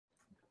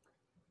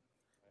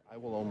I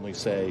will only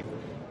say,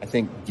 I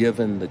think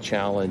given the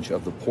challenge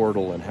of the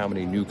portal and how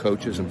many new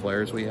coaches and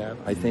players we have,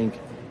 I think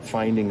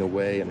finding a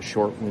way in a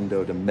short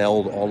window to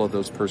meld all of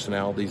those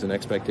personalities and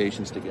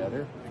expectations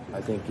together,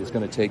 I think is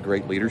going to take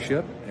great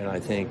leadership. And I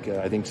think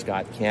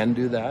Scott can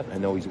do that. I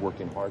know he's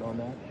working hard on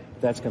that.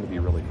 That's going to be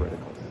really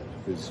critical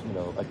because,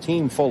 a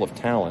team full of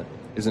talent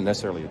isn't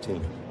necessarily a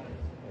team.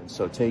 And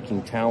so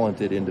taking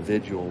talented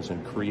individuals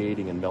and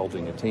creating and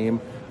melding a team,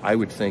 I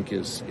would think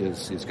is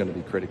going to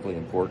be critically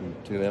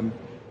important to him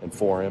and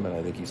for him, and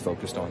I think he's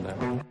focused on that.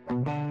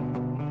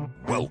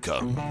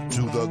 Welcome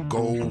to the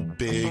Go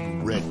Big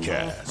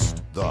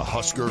Redcast, the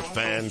Husker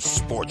Fan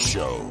Sports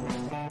Show.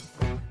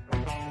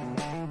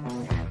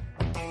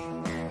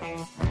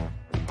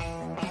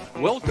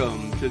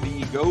 Welcome to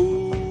the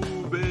Go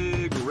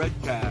Big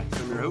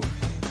Redcast. I'm your host,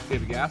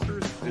 David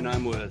Gaspers, and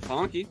I'm with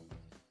Honky.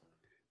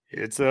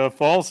 It's a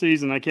fall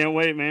season. I can't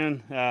wait,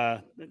 man.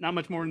 Not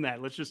much more than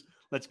that. Let's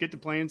get to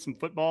playing some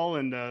football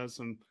and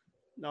some.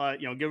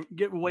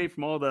 Get away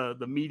from all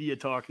the media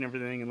talk and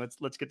everything, and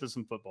let's get to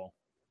some football.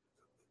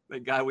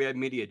 Thank God we had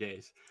media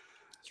days.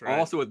 That's right.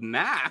 Also with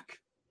Mac.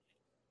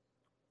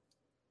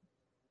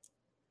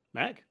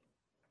 Mac?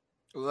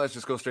 Well, let's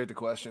just go straight to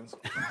questions.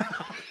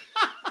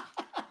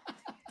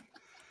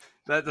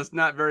 That's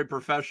not very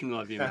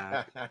professional of you,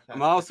 Mac.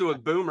 I'm also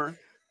with Boomer.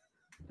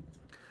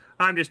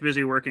 I'm just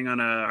busy working on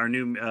our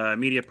new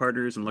media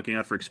partners and looking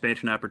out for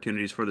expansion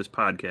opportunities for this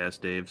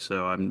podcast, Dave.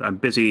 So I'm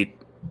busy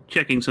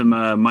checking some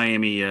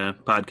Miami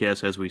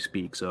podcasts as we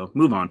speak. So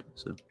move on.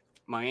 So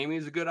Miami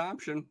is a good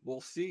option.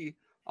 We'll see.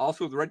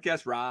 Also with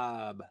Redcast,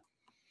 Rob.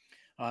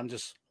 I'm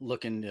just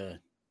looking to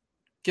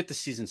get the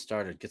season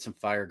started, get some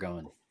fire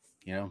going.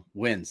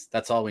 Wins.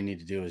 That's all we need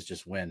to do is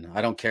just win.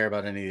 I don't care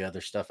about any of the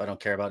other stuff. I don't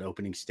care about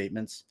opening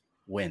statements.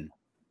 Win.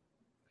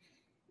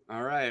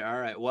 All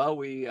right. Well,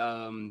 we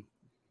aren't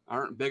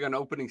big on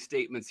opening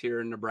statements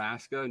here in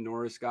Nebraska,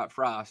 nor is Scott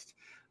Frost.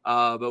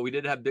 But we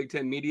did have Big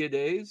Ten Media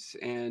Days,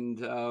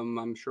 and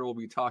I'm sure we'll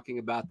be talking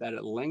about that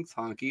at length,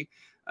 Honky,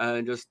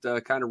 and just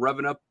kind of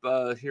revving up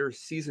here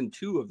season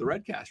 2 of the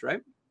Redcast,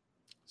 right?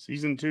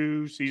 Season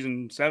 2,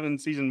 season 7,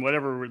 season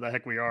whatever the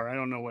heck we are. I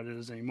don't know what it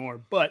is anymore.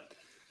 But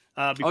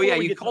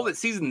you called it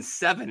season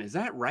 7. Is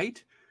that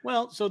right?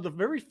 Well, so the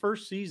very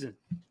first season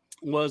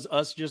was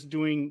us just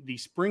doing the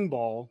spring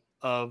ball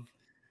of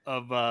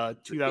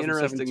 2017.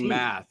 Interesting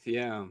math,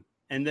 yeah.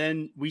 And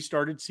then we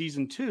started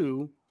season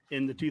 2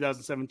 in the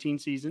 2017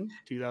 season,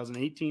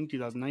 2018,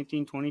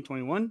 2019, 20,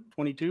 21,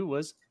 22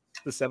 was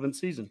the 7th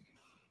season.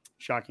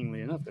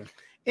 Shockingly enough there.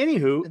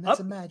 Anywho. And that's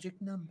a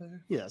magic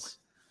number. Yes.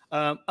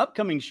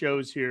 Upcoming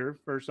shows here.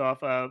 First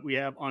off, we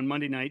have on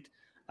Monday night,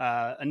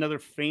 another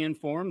fan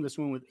forum. This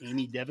one with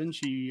Amy Devon.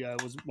 She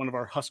was one of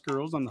our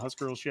Huskerls on the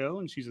Huskerl show,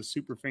 and she's a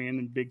super fan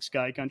in Big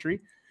Sky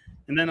Country.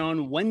 And then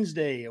on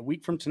Wednesday, a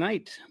week from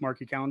tonight, mark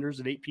your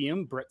calendars at 8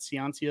 p.m., Brett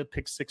Ciancia,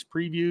 Pick 6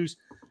 previews.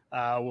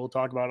 We'll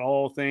talk about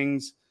all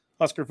things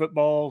Husker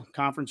football,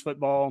 conference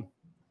football,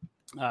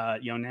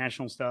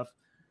 national stuff.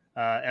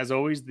 As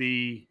always,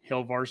 the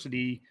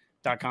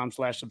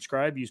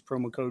hillvarsity.com/subscribe. Use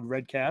promo code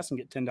REDCAST and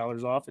get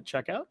 $10 off at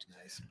checkout.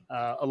 Nice.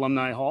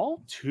 Alumni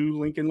Hall, 2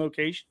 Lincoln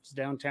locations,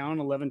 downtown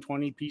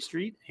 1120 P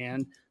Street,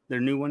 and their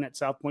new one at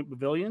South Point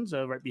Pavilions,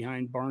 right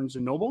behind Barnes &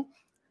 Noble.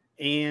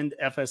 And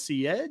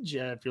FSC Edge.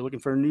 If you're looking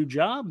for a new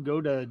job,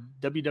 go to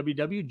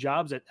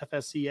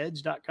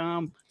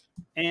www.jobs@fscedge.com.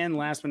 And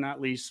last but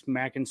not least,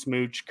 Smack and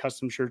Smooch,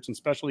 custom shirts and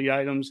specialty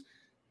items.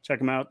 Check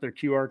them out. Their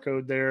QR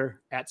code there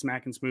at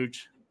Smack and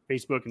Smooch,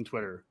 Facebook and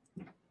Twitter.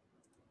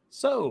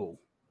 So,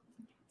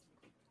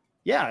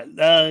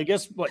 I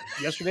guess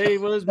yesterday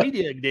was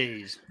media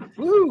days.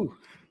 Woo!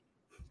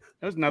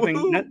 That was nothing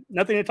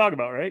to talk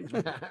about, right?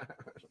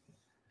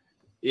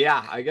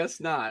 Yeah, I guess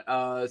not.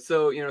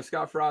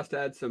 Scott Frost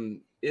had some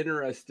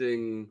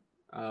interesting,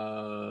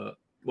 not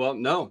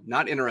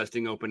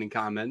interesting opening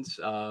comments.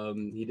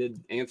 He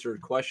did answer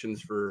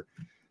questions for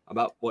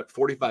about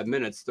 45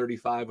 minutes,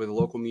 35 with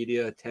local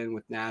media, 10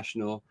 with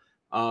national.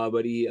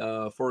 But he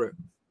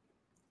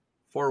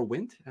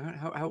forewent.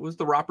 How was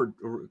the proper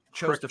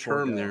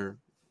term there?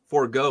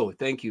 Forego.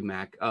 Thank you,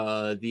 Mac.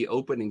 The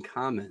opening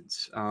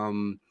comments.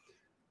 Honk,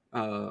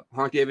 do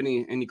you have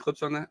any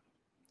clips on that?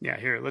 Yeah,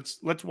 here,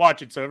 let's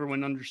watch it so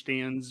everyone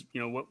understands,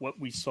 what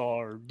we saw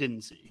or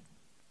didn't see.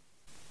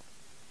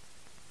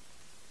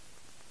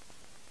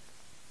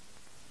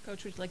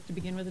 Coach, would you like to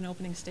begin with an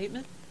opening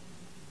statement?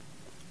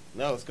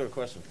 No, let's go to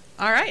questions.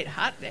 All right,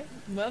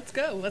 let's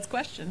go. Let's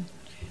question.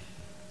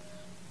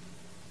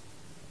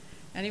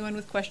 Anyone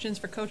with questions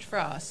for Coach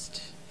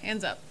Frost?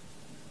 Hands up.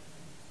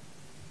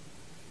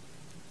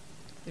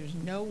 There's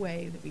no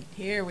way that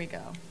here we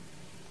go.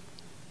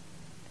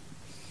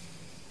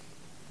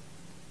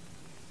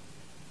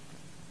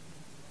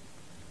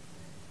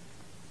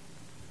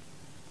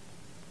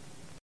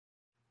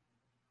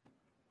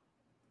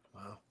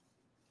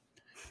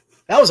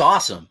 That was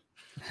awesome.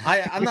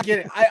 I'm not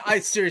kidding. I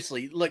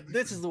seriously, look,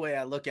 this is the way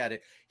I look at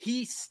it.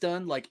 He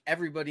stunned like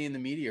everybody in the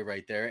media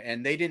right there,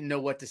 and they didn't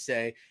know what to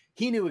say.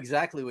 He knew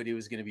exactly what he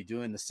was going to be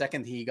doing the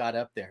second he got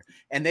up there.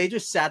 And they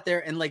just sat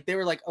there and like, they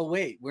were like, oh,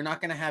 wait, we're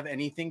not going to have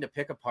anything to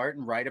pick apart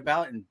and write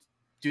about and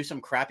do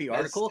some crappy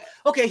article.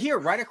 Okay, here,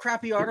 write a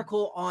crappy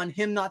article on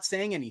him not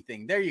saying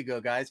anything. There you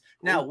go, guys.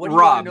 Now, what do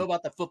you want to know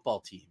about the football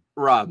team?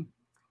 Rob,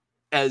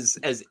 as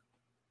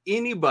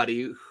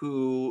anybody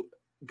who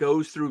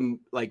goes through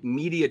like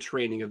media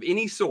training of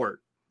any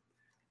sort,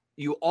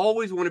 you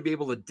always want to be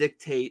able to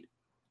dictate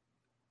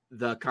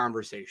the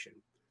conversation,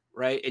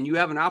 right? And you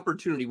have an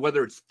opportunity,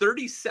 whether it's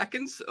 30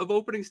 seconds of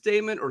opening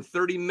statement or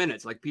 30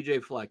 minutes, like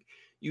PJ Fleck,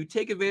 you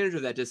take advantage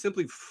of that to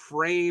simply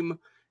frame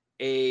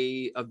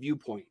a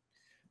viewpoint.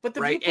 But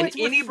the right? viewpoints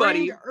And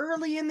anybody were framed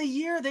early in the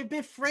year, they've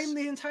been framed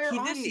the entire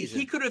offseason.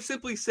 He could have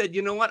simply said,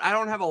 you know what? I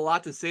don't have a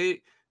lot to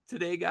say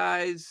today,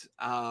 guys.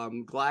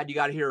 Glad you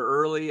got here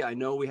early. I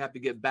know we have to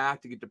get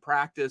back to get to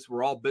practice.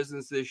 We're all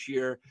business this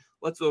year.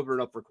 Let's open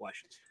it up for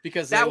questions.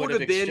 Because that would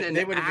have been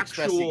they would have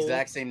expressed the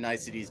exact same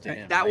niceties to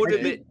him. That would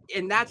have been,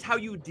 and that's how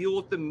you deal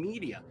with the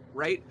media,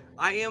 right?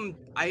 I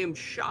am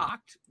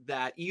shocked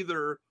that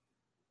either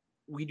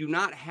we do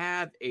not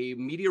have a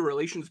media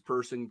relations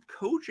person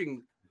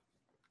coaching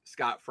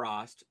Scott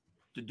Frost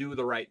to do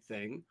the right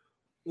thing,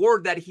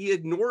 or that he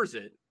ignores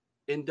it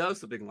and does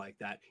something like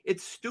that.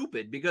 It's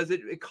stupid because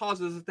it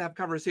causes us to have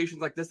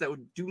conversations like this that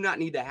do not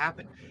need to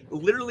happen.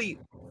 Literally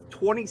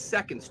 20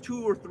 seconds,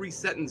 2 or 3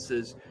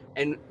 sentences,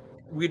 and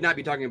we'd not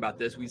be talking about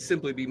this. We'd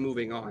simply be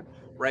moving on,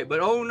 right? But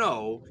oh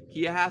no,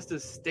 he has to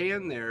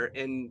stand there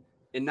and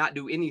not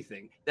do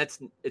anything.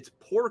 It's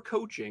poor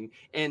coaching,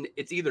 and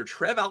it's either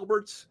Trev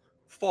Albert's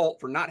fault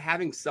for not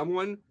having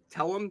someone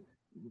tell him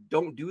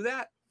don't do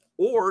that,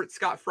 or it's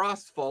Scott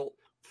Frost's fault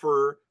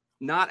for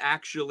not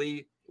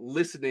actually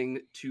listening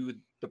to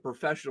the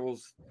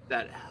professionals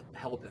that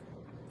help him.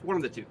 One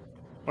of the two.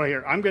 Well,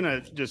 here, I'm going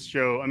to just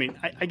show, I mean,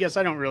 I guess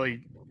I don't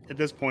really, at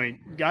this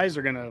point, guys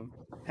are going to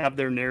have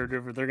their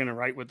narrative or they're going to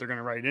write what they're going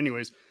to write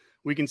anyways.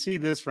 We can see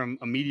this from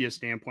a media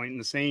standpoint in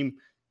the same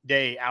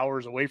day,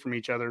 hours away from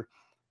each other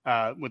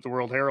with the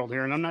World Herald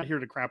here. And I'm not here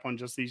to crap on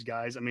just these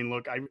guys. I mean,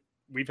 look,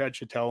 we've had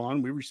Chattel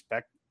on. We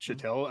respect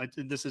Chattel.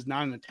 This is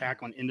not an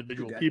attack on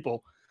individual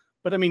people.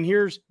 But I mean,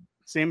 here's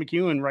Sam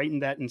McEwen writing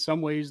that in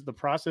some ways the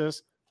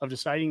process of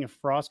deciding if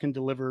Frost can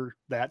deliver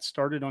that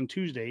started on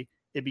Tuesday.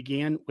 It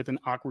began with an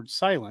awkward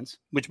silence,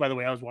 which, by the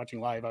way, I was watching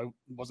live. It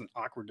wasn't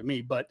awkward to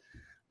me, but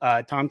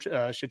Tom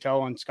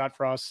Chattel on Scott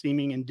Frost's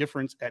seeming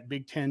indifference at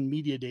Big Ten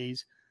Media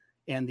Days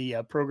and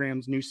the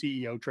program's new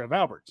CEO, Trev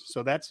Alberts.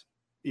 So that's,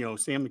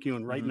 Sam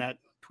McEwen writing that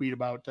tweet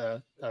about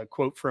a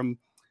quote from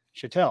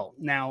Chattel.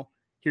 Now,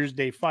 here's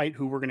Dave Feit,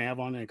 who we're going to have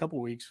on in a couple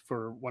of weeks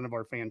for one of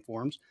our fan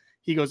forums.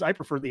 He goes, I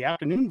prefer the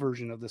afternoon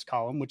version of this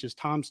column, which is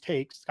Tom's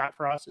take. Scott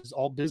Frost is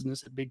all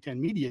business at Big Ten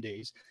Media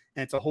Days.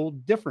 And it's a whole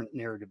different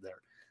narrative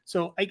there.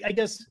 So I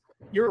guess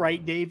you're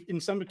right, Dave, in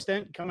some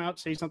extent, come out,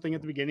 say something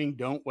at the beginning,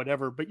 don't,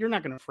 whatever, but you're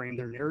not going to frame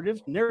their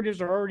narratives.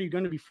 Narratives are already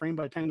going to be framed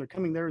by the time they're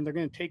coming there, and they're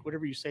going to take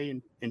whatever you say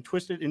and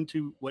twist it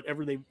into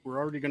whatever they were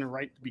already going to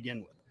write to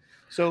begin with.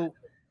 So,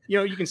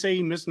 you can say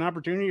you missed an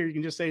opportunity, or you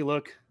can just say,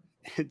 look,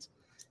 it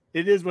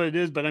is what it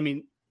is. But I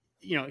mean,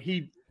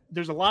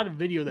 there's a lot of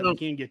video that we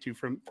can get to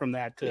from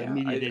that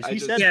media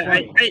days.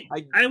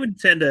 I would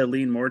tend to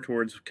lean more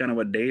towards kind of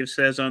what Dave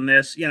says on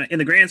this. In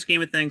the grand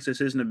scheme of things,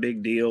 this isn't a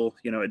big deal.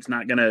 It's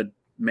not going to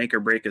make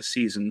or break a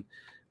season,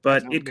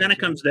 but it kind of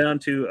comes down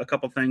to a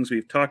couple things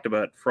we've talked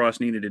about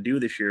Frost needed to do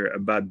this year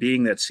about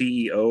being that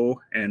CEO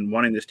and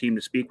wanting this team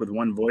to speak with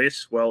one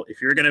voice. Well, if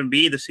you're going to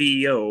be the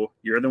CEO,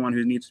 you're the one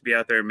who needs to be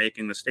out there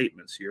making the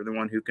statements. You're the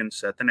one who can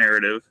set the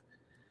narrative.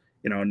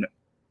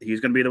 He's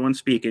going to be the one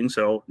speaking.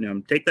 So,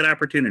 take that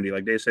opportunity.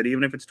 Like Dave said,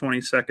 even if it's 20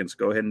 seconds,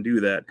 go ahead and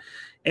do that.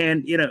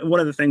 And, one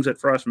of the things that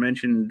Frost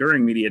mentioned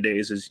during media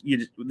days is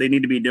they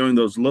need to be doing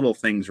those little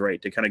things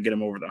right to kind of get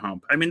them over the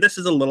hump. I mean, this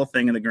is a little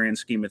thing in the grand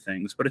scheme of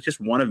things, but it's just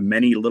one of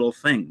many little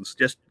things.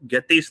 Just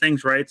get these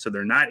things right so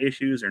they're not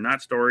issues, they're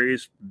not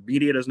stories.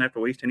 Media doesn't have to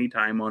waste any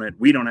time on it.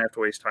 We don't have to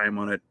waste time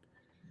on it.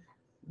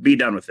 Be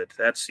done with it.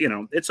 That's,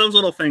 it's those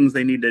little things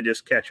they need to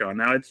just catch on.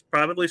 Now, it's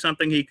probably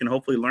something he can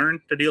hopefully learn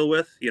to deal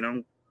with,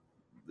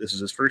 This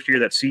is his first year,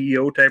 that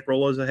CEO type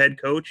role as a head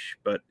coach,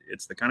 but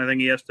it's the kind of thing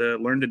he has to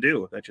learn to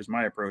do. That's just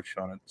my approach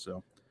on it.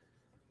 So,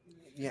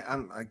 yeah,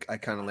 I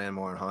kind of land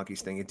more on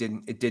Honky's thing. It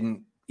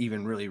didn't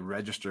even really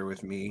register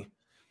with me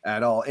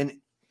at all. And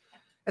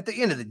at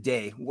the end of the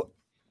day,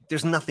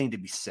 there's nothing to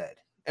be said.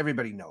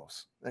 Everybody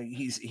knows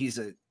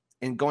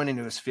and going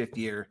into his 5th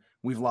year,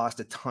 we've lost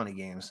a ton of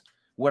games.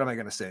 What am I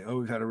going to say? Oh,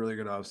 we've had a really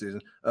good offseason.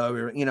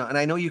 And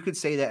I know you could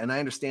say that, and I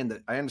understand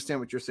that. I understand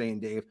what you're saying,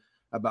 Dave,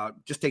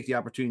 about just take the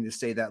opportunity to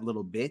say that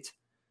little bit.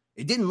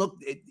 It didn't look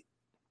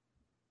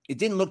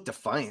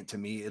defiant to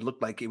me. It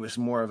looked like it was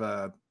more of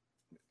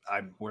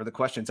where are the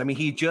questions? I mean,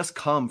 he just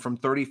come from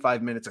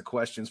 35 minutes of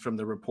questions from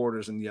the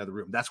reporters in the other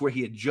room. That's where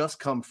he had just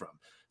come from.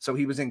 So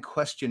he was in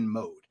question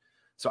mode.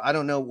 So I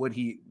don't know what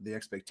the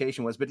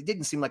expectation was, but it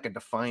didn't seem like a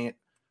defiant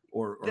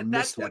or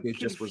misstep. It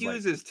just was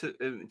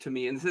like, to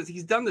me, and says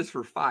he's done this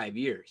for 5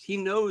 years. He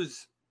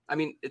knows. I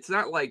mean, it's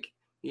not like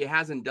he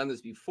hasn't done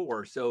this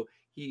before. So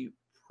he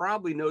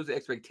probably knows the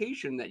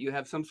expectation that you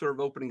have some sort of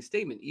opening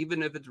statement,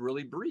 even if it's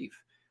really brief.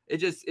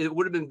 It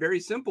would have been very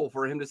simple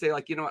for him to say,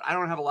 like, you know what, I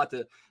don't have a lot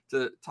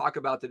to talk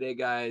about today,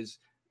 guys.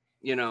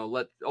 You know,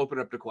 let's open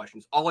up to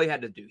questions. All he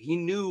had to do, he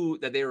knew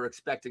that they were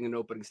expecting an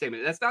opening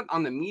statement. That's not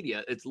on the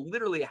media. It's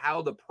literally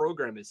how the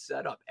program is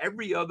set up.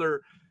 Every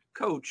other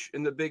coach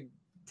in the Big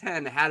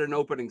Ten had an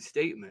opening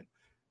statement.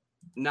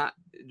 Not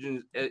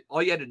just,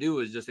 all you had to do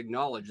is just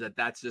acknowledge that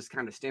that's just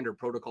kind of standard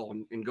protocol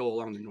and go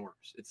along the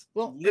norms. It's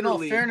in all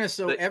fairness,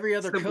 so every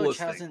other coach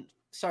thing.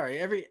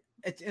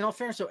 in all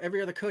fairness, so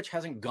every other coach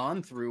hasn't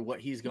gone through what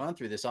he's gone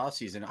through this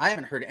offseason. I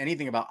haven't heard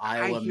anything about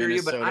Iowa, I hear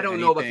Minnesota, you, but I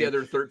don't know about the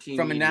other 13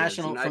 from a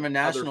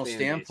national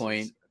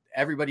standpoint. Bases.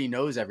 Everybody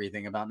knows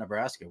everything about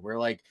Nebraska. We're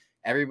like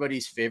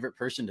everybody's favorite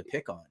person to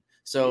pick on.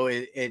 So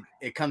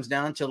it comes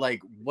down to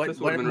like what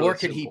more really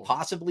could he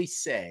possibly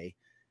say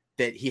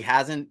that he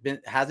hasn't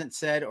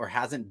said or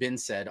hasn't been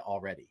said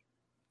already?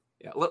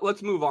 Yeah,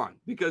 let's move on,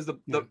 because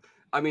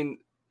I mean,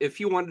 if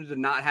he wanted to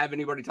not have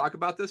anybody talk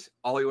about this,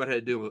 all he would have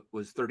to do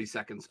was 30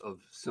 seconds of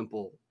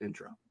simple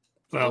intro.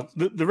 Well,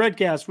 the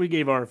Redcast, we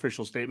gave our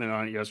official statement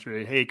on it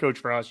yesterday. Hey, Coach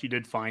Frost, you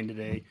did fine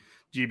today,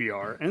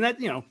 GBR. And that,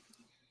 you know,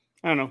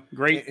 I don't know,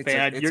 great,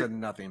 bad. It's a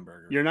nothing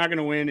burger. You're not going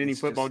to win any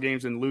football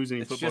games and lose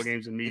any football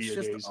games in media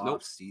days.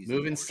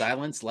 Moving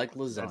silence like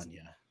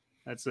lasagna.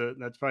 That's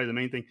probably the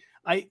main thing.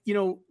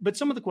 But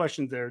some of the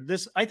questions there,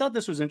 I thought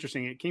this was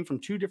interesting. It came from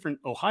two different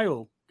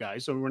Ohio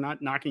guys. So we're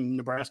not knocking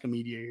Nebraska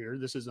media here.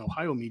 This is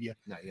Ohio media.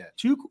 Not yet.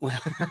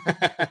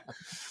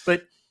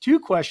 But two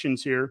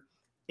questions here,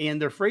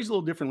 and they're phrased a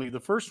little differently. The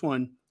first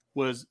one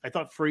was, I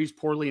thought, phrased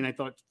poorly, and I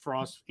thought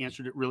Frost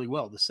answered it really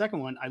well. The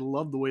second one, I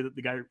love the way that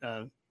the guy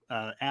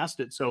asked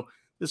it. So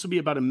this will be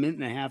about a minute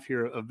and a half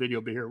here of video,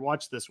 but here,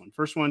 watch this one.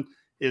 First one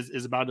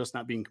is about us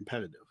not being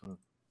competitive.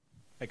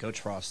 Hey,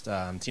 Coach Frost,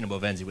 Tino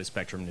Bovenzi with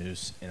Spectrum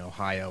News in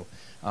Ohio.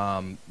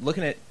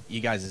 Looking at you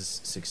guys'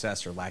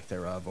 success or lack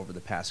thereof over the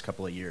past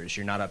couple of years,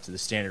 you're not up to the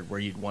standard where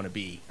you'd want to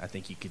be. I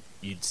think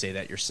you'd say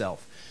that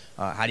yourself.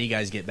 How do you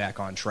guys get back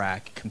on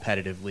track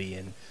competitively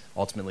and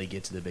ultimately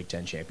get to the Big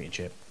Ten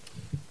championship?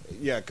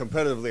 Yeah,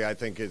 competitively, I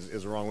think is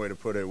the wrong way to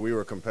put it. We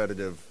were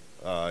competitive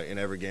in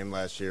every game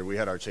last year. We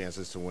had our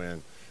chances to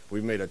win.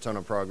 We've made a ton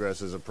of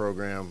progress as a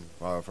program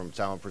from a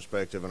talent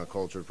perspective and a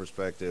culture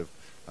perspective.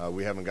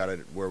 We haven't got it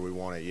where we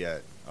want it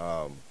yet.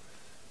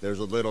 There's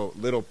a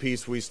little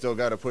piece we still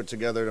got to put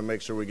together to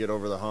make sure we get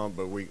over the hump,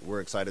 but we're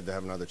excited to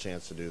have another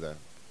chance to do that.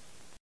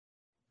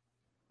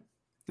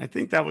 I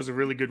think that was a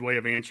really good way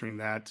of answering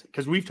that,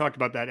 because we've talked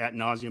about that ad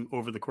nauseum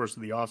over the course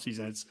of the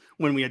offseason. It's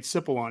when we had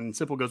Sipple on, and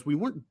Sipple goes, we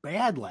weren't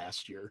bad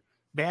last year.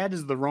 Bad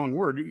is the wrong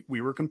word.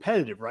 We were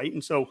competitive, right?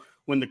 And so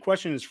when the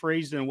question is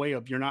phrased in a way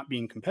of you're not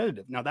being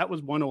competitive. Now, that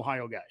was one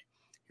Ohio guy.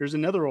 Here's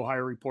another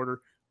Ohio reporter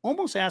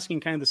almost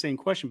asking kind of the same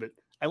question, but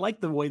I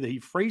like the way that he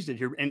phrased it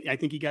here, and I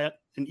think he got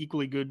an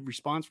equally good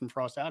response from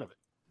Frost out of it.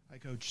 Hi,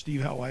 Coach.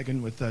 Steve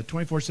Helwagen with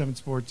 24/7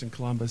 Sports in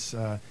Columbus.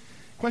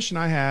 Question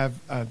I have,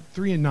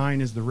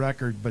 3-9 is the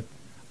record, but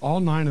all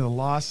 9 of the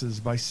losses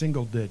by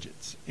single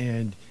digits.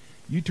 And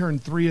you turn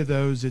 3 of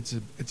those, it's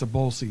a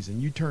bowl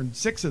season. You turn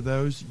 6 of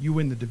those, you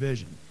win the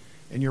division.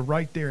 And you're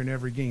right there in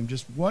every game.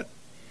 Just what,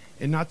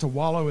 and not to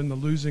wallow in the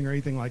losing or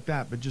anything like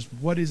that, but just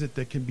what is it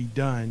that can be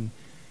done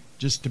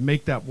just to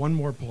make that one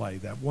more play,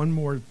 that one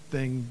more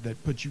thing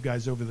that puts you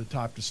guys over the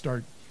top to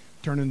start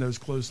turning those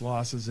close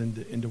losses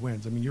into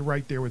wins? I mean, you're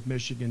right there with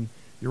Michigan.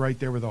 You're right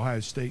there with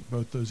Ohio State,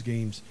 both those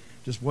games.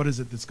 Just what is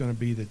it that's going to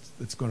be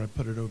that's going to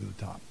put it over the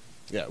top?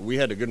 Yeah, we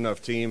had a good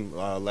enough team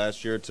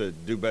last year to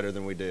do better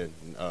than we did.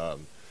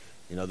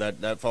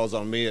 That falls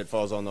on me. It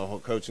falls on the whole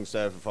coaching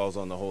staff. It falls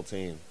on the whole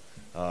team.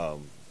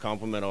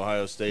 Compliment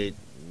Ohio State.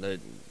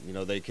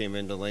 They came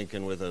into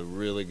Lincoln with a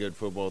really good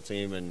football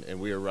team, and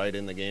we were right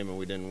in the game, and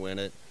we didn't win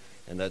it,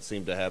 and that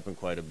seemed to happen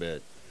quite a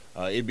bit.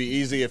 It'd be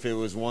easy if it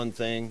was one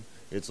thing.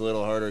 It's a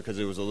little harder because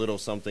it was a little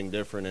something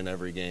different in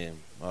every game.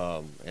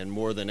 And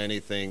more than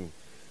anything,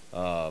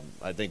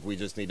 I think we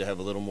just need to have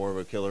a little more of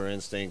a killer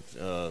instinct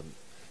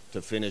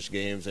to finish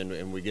games,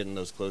 and we get in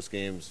those close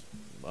games,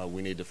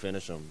 we need to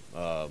finish them.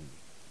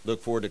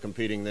 Look forward to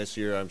competing this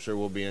year. I'm sure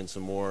we'll be in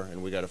some more,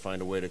 and we got to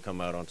find a way to come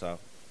out on top.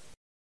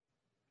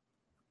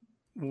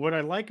 What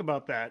I like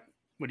about that,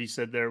 what he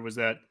said there, was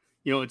that,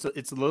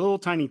 it's little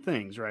tiny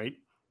things, right?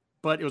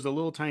 But it was a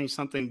little tiny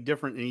something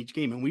different in each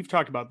game. And we've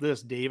talked about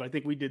this, Dave. I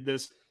think we did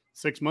this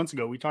 6 months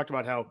ago. We talked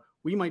about how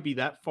we might be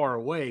that far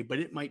away, but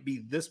it might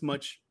be this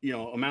much,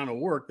 amount of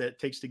work that it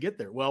takes to get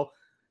there. Well,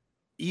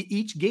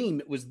 each game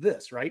it was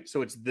this, right?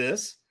 So it's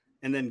this,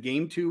 and then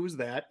game 2 was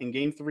that, and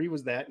game 3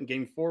 was that, and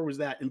game 4 was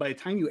that. And by the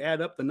time you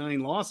add up the 9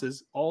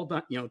 losses, all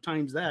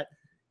times that,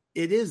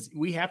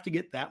 we have to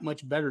get that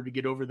much better to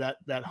get over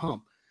that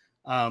hump.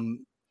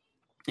 And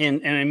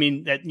I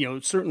mean that,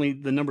 certainly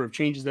the number of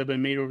changes that have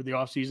been made over the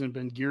offseason have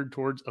been geared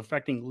towards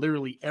affecting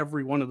literally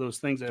every one of those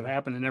things that have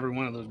happened in every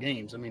one of those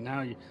games. I mean,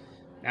 now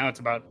Now it's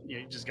about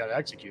you just got to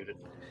execute it.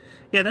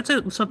 Yeah, that's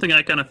something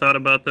I kind of thought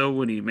about, though,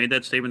 when he made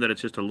that statement that it's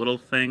just a little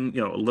thing,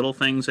 little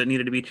things that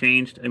needed to be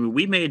changed. I mean,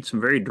 we made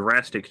some very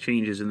drastic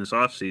changes in this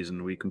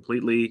offseason. We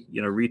completely,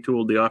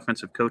 retooled the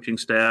offensive coaching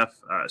staff.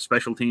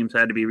 Special teams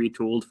had to be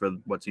retooled for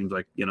what seems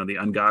like, the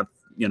ungodly,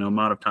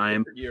 amount of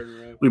time.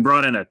 We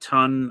brought in a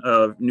ton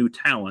of new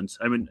talents.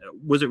 I mean,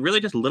 was it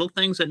really just little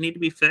things that need to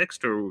be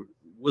fixed, or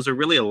was there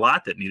really a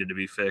lot that needed to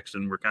be fixed?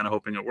 And we're kind of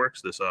hoping it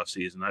works this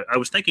offseason. I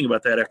was thinking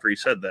about that after he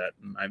said that,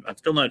 and I'm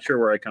still not sure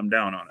where I come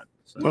down on it.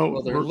 So.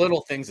 Well, there are little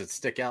things that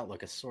stick out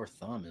like a sore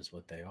thumb is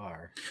what they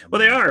are.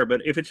 Well, they are,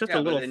 but if it's just a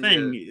little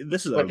thing,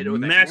 this is a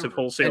massive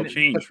wholesale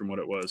change from what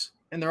it was.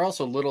 And there are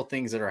also little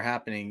things that are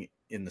happening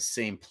in the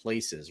same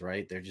places,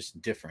 right? They're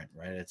just different,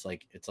 right? It's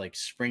like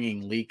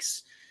springing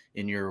leaks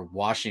in your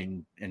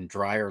washing and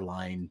dryer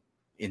line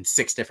in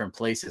 6 different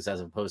places, as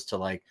opposed to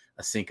like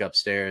a sink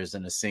upstairs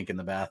and a sink in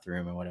the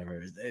bathroom and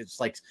whatever. It's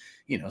like,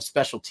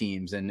 special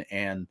teams.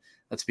 And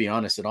let's be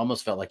honest, it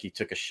almost felt like he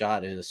took a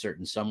shot at a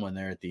certain someone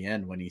there at the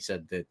end when he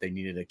said that they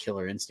needed a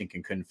killer instinct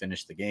and couldn't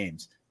finish the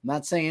games. I'm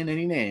not saying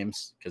any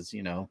names because,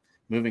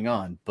 moving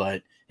on,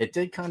 but it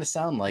did kind of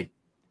sound like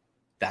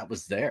that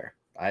was there.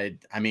 I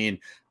mean,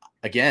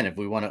 again, if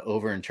we want to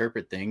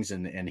overinterpret things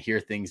and hear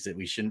things that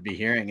we shouldn't be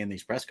hearing in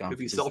these press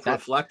conferences, it could be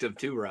self-reflective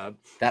too, Rob.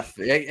 That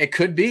it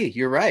could be.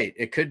 You're right.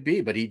 It could be,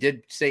 but he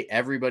did say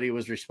everybody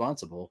was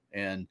responsible.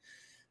 And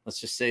let's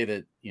just say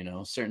that,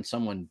 certain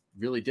someone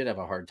really did have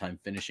a hard time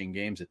finishing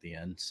games at the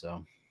end.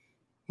 So,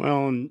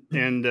 well, and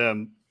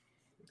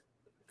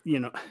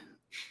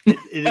it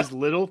is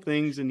little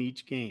things in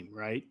each game,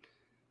 right?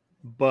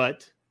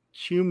 But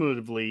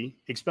cumulatively,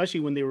 especially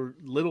when they were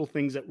little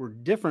things that were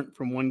different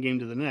from one game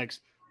to the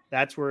next,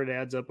 that's where it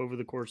adds up over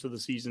the course of the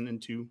season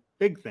into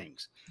big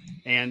things.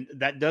 And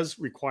that does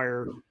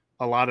require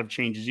a lot of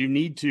changes. You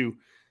need to,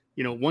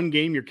 one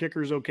game your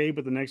kicker's okay,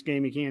 but the next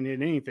game you can't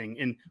hit anything.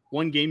 And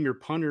one game your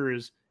punter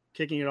is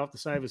kicking it off the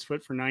side of his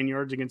foot for 9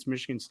 yards against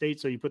Michigan State.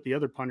 So you put the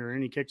other punter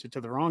in, he kicks it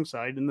to the wrong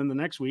side. And then the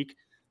next week,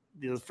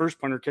 the first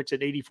punter kicks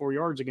it 84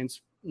 yards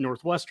against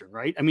Northwestern,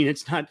 right? I mean,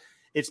 it's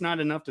not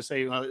enough to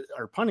say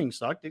our punting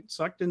sucked. It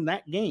sucked in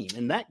that game,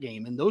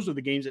 and those are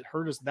the games that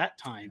hurt us that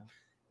time.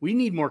 We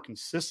need more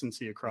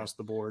consistency across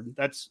the board.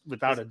 That's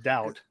without a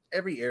doubt.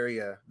 Every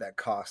area that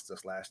cost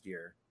us last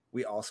year,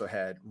 we also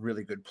had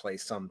really good play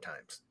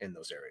sometimes in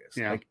those areas.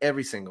 Yeah. Like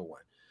every single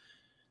one.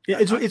 Yeah,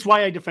 it's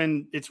why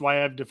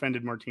I've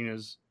defended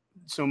Martinez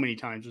so many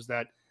times, is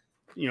that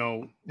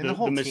the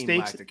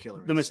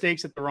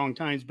mistakes at the wrong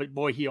times, but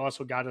boy, he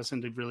also got us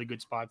into really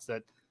good spots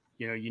that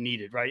you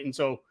needed, right? And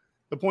so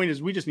the point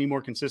is, we just need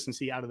more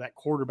consistency out of that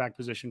quarterback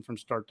position from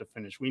start to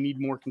finish. We need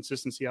more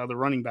consistency out of the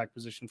running back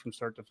position from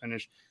start to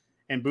finish.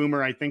 And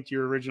Boomer, I think to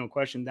your original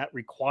question, that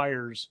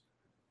requires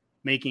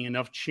making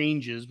enough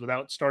changes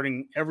without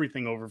starting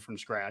everything over from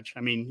scratch.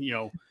 I mean,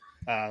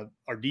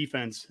 our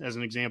defense, as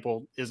an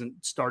example,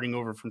 isn't starting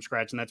over from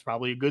scratch, and that's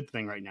probably a good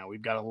thing right now.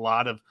 We've got a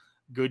lot of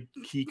good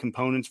key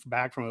components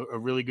back from a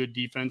really good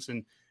defense,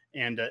 and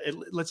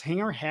let's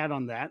hang our hat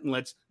on that, and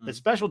the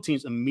special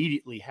teams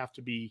immediately have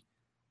to be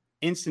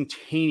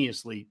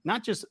instantaneously,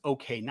 not just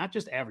okay, not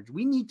just average.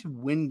 We need to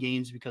win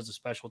games because of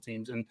special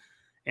teams, and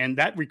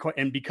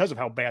because of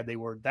how bad they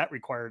were, that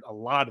required a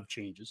lot of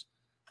changes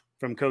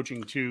from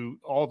coaching to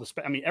all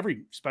the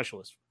every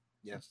specialist.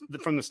 Yes.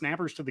 From the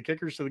snappers to the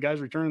kickers to the guys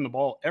returning the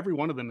ball, every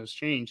one of them has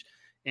changed.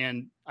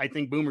 And I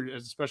think Boomer,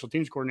 as a special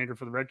teams coordinator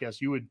for the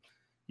Redcast, you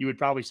would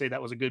probably say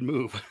that was a good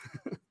move.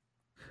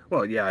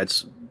 Well, yeah,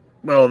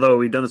 although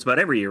we've done this about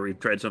every year, we've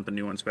tried something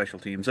new on special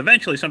teams.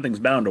 Eventually, something's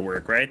bound to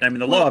work, right? I mean,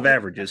 the law of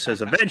averages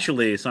says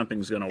eventually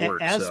something's going to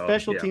work. As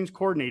special teams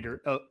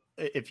coordinator,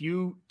 if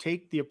you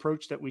take the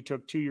approach that we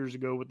took 2 years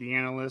ago with the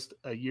analyst,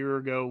 a year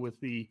ago with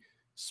the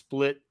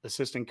split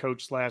assistant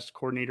coach /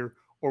 coordinator,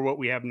 or what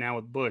we have now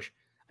with Bush,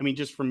 I mean,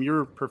 just from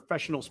your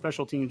professional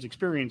special teams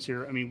experience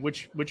here, I mean,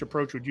 which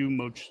approach would you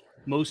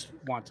most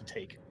want to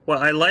take? Well,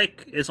 I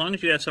like, as long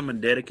as you have someone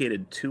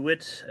dedicated to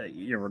it,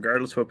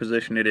 regardless of what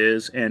position it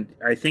is. And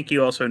I think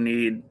you also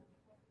need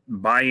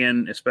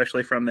buy-in,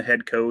 especially from the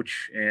head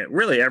coach, and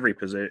really every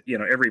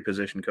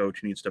position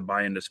coach needs to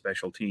buy into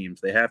special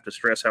teams. They have to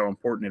stress how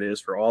important it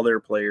is for all their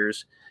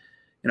players.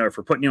 If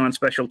we're putting you on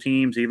special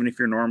teams, even if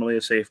you're normally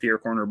a safety or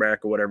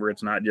cornerback or whatever,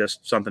 it's not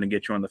just something to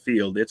get you on the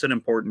field. It's an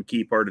important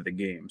key part of the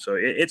game. So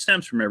it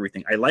stems from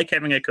everything. I like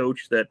having a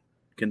coach that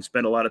can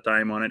spend a lot of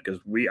time on it because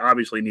we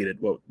obviously need it.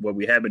 What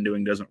we have been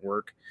doing doesn't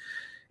work.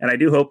 And I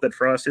do hope that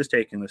Frost is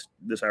taking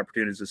this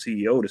opportunity as a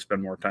CEO to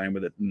spend more time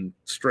with it and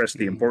stress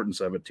the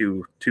importance of it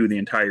to the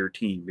entire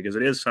team, because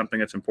it is something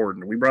that's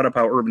important. We brought up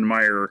how Urban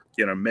Meyer,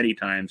 many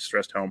times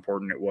stressed how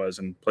important it was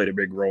and played a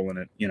big role in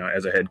it,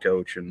 as a head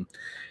coach, and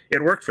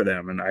it worked for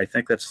them. And I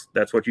think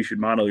that's what you should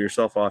model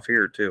yourself off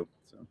here too.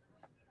 So.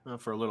 Well,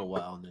 for a little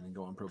while and then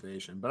go on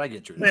probation, but I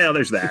get you. Well,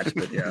 there's that,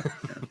 but yeah.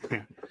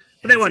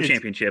 But they won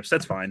championships.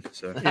 That's fine.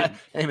 So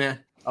hey man,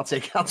 I'll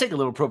take a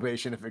little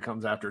probation if it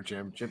comes after a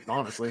championship.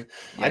 Honestly,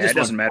 it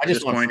doesn't matter. I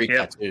just want free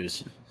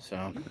tattoos.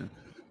 So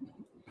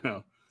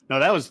no, No,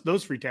 that was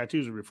those free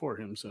tattoos were before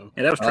him. So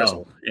Yeah, that was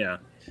Tressel. Yeah.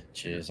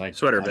 Jeez, like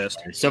Sweater vest.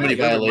 So many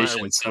Yeah, Urban Meyer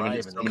violations, would so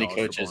many thrive in the college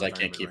coaches. football I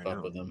can't environment keep right up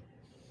now. with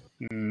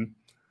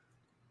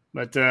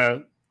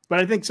them. But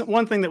I think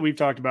one thing that we've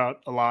talked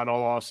about a lot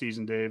all off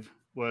season, Dave,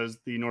 was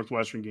the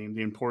Northwestern game,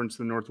 the importance of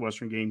the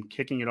Northwestern game,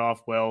 kicking it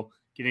off well,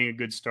 getting a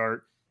good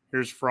start.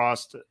 Here's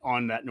Frost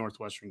on that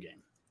Northwestern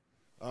game.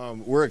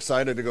 We're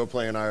excited to go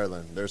play in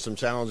Ireland. There's some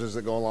challenges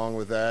that go along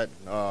with that.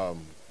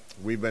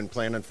 We've been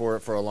planning for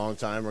it for a long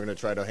time. We're going to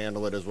try to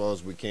handle it as well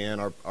as we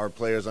can. Our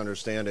players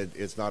understand it.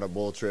 It's not a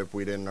bull trip.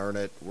 We didn't earn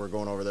it. We're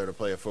going over there to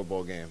play a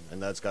football game,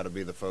 and that's got to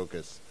be the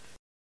focus.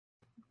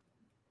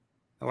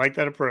 I like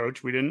that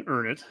approach. We didn't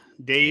earn it.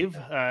 Dave,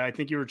 I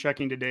think you were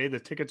checking today. The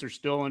tickets are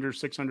still under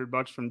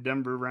 $600 from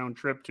Denver round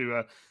trip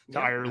to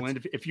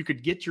Ireland. If you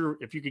could get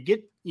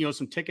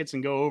some tickets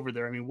and go over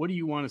there, I mean, what do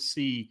you want to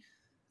see?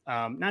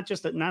 Not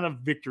a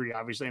victory,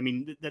 obviously. I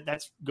mean,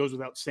 that goes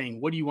without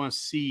saying. What do you want to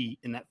see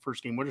in that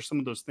first game? What are some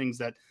of those things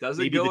that does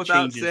it go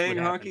without saying,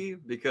 Honky?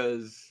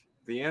 Because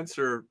the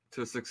answer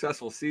to a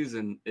successful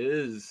season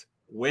is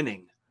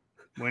winning.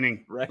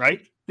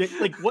 right?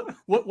 Like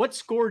what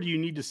score do you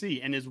need to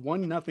see? And is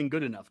 1-0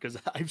 good enough? Because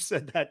I've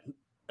said that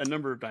a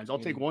number of times. I'll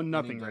take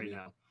 1-0 right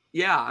now.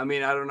 Yeah, I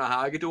mean, I don't know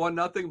how I get to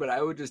 1-0, but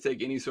I would just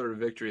take any sort of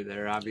victory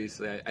there.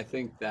 Obviously, I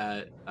think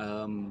that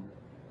the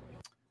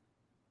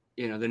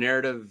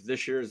narrative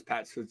this year is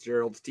Pat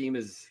Fitzgerald's team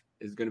is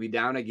going to be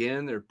down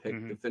again. They're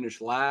picked to finish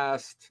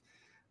last.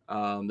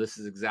 This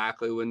is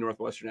exactly when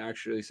Northwestern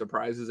actually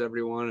surprises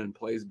everyone and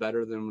plays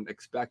better than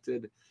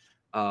expected.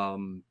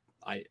 I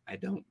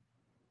don't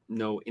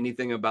know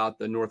anything about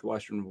the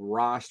Northwestern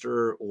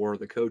roster or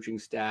the coaching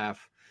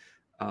staff,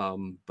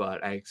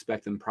 but I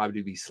expect them probably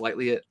to be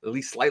at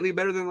least slightly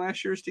better than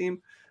last year's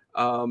team.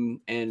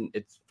 And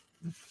it's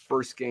the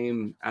first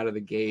game out of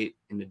the gate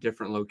in a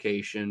different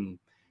location.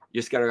 You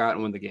just got to go out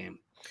and win the game,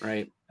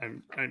 right? No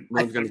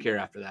one's going to care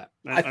after that.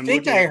 I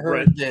think I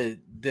heard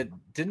that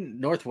didn't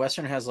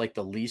Northwestern has like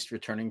the least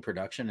returning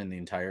production in the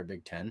entire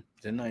Big Ten?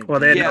 Didn't I? Well,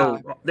 they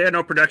had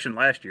no production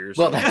last year.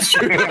 So. Well, that's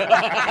true. You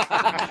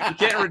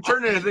can't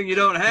return anything you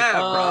don't have.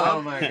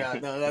 Oh my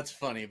God, no, that's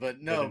funny. But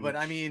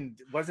I mean,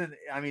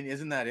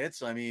 isn't that it?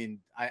 So I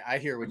mean, I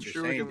hear what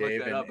you're saying, we can Dave.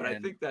 look that up, but I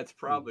think that's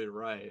probably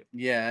right.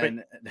 Yeah,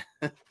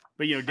 but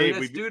Dave,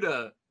 that's due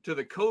to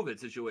the COVID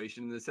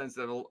situation in the sense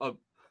that a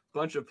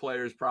bunch of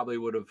players probably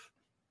would have.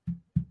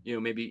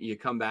 Maybe you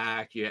come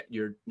back,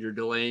 you're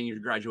delaying your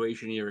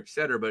graduation year, et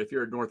cetera. But if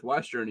you're at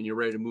Northwestern and you're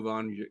ready to move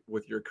on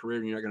with your career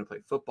and you're not going to play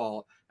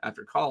football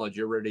after college,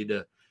 you're ready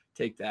to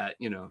take that,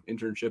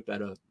 internship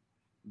at a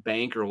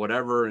bank or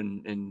whatever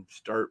and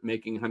start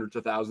making hundreds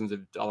of thousands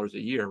of dollars a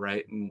year,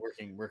 right? And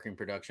working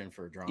production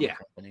for a drama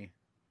company.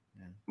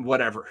 Yeah.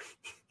 Whatever.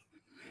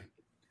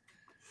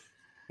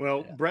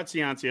 Well, Brett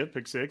Ciancia,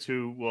 Pick Six,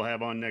 who we'll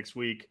have on next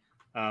week,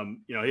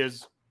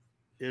 his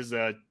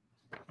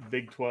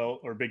Big 12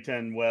 or Big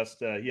 10 West,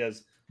 he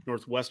has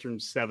Northwestern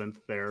 7th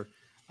there.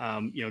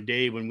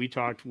 Dave, when we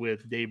talked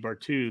with Dave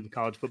Bartu, the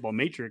College Football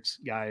Matrix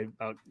guy,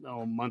 about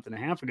a month and a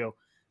half ago,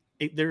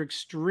 they're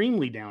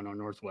extremely down on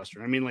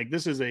Northwestern. I mean, like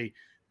this is a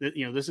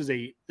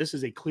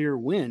clear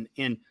win.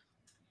 And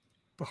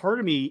part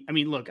of me, I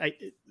mean, look,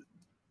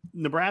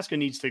 Nebraska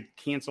needs to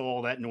cancel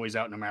all that noise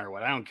out no matter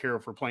what. I don't care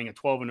if we're playing a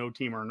 12-0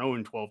 team or an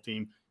 0-12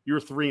 team. You're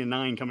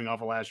 3-9 coming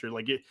off of last year.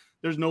 Like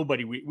there's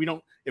nobody we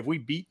don't. If we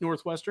beat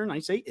Northwestern, I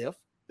say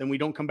then we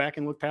don't come back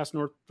and look past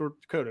North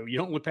Dakota. You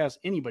don't look past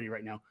anybody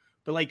right now.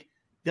 But like,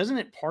 doesn't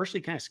it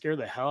partially kind of scare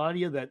the hell out of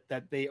you that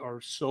they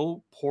are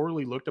so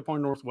poorly looked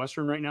upon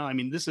Northwestern right now? I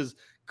mean, this is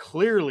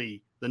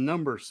clearly the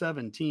number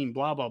 7 team,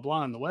 blah blah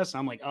blah in the West.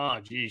 I'm like, oh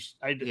geez,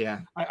 I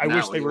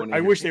wish they were. I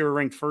wish they were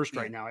ranked first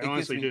right now. I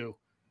honestly do.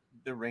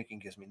 The ranking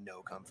gives me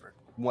no comfort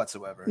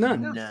whatsoever.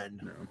 None. No.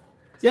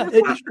 Yeah.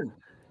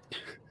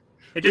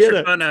 It just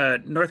for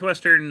fun,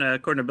 Northwestern,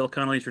 according to Bill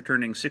Connolly, is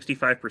returning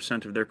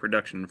 65% of their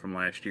production from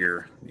last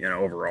year,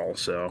 overall.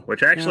 So,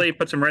 which actually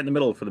puts them right in the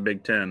middle for the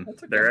Big Ten.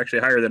 Okay. They're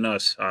actually higher than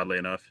us, oddly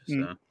enough.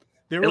 So,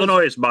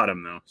 Illinois is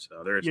bottom though.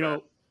 So there's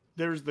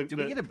there's the. Do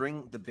we get to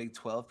bring the Big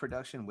 12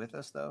 production with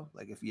us though?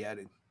 Like if you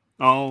added.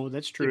 Oh,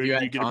 that's true. You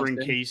get to bring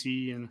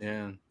Casey and.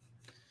 Yeah.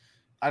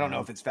 I don't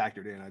know if it's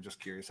factored in. I'm just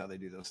curious how they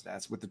do those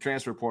stats with the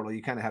transfer portal.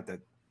 You kind of have to.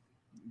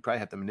 Probably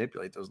have to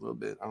manipulate those a little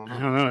bit. I don't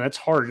know. That's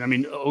hard. I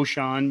mean,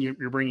 O'Shawn,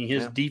 you're bringing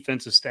his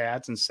defensive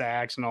stats and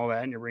sacks and all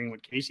that, and you're bringing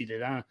what Casey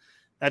did.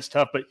 That's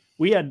tough. But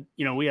we had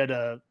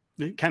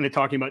kind of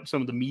talking about some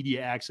of the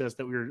media access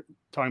that we were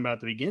talking about at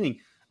the beginning.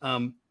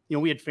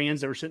 We had fans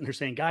that were sitting there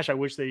saying, "Gosh, I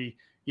wish we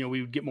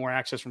would get more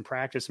access from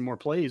practice and more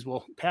plays."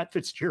 Well, Pat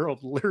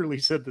Fitzgerald literally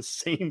said the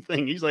same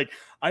thing. He's like,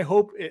 "I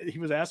hope." He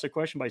was asked a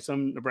question by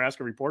some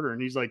Nebraska reporter,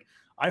 and he's like,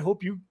 "I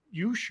hope you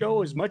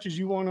show as much as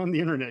you want on the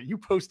internet. You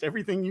post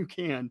everything you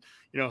can,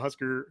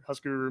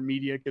 Husker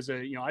media, because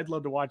I'd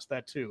love to watch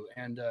that too."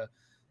 And the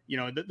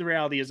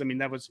reality is, I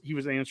mean, he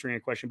was answering a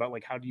question about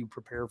like how do you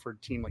prepare for a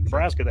team like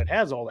Nebraska that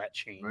has all that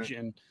change, right.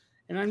 and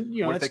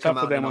that's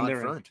tough for them on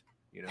their front.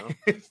 You know,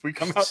 If we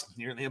come out, it's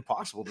nearly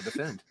impossible to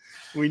defend.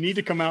 we need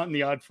to come out in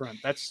the odd front.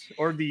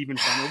 Or the even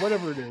front, or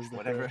whatever it is.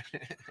 Whatever.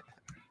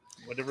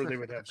 Whatever they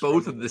would have.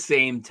 Both at the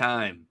same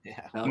time.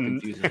 Yeah. How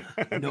confusing.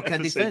 No At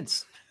can the same-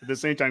 defense. At the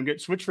same time,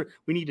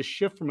 we need to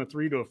shift from a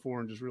 3 to a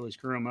 4 and just really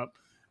screw them up.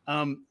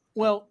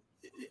 Well,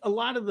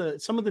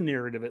 some of the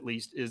narrative, at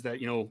least, is that,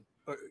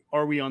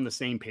 are we on the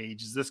same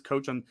page? Is this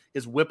coach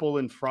is Whipple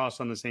and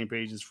Frost on the same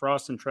page? Is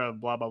Frost and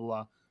Trev, blah, blah,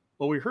 blah.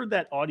 Well, we heard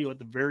that audio at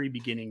the very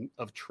beginning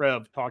of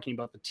Trev talking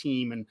about the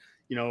team and,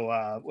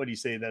 what do you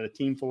say, that a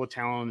team full of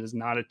talent is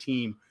not a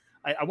team.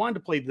 I wanted to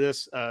play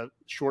this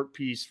short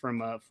piece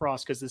from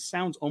Frost because this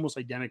sounds almost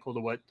identical to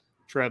what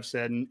Trev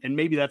said. And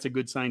maybe that's a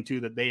good sign,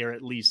 too, that they are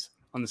at least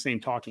on the same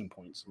talking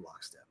points.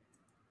 Lockstep.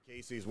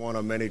 Casey's one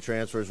of many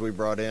transfers we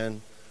brought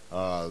in.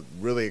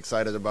 Really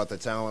excited about the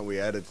talent we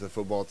added to the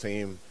football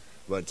team.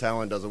 But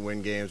talent doesn't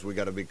win games. We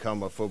got to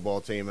become a football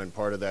team, and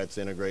part of that's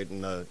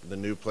integrating the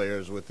new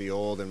players with the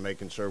old and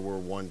making sure we're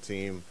one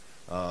team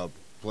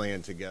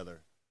playing together.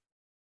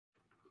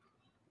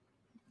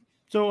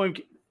 So,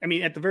 I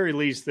mean, at the very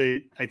least,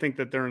 I think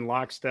that they're in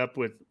lockstep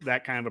with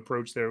that kind of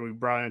approach there. We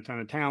brought in a ton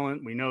of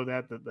talent. We know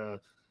that the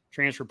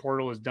transfer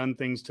portal has done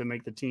things to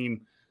make the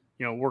team,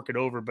 work it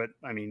over. But,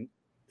 I mean,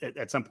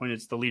 at some point,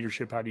 it's the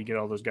leadership. How do you get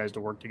all those guys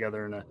to work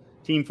together? And a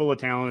team full of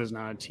talent is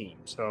not a team.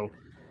 So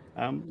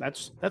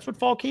that's what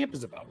fall camp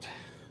is about.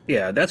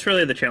 Yeah, that's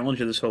really the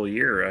challenge of this whole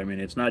year. I mean,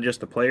 it's not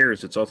just the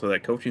players, it's also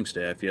that coaching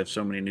staff. You have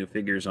so many new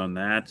figures on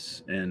that,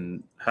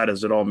 and how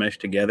does it all mesh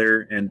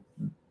together? And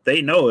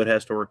they know it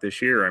has to work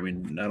this year. I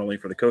mean, not only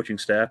for the coaching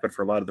staff, but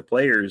for a lot of the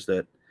players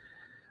that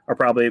are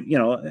probably,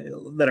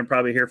 that are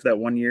probably here for that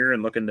 1 year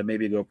and looking to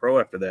maybe go pro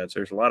after that. So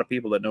there's a lot of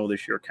people that know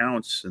this year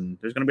counts, and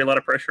there's going to be a lot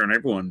of pressure on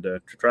everyone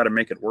to try to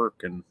make it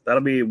work. And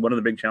that'll be one of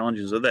the big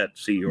challenges of that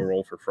CEO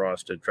role for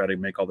Frost, to try to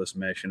make all this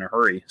mesh in a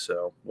hurry.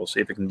 So we'll see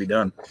if it can be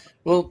done.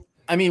 Well,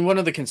 I mean, one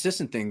of the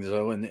consistent things,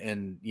 though,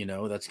 and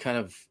that's kind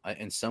of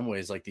in some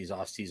ways like these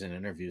off-season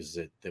interviews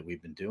that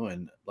we've been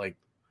doing, like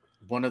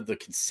one of the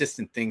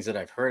consistent things that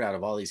I've heard out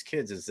of all these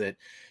kids is that,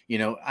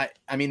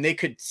 I mean, they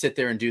could sit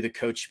there and do the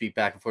coach speak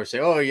back and forth, say,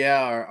 oh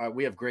yeah,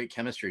 we have great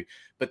chemistry,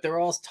 but they're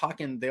all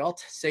talking, they all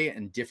say it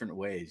in different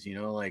ways.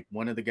 Like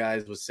one of the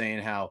guys was saying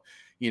how,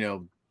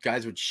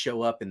 guys would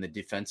show up in the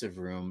defensive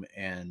room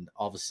and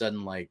all of a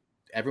sudden, like,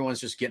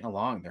 everyone's just getting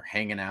along. They're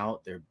hanging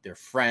out. They're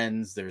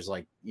friends. There's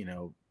like,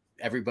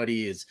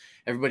 everybody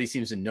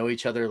seems to know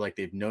each other. Like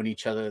they've known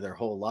each other their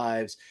whole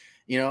lives,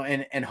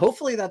 and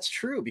hopefully that's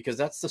true, because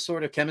that's the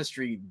sort of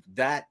chemistry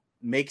that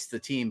makes the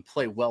team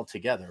play well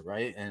together.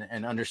 Right.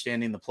 And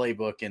understanding the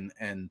playbook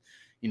and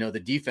the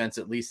defense,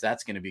 at least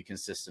that's going to be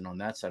consistent on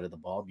that side of the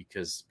ball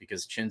because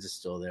Chins is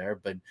still there,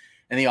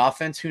 and the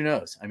offense, who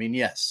knows? I mean,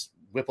 yes,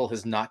 Whipple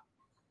has not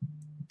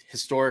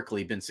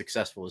historically been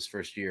successful his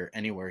first year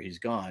anywhere he's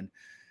gone,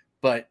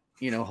 but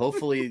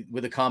hopefully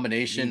with a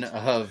combination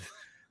of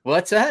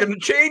what's that going to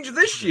change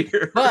this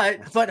year,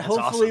 but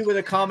hopefully awesome. with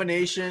a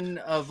combination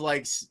of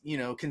like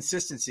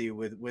consistency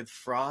with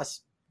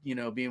Frost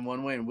being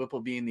one way and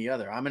Whipple being the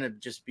other. I'm going to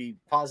just be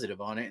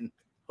positive on it, and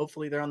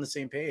hopefully they're on the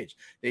same page.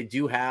 They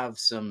do have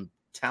some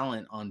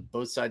talent on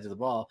both sides of the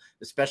ball,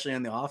 especially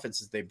on the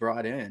offenses they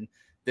brought in,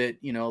 that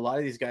a lot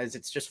of these guys,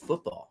 it's just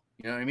football.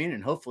 You know what I mean?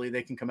 And hopefully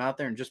they can come out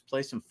there and just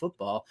play some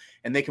football,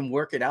 and they can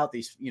work it out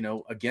these,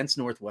 against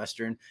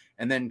Northwestern,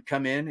 and then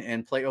come in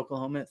and play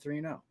Oklahoma at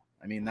 3-0.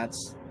 I mean,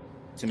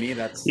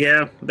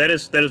 yeah, that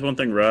is one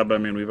thing, Rob. I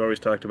mean, we've always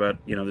talked about,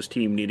 this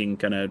team needing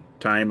kind of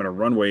time and a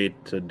runway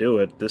to do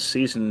it. This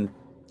season,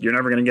 you're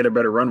never going to get a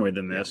better runway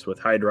than this with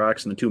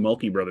Hydrox and the two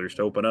Mulkey brothers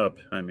to open up.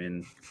 I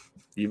mean,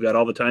 you've got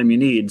all the time you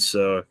need.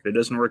 So if it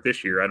doesn't work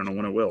this year, I don't know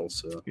when it will.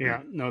 So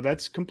yeah, no,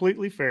 that's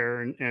completely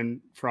fair.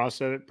 And Frost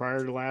said it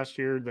prior to last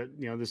year that,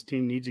 this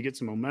team needs to get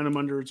some momentum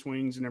under its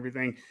wings and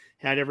everything.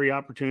 Had every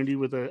opportunity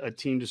with a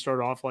team to start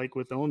off like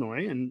with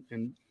Illinois,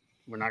 and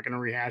we're not going to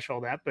rehash all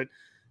that, but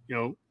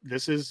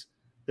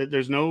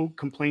there's no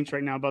complaints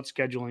right now about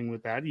scheduling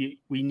with that.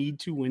 We need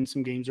to win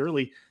some games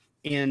early.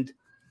 And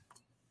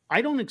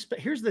I don't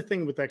expect, here's the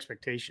thing with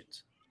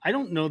expectations. I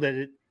don't know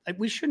that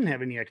we shouldn't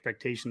have any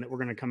expectation that we're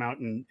going to come out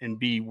and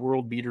be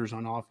world beaters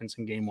on offense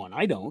in game one.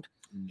 I don't.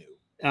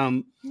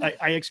 No.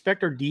 I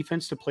expect our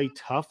defense to play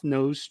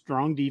tough-nosed,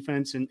 strong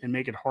defense and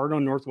make it hard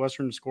on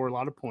Northwestern to score a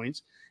lot of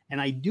points. And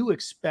I do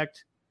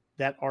expect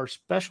that our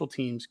special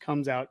teams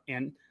comes out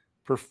and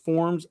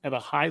performs at a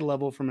high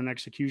level from an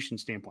execution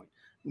standpoint,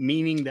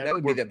 meaning that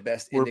would be the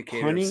best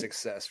indicator punting, of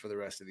success for the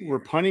rest of the year. We're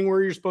punting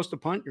where you're supposed to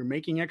punt. You're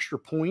making extra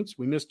points.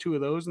 We missed 2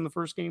 of those in the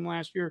first game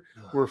last year.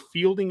 We're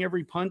fielding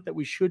every punt that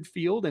we should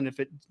field. And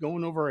if it's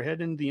going over our head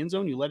into the end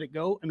zone, you let it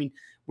go. I mean,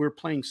 we're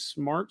playing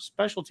smart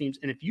special teams.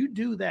 And if you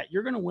do that,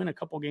 you're going to win a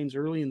couple games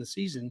early in the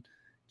season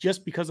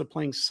just because of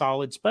playing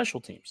solid special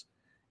teams.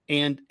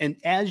 And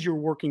as you're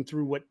working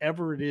through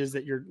whatever it is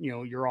that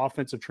your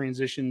offensive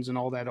transitions and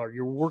all that are,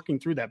 you're working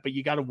through that, but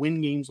you got to win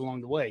games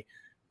along the way.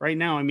 Right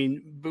now, I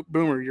mean,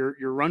 Boomer,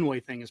 your runway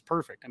thing is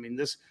perfect. I mean,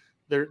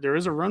 there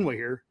is a runway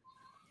here.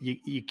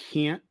 You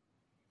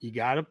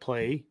got to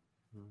play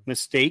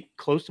Mistake,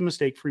 close to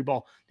mistake, free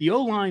ball. The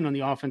O-line on the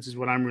offense is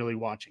what I'm really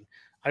watching.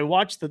 I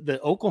watched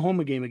the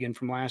Oklahoma game again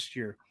from last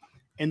year,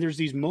 and there's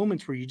these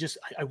moments where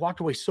I walked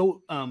away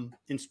so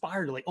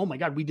inspired, like, oh my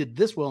God, we did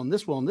this well and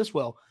this well and this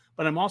well.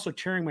 But I'm also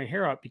tearing my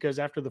hair out because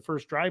after the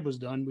first drive was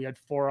done, we had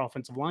 4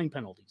 offensive line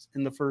penalties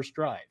in the first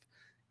drive.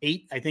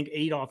 8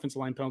 offensive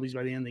line penalties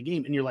by the end of the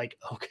game. And you're like,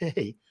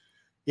 okay,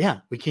 yeah,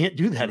 we can't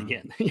do that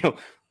again.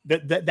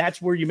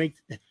 That's where you make,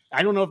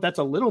 I don't know if that's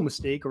a little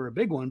mistake or a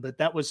big one, but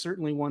that was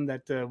certainly one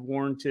that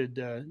warranted,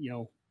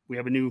 we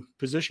have a new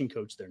position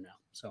coach there now.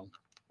 So.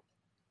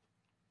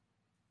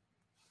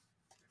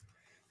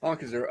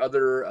 Honk, is there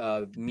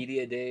other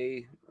media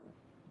day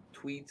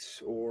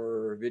tweets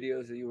or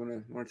videos that you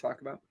want to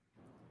talk about?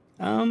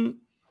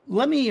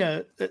 Let me.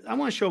 I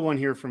want to show one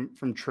here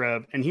from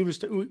Trev, and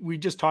we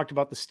just talked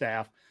about the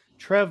staff.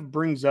 Trev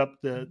brings up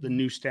the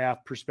new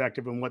staff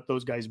perspective and what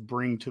those guys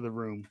bring to the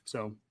room.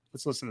 So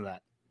let's listen to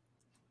that.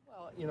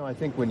 Well, I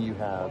think when you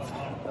have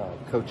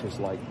coaches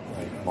like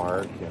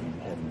Mark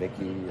and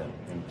Mickey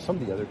and some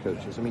of the other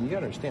coaches, I mean, you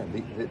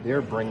understand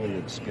they're bringing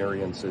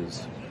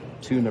experiences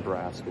to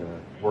Nebraska,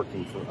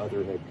 working for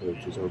other head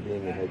coaches or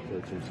being a head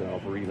coach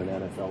himself or even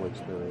NFL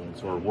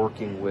experience or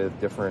working with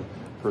different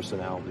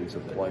personalities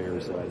of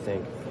players that I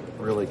think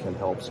really can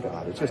help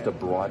Scott. It's just a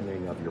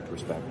broadening of your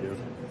perspective.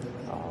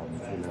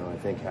 I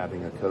think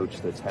having a coach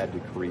that's had to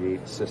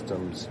create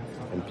systems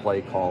and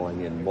play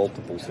calling in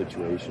multiple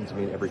situations. I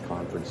mean, every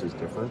conference is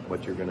different.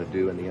 What you're going to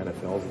do in the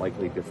NFL is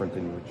likely different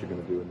than what you're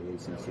going to do in the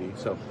ACC.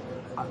 So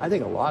I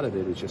think a lot of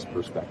it is just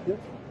perspective.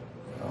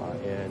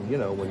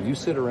 When you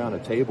sit around a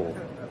table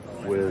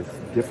with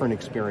different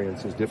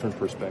experiences, different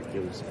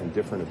perspectives, and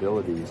different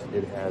abilities,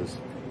 it has,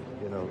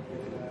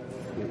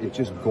 it's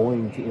just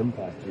going to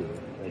impact you,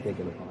 I think,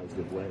 in a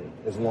positive way,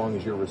 as long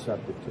as you're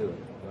receptive to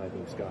it. And I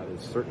think Scott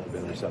has certainly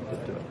been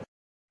receptive to it.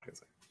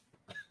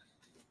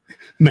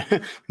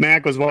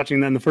 Mac was watching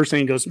then. The first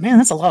thing he goes, man,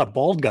 that's a lot of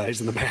bald guys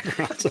in the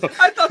background. So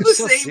I thought the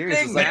so same serious.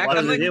 thing, Like, Mac.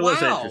 I'm like, it wow.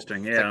 was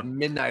interesting. Yeah, like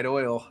Midnight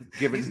Oil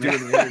doing the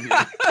interview.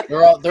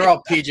 They're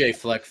all PJ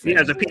Fleck fans.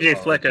 Yeah, the PJ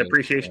Fleck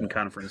appreciation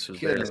conference was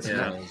there. Goodness,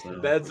 Yeah. The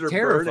beds are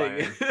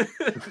Terrifying.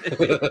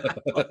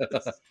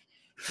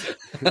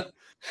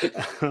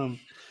 burning.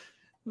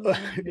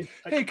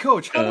 Hey,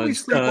 Coach, how do we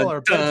sleep while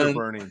our beds are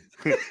burning?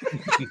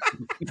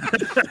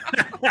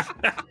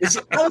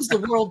 How's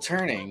the world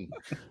turning?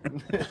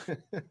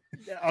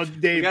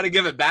 Dave, You got to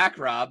give it back,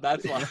 Rob.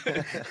 That's why.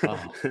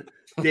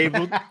 Dave,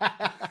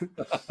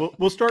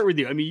 we'll start with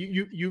you. I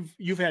mean,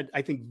 you've had,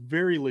 I think,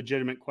 very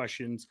legitimate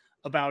questions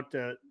about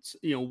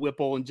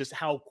Whipple and just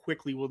how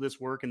quickly will this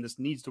work, and this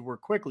needs to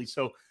work quickly.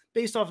 So,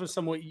 based off of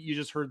some what you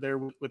just heard there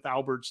with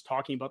Alberts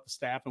talking about the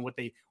staff and what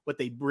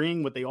they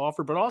bring, what they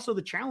offer, but also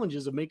the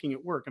challenges of making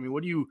it work. I mean,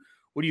 what do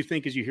you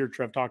think as you hear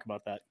Trev talk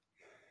about that?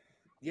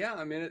 Yeah,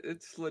 I mean,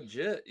 it's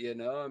legit.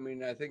 I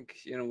mean, I think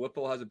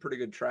Whipple has a pretty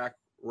good track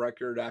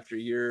record after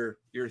year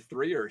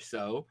 3 or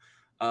so.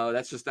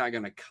 That's just not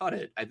going to cut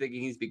it. I think he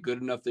needs to be good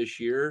enough this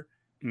year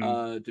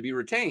to be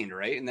retained,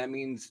 right? And that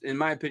means, in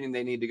my opinion,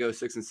 they need to go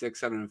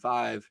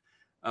 6-6,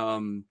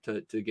 7-5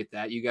 to get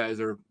that. You guys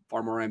are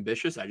far more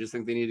ambitious. I just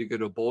think they need to go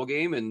to a bowl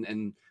game,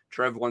 and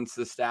Trev wants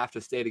the staff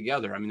to stay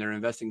together. I mean, they're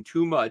investing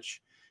too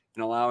much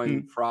in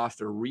allowing Frost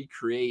to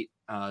recreate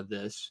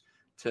this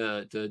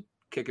to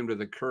kick him to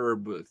the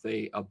curb with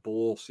a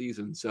bowl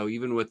season. So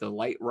even with a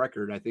light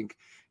record, I think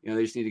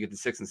they just need to get to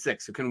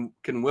 6-6. So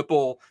can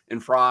Whipple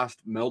and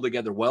Frost meld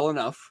together well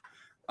enough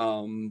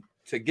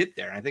to get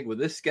there? And I think with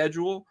this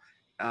schedule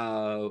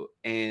and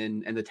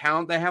the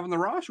talent they have on the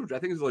roster, which I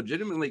think is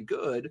legitimately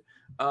good,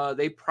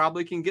 they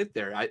probably can get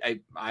there.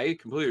 I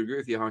completely agree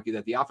with you, Honky,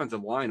 that the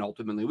offensive line,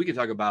 ultimately, we can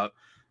talk about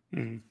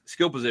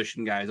skill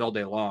position guys all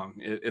day long.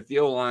 If the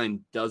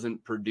O-line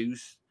doesn't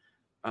produce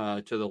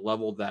to the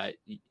level that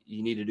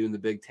you need to do in the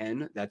Big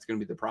Ten, that's going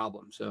to be the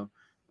problem. So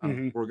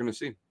we're going to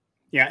see.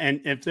 Yeah,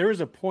 and if there is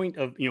a point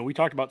of, we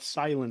talked about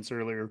silence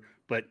earlier,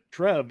 but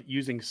Trev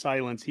using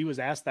silence, he was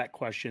asked that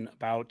question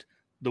about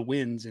the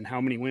wins and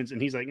how many wins,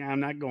 and he's like, I'm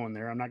not going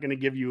there. I'm not going to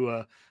give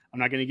you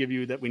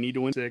that we need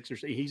to win 6 or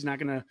 6. He's not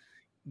going to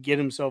get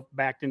himself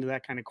backed into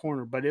that kind of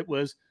corner. But it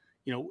was,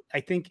 I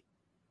think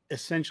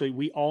essentially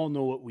we all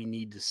know what we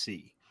need to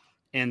see,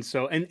 and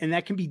so and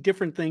that can be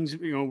different things.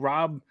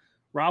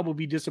 Rob will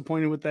be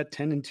disappointed with that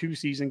 10-2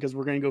 season because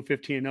we're going to go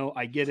 15-0.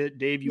 I get it,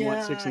 Dave. You want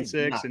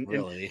 6-6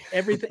 and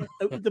everything.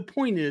 The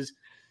point is,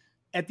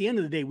 at the end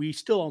of the day, we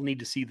still all need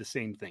to see the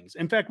same things.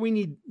 In fact,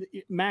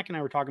 Mac and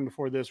I were talking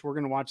before this. We're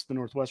going to watch the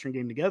Northwestern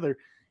game together,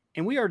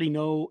 and we already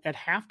know at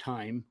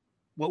halftime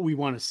what we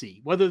want to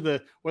see,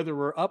 whether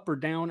we're up or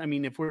down. I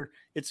mean,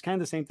 it's kind of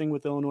the same thing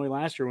with Illinois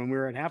last year when we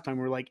were at halftime.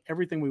 We we're like,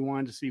 everything we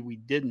wanted to see, we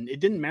didn't. It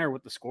didn't matter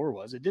what the score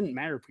was. It didn't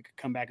matter if we could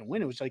come back and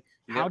win. It was like,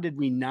 how did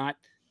we not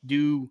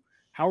do?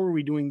 How are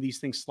we doing these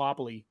things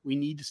sloppily? We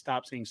need to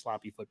stop saying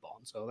sloppy football.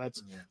 And so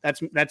that's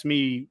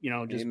me,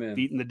 just Amen.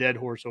 beating the dead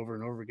horse over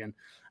and over again.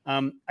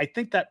 I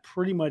think that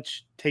pretty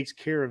much takes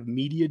care of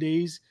media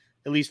days.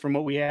 at least from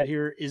what we had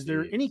here. Is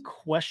there any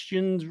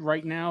questions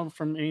right now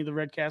from any of the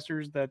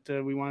Redcasters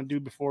that we want to do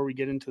before we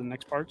get into the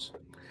next parts?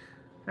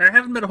 There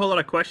haven't been a whole lot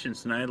of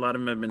questions tonight. A lot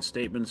of them have been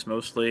statements,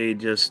 mostly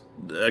just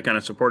kind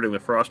of supporting the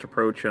Frost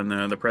approach on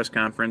the press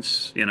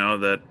conference.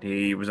 That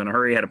he was in a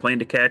hurry, had a plane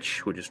to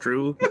catch, which is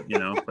true.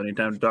 Plenty of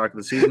time to talk.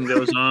 The season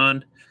goes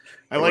on.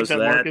 I like that,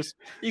 Marcus.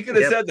 You could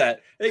have said that.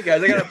 Hey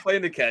guys, I got a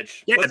plane to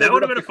catch. Yeah, that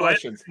would have been a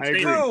questions. I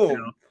agree.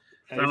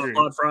 I don't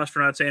applaud Frost for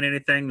not saying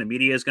anything. The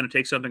media is going to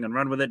take something and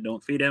run with it.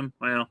 Don't feed him.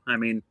 Well, I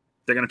mean,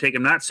 they're going to take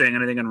him not saying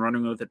anything and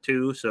running with it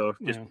too. So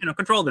just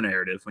control the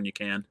narrative when you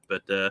can.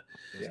 But then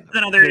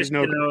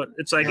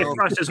it's like if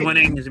Frost is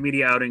winning, his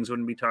media outings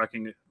wouldn't be talked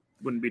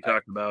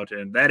about,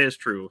 and that is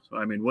true. So,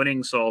 I mean,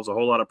 winning solves a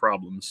whole lot of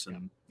problems,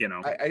 and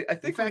I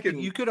think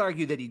you could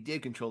argue that he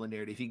did control the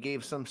narrative. He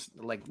gave some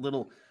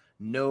little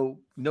no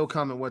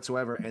comment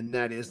whatsoever, and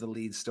that is the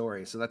lead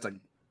story. So that's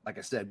like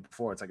I said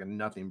before, it's like a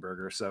nothing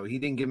burger. So he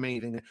didn't give me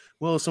anything.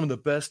 Well, some of the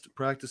best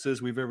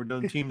practices we've ever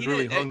done. Teams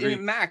really hungry.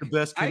 Mac, the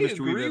best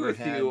chemistry we've ever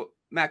had.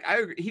 Mac, I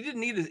agree. He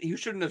didn't need to. He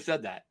shouldn't have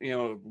said that.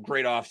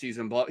 Great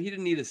offseason, but he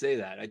didn't need to say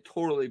that. I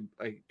totally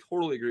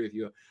agree with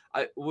you.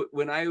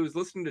 When I was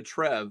listening to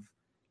Trev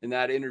in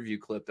that interview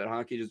clip that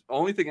Honky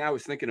only thing I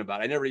was thinking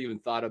about, I never even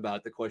thought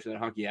about the question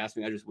that Honky asked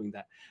me. I just winged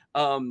that.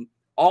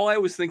 All I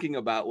was thinking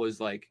about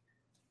was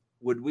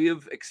would we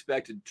have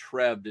expected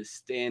Trev to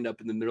stand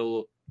up in the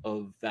middle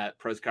of that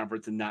press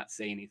conference and not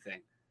say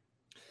anything?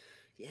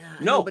 Yeah,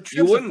 no, but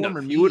you wouldn't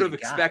have. You would have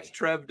expected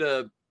Trev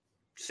to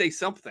say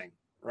something,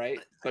 right?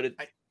 But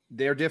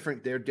they're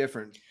different. They're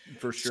different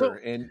for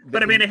sure.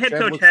 But I mean, a head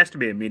coach has to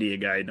be a media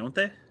guy, don't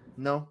they?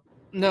 No,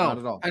 not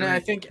at all. And I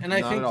think is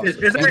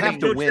there a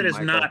head coach that is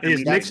not?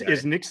 Is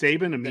Nick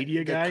Saban a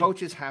media guy? The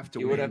coaches have to.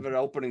 He would have an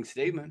opening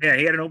statement. Yeah,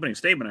 he had an opening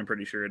statement. I'm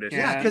pretty sure it is.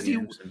 Yeah,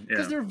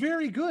 because they're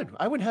very good.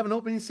 I would have an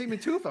opening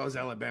statement too if I was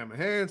Alabama.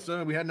 Hey,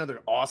 so we had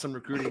another awesome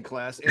recruiting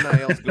class.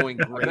 NIL's going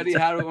great. I bet he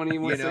had it when he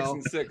went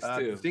 6-6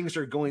 too. Things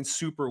are going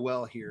super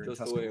well here.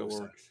 Just the way it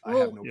works. I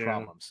have no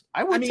problems.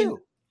 I would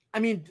too. I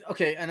mean,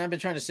 okay, and I've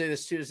been trying to say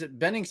this too, is that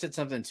Benning said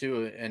something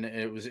too, and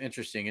it was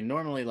interesting. And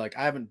normally, I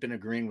haven't been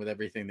agreeing with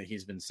everything that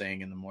he's been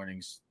saying in the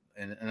mornings,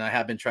 and I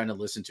have been trying to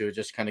listen to it,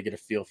 just kind of get a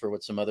feel for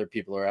what some other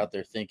people are out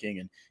there thinking.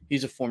 And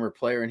he's a former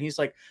player, and he's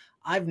like,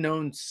 I've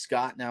known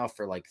Scott now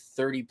for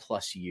 30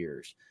 plus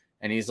years.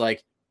 And he's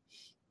like,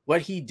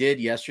 what he did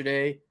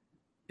yesterday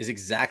is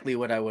exactly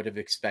what I would have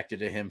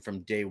expected of him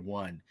from day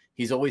one.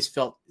 He's always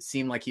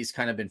seemed like he's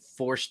kind of been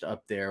forced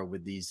up there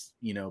with these,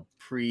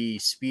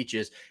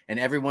 pre-speeches, and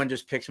everyone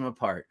just picks him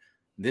apart.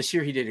 This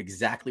year, he did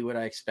exactly what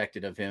I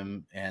expected of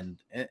him. And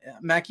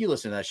Mac, you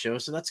listen to that show,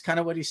 so that's kind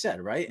of what he said,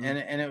 right? Mm-hmm.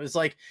 And it was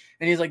and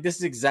he's like, this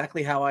is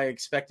exactly how I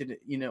expected,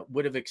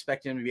 would have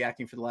expected him to be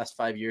acting for the last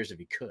 5 years if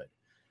he could.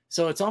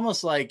 So it's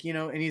almost like,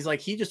 and he's like,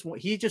 he just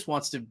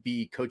wants to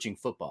be coaching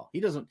football. He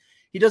doesn't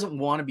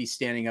want to be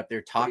standing up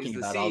there talking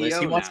about all this.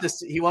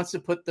 He wants to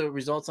put the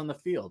results on the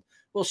field.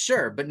 Well,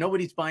 sure, but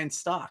nobody's buying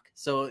stock.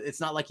 So it's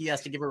not like he has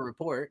to give a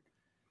report.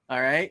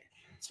 All right.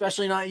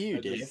 Especially not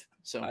you, Dave.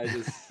 It's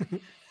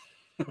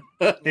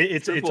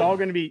all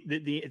going to be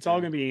it's all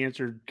going to be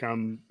answered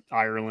come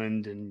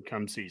Ireland and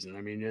come season.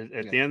 I mean,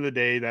 at the end of the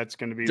day, that's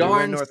going to be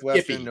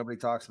Northwestern. Skippy. Nobody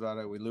talks about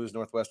it. We lose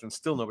Northwestern.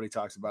 Still nobody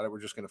talks about it. We're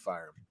just going to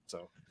fire him.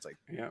 So it's like,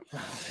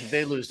 if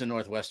they lose to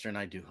Northwestern,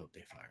 I do hope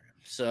they fire him.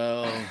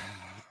 So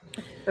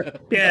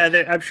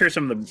yeah, I'm sure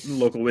some of the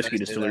local whiskey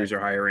distilleries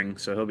are hiring,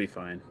 so he'll be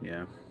fine.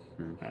 Yeah.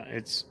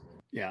 It's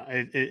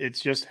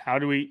just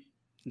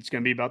it's going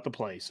to be about the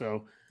play.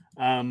 So,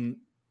 anywho,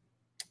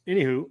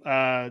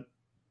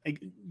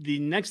 the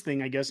next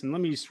thing, I guess, and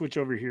let me switch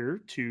over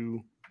here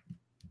to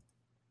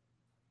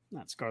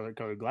not scarlet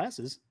colored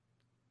glasses,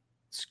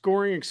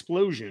 scoring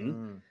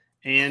explosion,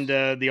 and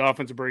the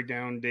offensive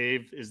breakdown.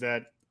 Dave, is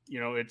that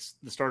it's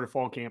the start of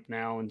fall camp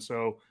now, and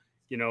so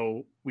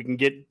we can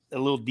get a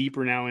little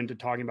deeper now into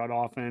talking about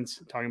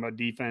offense, talking about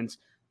defense,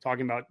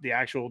 talking about the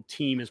actual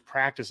team is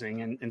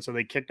practicing, and so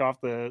they kicked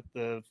off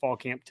the fall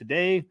camp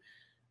today.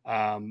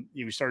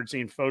 You started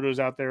seeing photos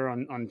out there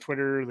on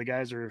Twitter. The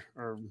guys are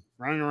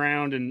running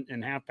around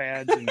in half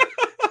pads. And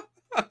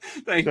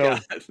Thank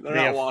God. They're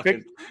not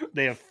walking.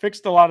 They have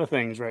fixed a lot of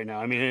things right now.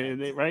 I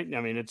mean,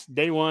 it's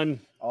day one.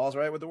 All's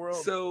right with the world.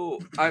 So,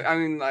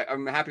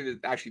 I'm happy to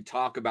actually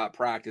talk about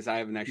practice. I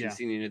haven't actually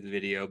seen any of the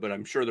video, but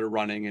I'm sure they're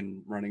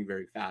running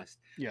very fast.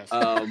 Yes.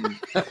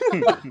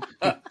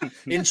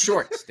 In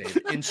shorts, Dave.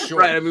 In shorts.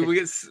 Right. I mean,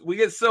 we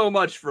get so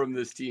much from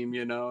this team,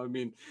 I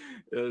mean,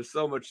 there's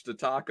so much to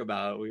talk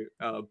about.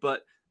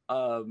 But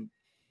to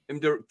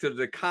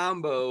the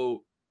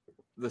combo,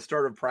 the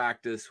start of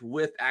practice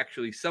with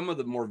actually some of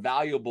the more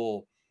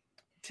valuable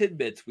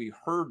tidbits we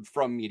heard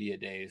from media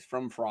days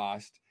from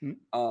Frost.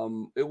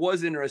 It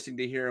was interesting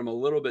to hear him a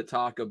little bit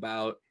talk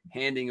about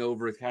handing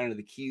over kind of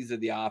the keys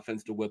of the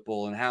offense to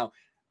Whipple, and how,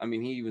 I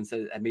mean, he even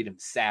said it made him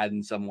sad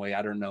in some way.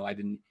 I don't know. I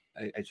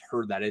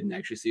heard that. I didn't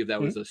actually see if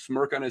that was a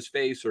smirk on his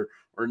face or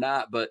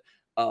not, but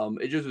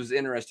it just was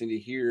interesting to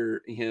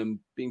hear him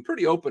being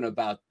pretty open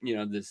about,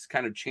 this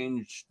kind of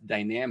change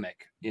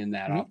dynamic in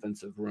that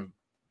offensive room.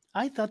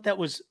 I thought that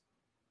was,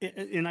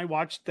 and I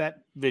watched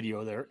that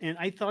video there, and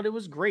I thought it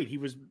was great.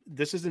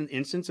 This is an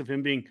instance of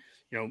him being,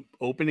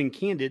 open and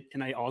candid.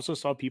 And I also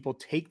saw people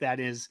take that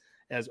as,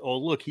 oh,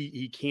 look,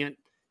 he can't,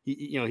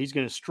 he's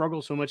going to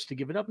struggle so much to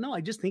give it up. No,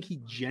 I just think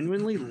he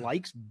genuinely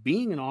likes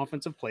being an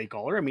offensive play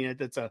caller. I mean,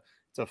 it's a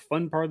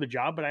fun part of the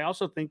job, but I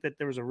also think that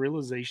there was a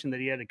realization that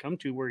he had to come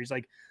to where he's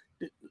like,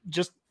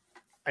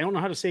 I don't know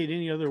how to say it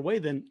any other way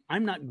than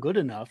I'm not good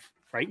enough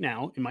right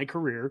now in my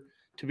career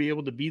to be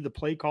able to be the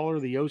play caller,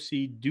 the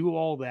OC, do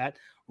all that,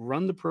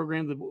 run the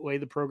program the way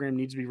the program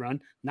needs to be run.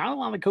 Not a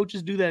lot of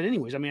coaches do that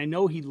anyways. I mean, I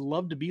know he'd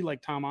love to be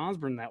like Tom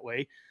Osborne that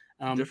way.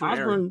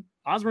 Osborne's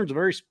a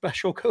very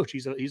special coach.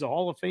 He's a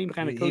Hall of Fame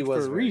kind of coach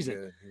for a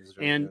reason.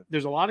 And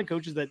there's a lot of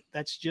coaches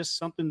that's just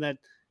something that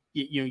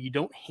you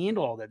don't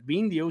handle all that.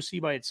 Being the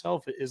OC by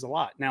itself is a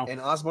lot. Now, and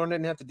Osborne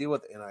didn't have to deal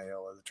with NIL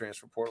or the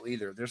transfer portal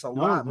either. There's a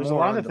lot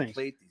of things.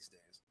 Plate these days.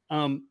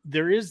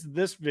 There is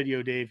this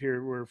video, Dave,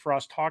 here where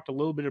Frost talked a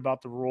little bit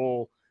about the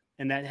role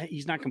and that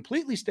he's not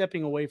completely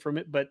stepping away from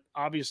it, but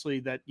obviously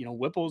that,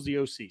 Whipple's the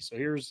OC. So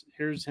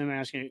here's him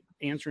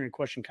answering a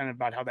question kind of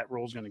about how that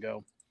role is going to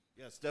go.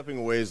 Yeah, stepping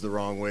away is the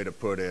wrong way to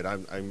put it.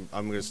 I'm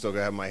going to still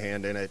have my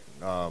hand in it.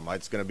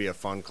 It's going to be a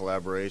fun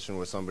collaboration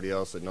with somebody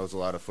else that knows a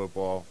lot of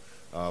football.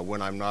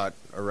 When I'm not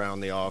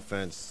around the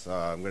offense,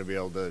 I'm going to be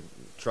able to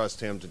trust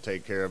him to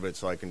take care of it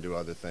so I can do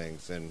other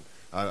things. And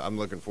I'm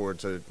looking forward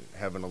to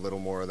having a little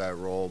more of that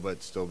role,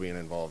 but still being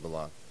involved a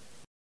lot.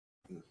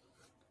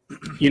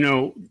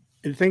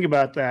 Think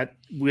about that.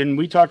 When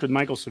we talked with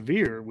Michael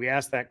Severe, we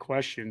asked that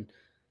question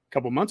a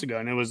couple months ago,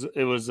 and it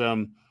was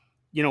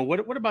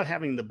what about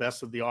having the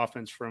best of the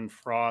offense from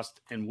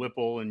Frost and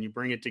Whipple, and you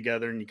bring it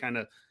together and you kind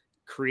of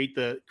create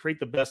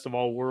the best of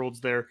all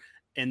worlds there,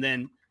 and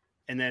then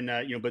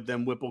but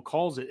then Whipple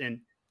calls it,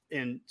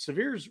 and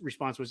Severe's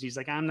response was, he's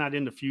like, I'm not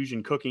into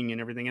fusion cooking and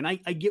everything. And I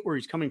get where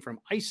he's coming from.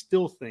 I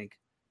still think,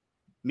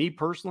 me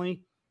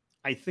personally,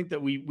 I think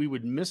that we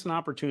would miss an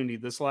opportunity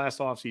this last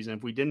offseason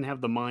if we didn't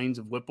have the minds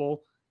of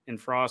Whipple and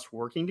Frost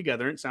working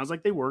together. It sounds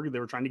like they were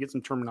trying to get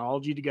some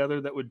terminology together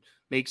that would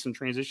make some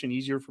transition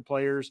easier for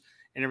players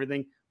and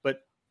everything.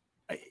 But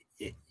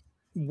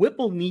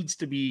Whipple needs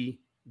to be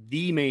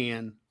the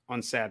man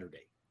on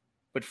Saturday.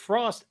 But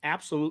Frost,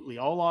 absolutely,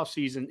 all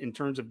offseason in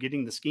terms of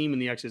getting the scheme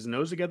and the X's and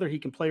O's together, he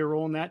can play a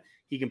role in that.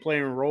 He can play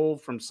a role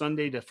from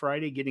Sunday to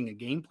Friday, getting a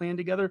game plan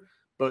together.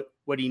 But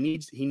what he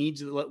needs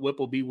to let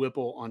Whipple be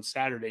Whipple on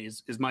Saturday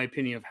is my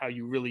opinion of how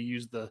you really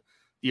use the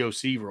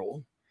OC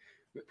role.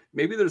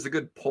 Maybe there's a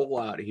good poll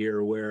out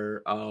here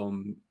where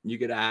you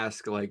could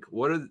ask, like,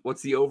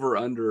 what's the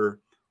over-under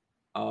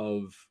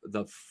of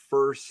the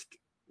first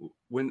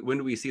 – when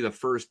do we see the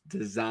first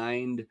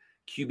designed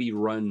QB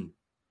run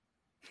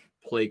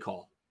play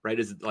call, right?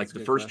 Is it like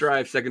the first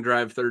drive, second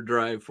drive, third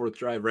drive, fourth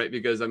drive, right?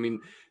 Because I mean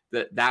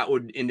that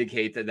would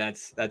indicate that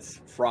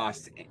that's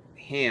Frost's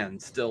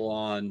hand still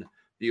on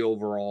the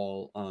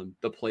overall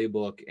the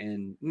playbook,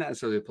 and not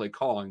necessarily the play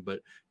calling,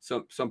 but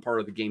some part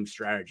of the game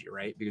strategy,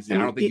 right? Because I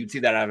don't think you'd see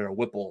that out of a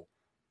Whipple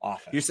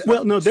offense.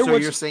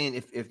 You're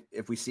saying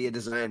if we see a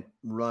design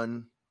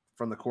run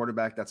from the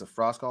quarterback, that's a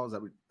Frost call? Is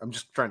that what, I'm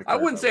just trying to I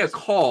wouldn't say a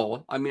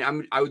call. I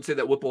mean, I would say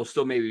that Whipple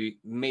still maybe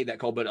made that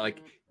call, but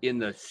like in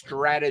the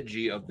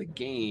strategy of the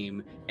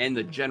game and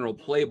the general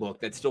playbook,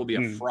 that'd still be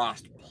a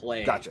Frost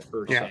play. Gotcha.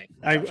 Se.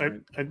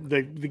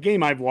 The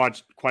game I've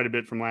watched quite a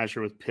bit from last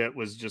year with Pitt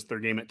was just their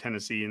game at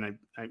Tennessee, and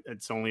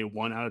it's only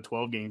 1 out of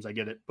 12 games. I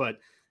get it, but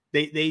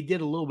they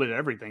did a little bit of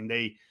everything.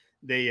 They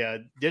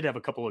did have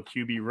a couple of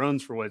QB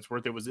runs for what it's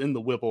worth. It was in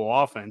the Whipple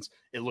offense.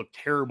 It looked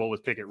terrible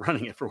with Pickett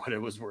running it for what it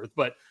was worth,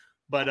 but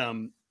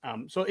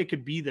so it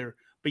could be there.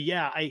 But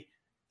yeah, I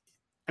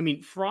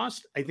mean,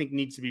 Frost, I think,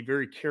 needs to be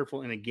very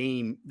careful in a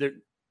game.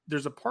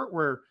 There's a part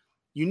where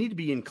you need to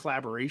be in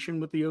collaboration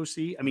with the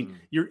OC. I mean,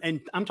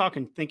 I'm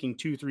thinking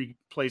 2-3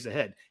 plays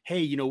ahead.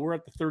 Hey, we're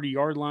at the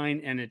 30-yard line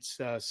and it's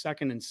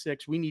 2nd and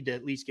 6. We need to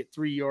at least get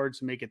 3 yards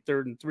to make it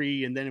 3rd and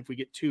 3. And then if we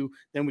get 2,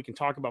 then we can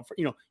talk about,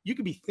 you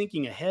could be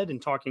thinking ahead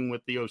and talking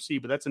with the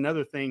OC, but that's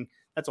another thing.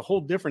 That's a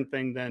whole different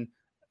thing than,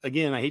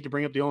 again, I hate to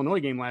bring up the Illinois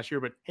game last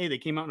year, but hey, they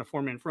came out in a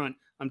 4-man front.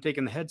 I'm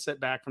taking the headset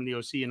back from the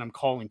OC and I'm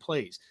calling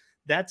plays.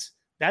 That's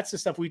the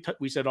stuff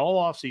we said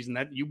all offseason,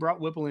 that you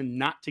brought Whipple in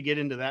not to get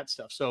into that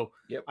stuff. So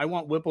I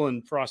want Whipple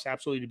and Frost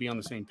absolutely to be on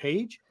the same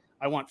page.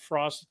 I want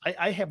Frost.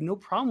 I have no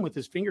problem with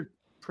his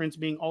fingerprints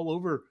being all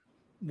over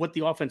what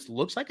the offense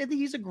looks like. I think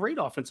he's a great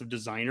offensive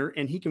designer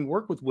and he can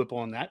work with Whipple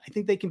on that. I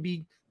think they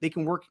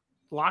can work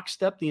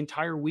lockstep the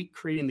entire week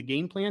creating the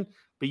game plan,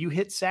 but you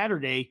hit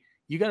Saturday,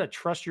 you got to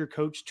trust your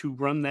coach to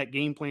run that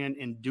game plan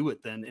and do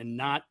it then, and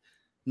not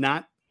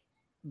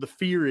the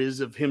fear is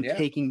of him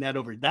taking that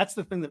over. That's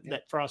the thing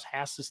that Frost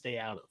has to stay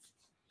out of.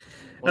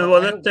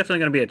 Well, that's definitely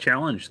going to be a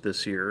challenge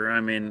this year. I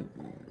mean,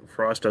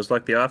 Frost does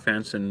like the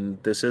offense,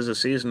 and this is a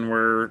season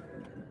where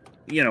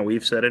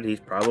we've said it. He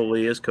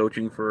probably is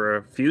coaching for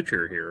a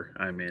future here.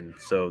 I mean,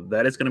 so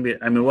that is going to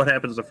be. I mean, what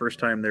happens the first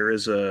time there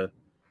is a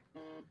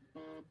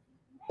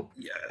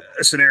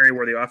scenario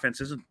where the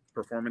offense isn't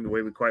performing the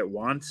way we quite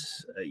want,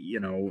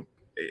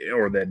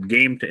 or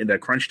that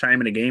crunch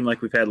time in a game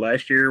like we've had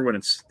last year when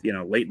it's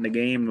late in the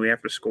game and we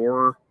have to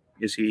score.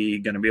 Is he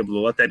going to be able to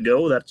let that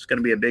go? That's going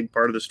to be a big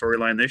part of the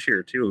storyline this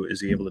year too.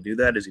 Is he able to do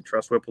that? Does he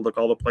trust Whipple to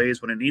call the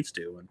plays when it needs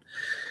to?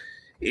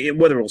 And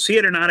whether we'll see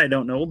it or not, I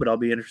don't know, but I'll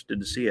be interested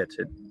to see it.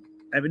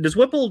 I mean, does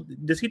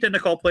he tend to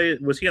call plays?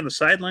 Was he on the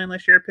sideline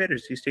last year, Pitt, or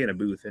does he stay in a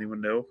booth?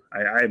 Anyone know?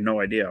 I have no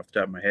idea off the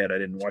top of my head. I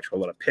didn't watch a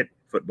lot of Pitt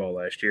football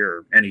last year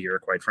or any year,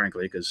 quite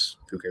frankly, because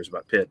who cares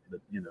about Pitt? But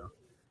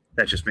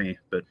that's just me.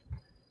 But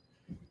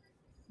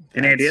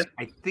any idea?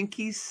 I think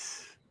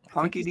he's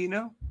Honky. Do you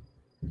know?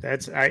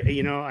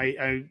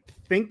 I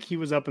think he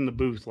was up in the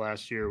booth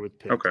last year with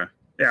Pitt. Okay.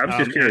 Yeah, I was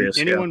just curious.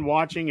 Anyone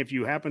watching, if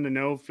you happen to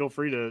know, feel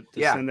free to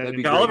send that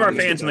in. All of our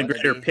fans in the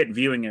greater Pitt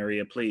viewing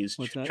area, please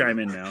chime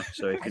in now.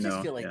 So if you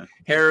know.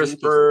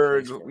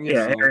 Harrisburg.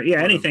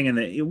 Anything in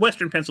the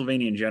Western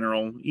Pennsylvania in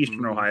general,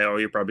 Eastern Ohio,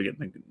 you're probably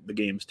getting the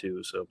games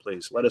too. So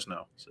please let us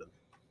know. So.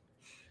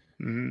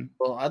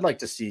 Well, I'd like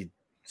to see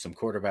some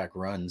quarterback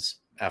runs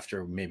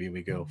after maybe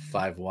we go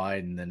 5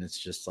 wide and then it's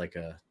just like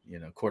a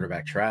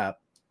quarterback trap.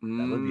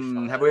 That would be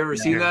fun. Have we ever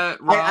seen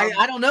that, Rob?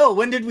 I don't know.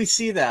 When did we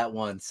see that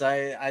once?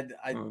 There's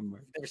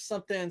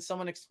something,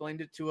 someone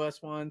explained it to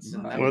us once.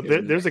 Well,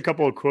 there's a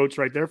couple of quotes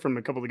right there from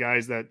a couple of the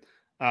guys that,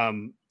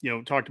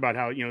 talked about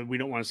how, we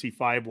don't want to see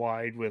 5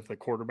 wide with a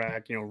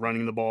quarterback,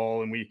 running the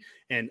ball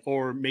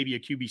or maybe a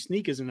QB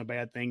sneak isn't a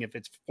bad thing if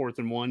it's 4th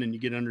and 1 and you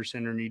get under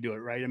center and you do it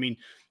right. I mean,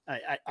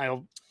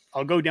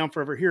 I'll go down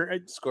forever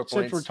here. Score points,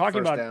 since we're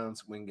talking about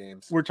downs, win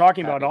games. We're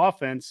talking about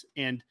offense,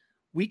 and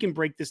we can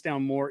break this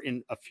down more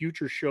in a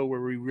future show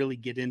where we really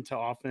get into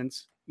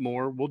offense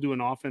more. We'll do an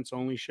offense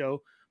only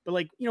show, but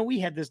we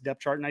had this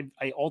depth chart and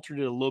I altered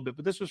it a little bit,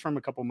 but this was from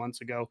a couple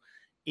months ago.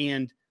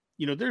 And,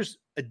 there's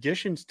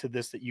additions to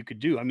this that you could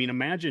do. I mean,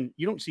 imagine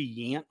you don't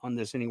see Yant on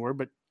this anywhere,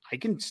 but I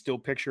can still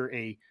picture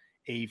a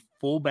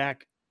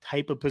fullback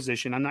type of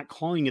position. I'm not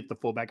calling it the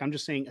fullback. I'm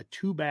just saying a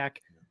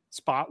 2-back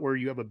spot where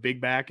you have a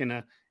big back and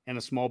a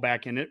small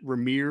back in it.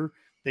 Ramir,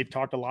 they've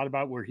talked a lot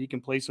about where he can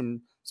play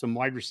some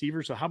wide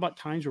receivers. So how about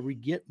times where we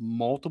get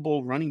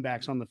multiple running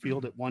backs on the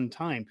field at one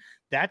time?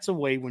 That's a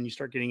way when you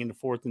start getting into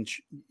 4th and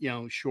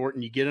short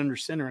and you get under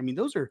center. I mean,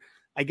 those are,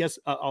 I guess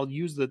I'll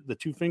use the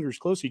 2 fingers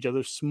close to each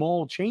other,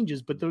 small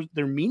changes, but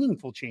they're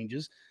meaningful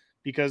changes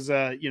because,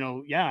 I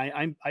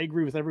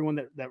agree with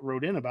everyone that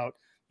wrote in about,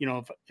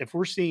 if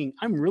we're seeing,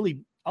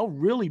 I'll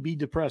really be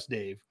depressed,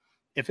 Dave,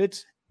 if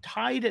it's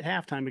tied at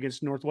halftime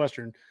against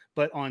Northwestern,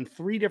 but on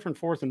 3 different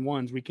 4th and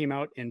 1s, we came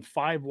out in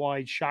 5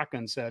 wide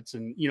shotgun sets.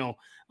 And,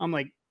 I'm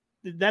like,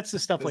 that's the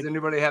stuff. Does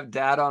anybody have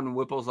data on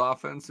Whipple's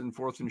offense in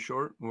 4th and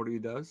short? What he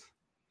does?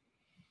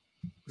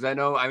 Because I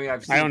don't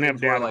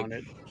have data on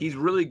it. He's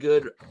really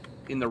good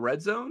in the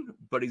red zone,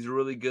 but he's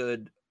really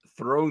good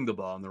throwing the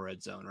ball in the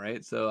red zone.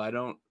 Right. So I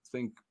don't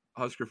think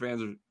Husker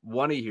fans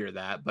want to hear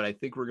that, but I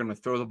think we're going to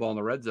throw the ball in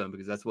the red zone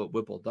because that's what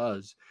Whipple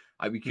does.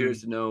 I'd be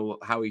curious to know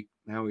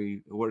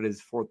what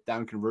his 4th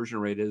down conversion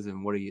rate is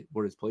and what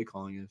his play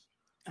calling is.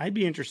 I'd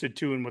be interested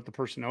too in what the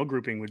personnel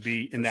grouping would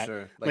be in that.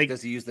 Sure. Like,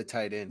 does he use the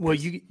tight end? Well,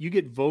 you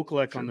get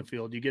Vokalek on the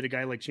field. You get a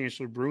guy like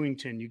Chancellor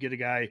Brewington. You get a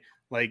guy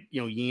like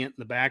Yant in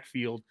the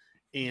backfield,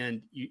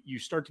 and you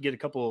start to get a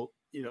couple.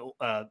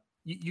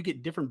 You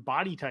get different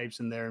body types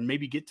in there, and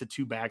maybe get to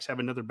 2 backs, have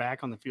another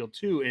back on the field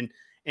too,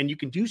 and you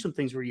can do some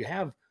things where you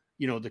have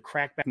the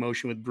crackback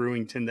motion with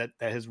Brewington that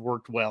has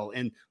worked well,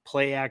 and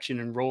play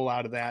action and roll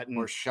out of that,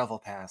 or shovel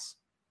pass.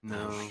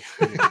 No.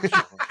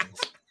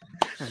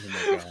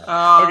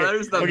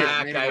 There's the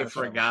Mac I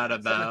forgot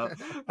about.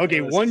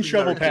 Okay, 1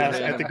 shovel pass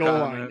at the goal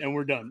line, and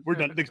we're done. We're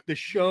done. The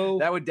show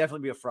that would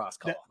definitely be a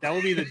Frost call. That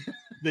would be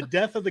the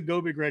death of the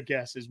Go Big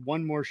Redcast is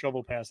 1 more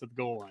shovel pass at the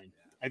goal line.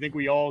 I think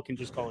we all can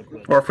just call it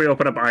quits. Or if we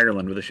open up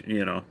Ireland with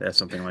that's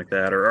something like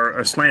that, or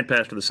a slant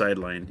pass to the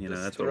sideline.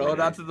 That's what throw it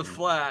out to the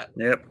flat.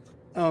 Yep.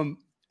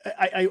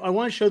 I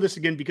want to show this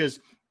again because,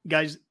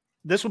 guys,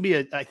 this will be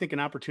I think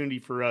an opportunity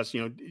for us.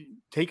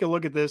 Take a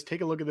look at this.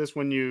 Take a look at this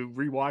when you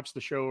rewatch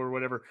the show or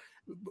whatever.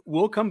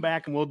 We'll come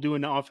back and we'll do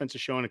an offensive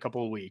show in a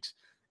couple of weeks,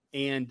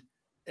 and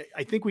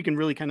I think we can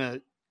really kind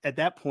of. At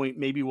that point,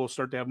 maybe we'll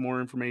start to have more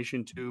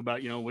information too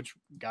about, which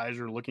guys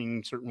are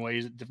looking certain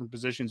ways at different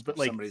positions, but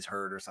somebody's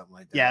hurt or something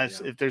like that. Yeah.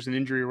 If there's an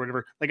injury or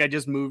whatever, like I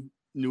just moved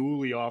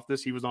Newly off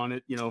this. He was on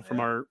it, from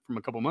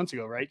a couple months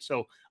ago. Right.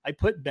 So I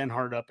put Ben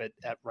Hart up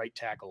at right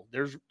tackle.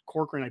 There's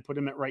Corcoran. I put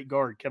him at right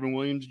guard. Kevin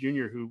Williams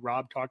Jr., who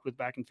Rob talked with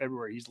back in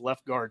February. He's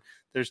left guard.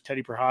 There's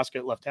Teddy Prohaska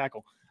at left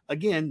tackle.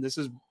 Again, this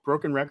is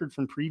broken record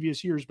from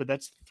previous years, but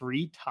that's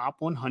 3 top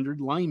 100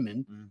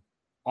 linemen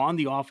on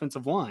the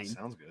offensive line.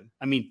 Sounds good.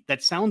 I mean,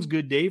 that sounds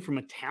good, Dave, from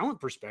a talent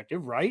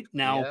perspective, right?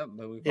 Now,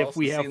 if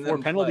we have 4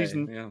 penalties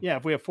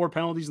if we have 4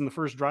 penalties in the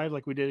first drive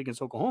like we did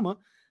against Oklahoma,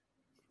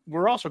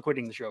 we're also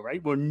quitting the show,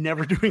 right? We're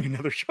never doing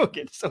another show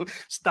again. So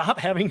stop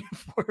having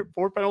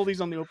four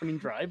penalties on the opening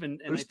drive.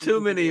 And there's too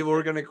many.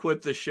 We're going to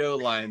quit the show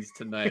lines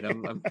tonight.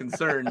 I'm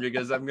concerned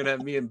because I'm going to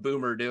have me and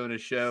Boomer doing a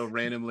show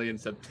randomly in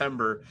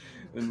September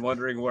and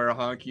wondering where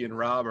Honky and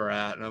Rob are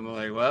at. And I'm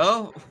like,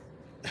 well,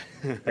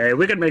 hey,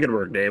 we can make it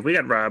work, Dave. We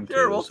got Rob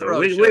sure, too, we'll so throw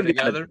we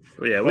together.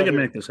 We can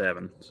make this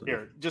happen. So.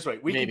 Here, just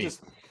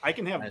wait. I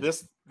can have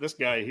this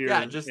guy here.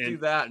 Yeah, just do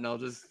that, and I'll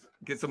just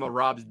get some of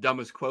Rob's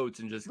dumbest quotes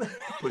and just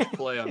push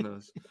play on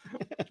those.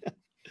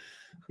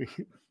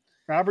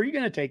 Rob, are you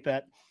going to take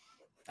that?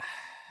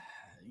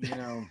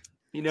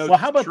 Well,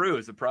 how about true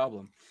is a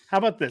problem. How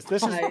about this?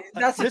 This is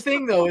that's the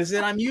thing, though, is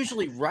that I'm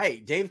usually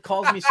right. Dave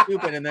calls me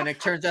stupid, and then it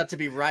turns out to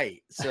be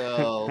right.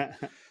 So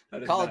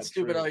call it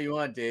stupid all you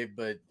want, Dave,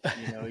 but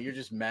you're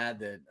just mad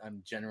that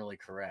I'm generally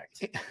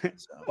correct.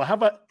 So. Well,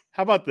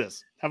 how about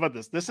this?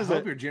 This is I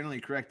hope you're generally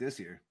correct this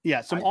year.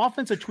 Yeah, some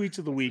offensive tweets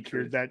of the week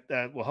here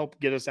that will help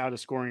get us out of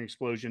scoring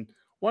explosion.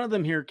 One of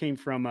them here came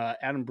from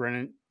Adam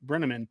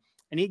Brenneman,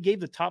 and he gave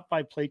the top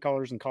 5 play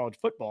callers in college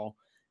football.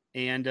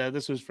 And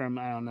this was from,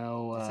 I don't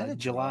know,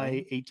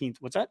 July 18th.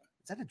 What's that?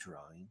 Is that a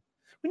drawing?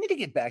 We need to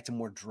get back to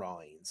more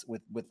drawings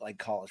with like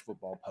college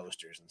football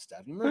posters and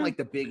stuff. You remember like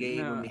the Big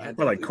 8 when we had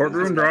like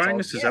courtroom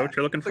drawings? Is that what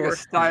you're looking for? Like a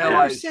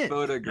stylized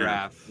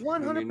photograph.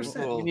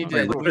 100%. We need to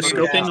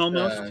scoping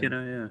almost.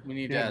 We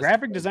need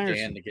graphic designers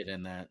Dan to get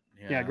in that.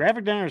 Yeah,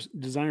 graphic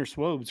designer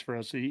Swobes for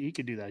us. So he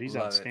could do that. He's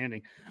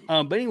outstanding.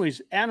 But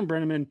anyways, Adam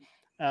Brenneman,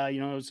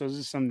 so this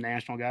is some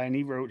national guy, and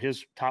he wrote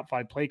his top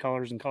 5 play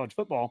callers in college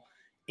football.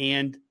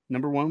 And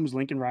number 1 was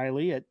Lincoln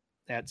Riley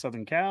at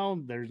Southern Cal.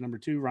 There's number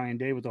 2, Ryan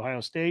Day with Ohio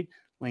State.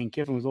 Lane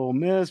Kiffin with Ole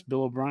Miss,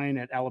 Bill O'Brien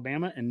at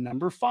Alabama, and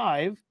number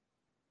 5,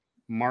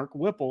 Mark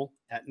Whipple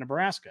at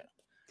Nebraska.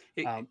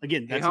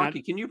 Again, that's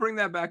Honky, can you bring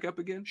that back up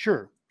again?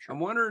 Sure. I'm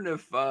wondering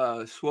if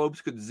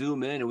Swobes could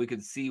zoom in and we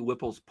could see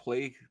Whipple's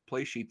play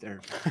sheet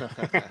there.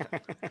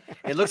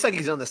 It looks like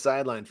he's on the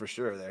sideline for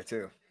sure there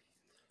too.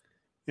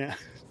 Yeah.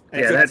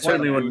 Yeah, that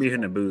certainly wouldn't be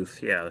in a booth.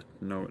 Yeah,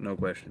 no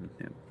question.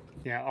 Yeah.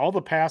 Yeah, all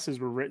the passes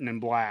were written in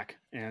black,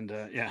 and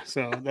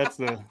so that's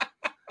the.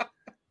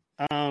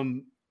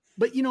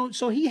 But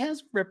so he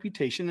has a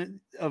reputation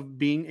of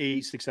being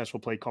a successful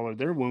play caller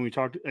there. When we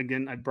talked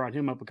again, I brought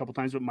him up a couple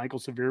times with Michael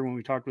Severe. When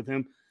we talked with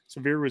him,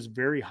 Severe was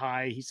very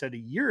high. He said a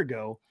year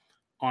ago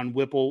on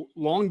Whipple,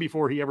 long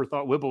before he ever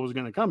thought Whipple was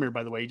going to come here.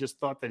 By the way, he just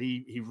thought that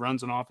he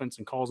runs an offense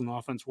and calls an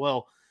offense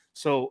well.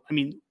 So I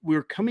mean,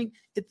 we're coming.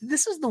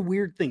 This is the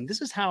weird thing.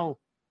 This is how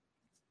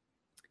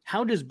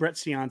does Brett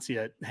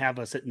Ciancia have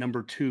us at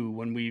number 2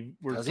 when we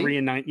were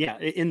 3-9? Yeah,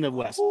 in the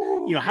West.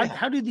 Ooh,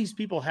 how do these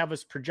people have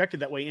us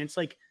projected that way? And it's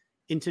like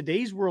in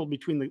today's world,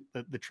 between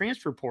the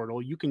transfer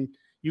portal, you can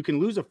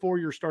lose a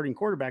 4-year starting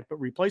quarterback, but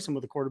replace him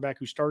with a quarterback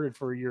who started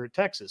for a year at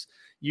Texas.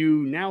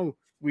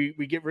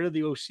 We get rid of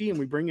the OC and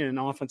we bring in an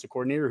offensive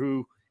coordinator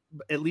who,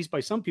 at least by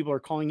some people, are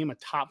calling him a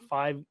top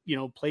 5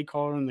 play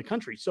caller in the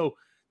country. So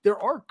there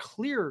are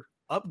clear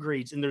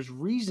upgrades, and there's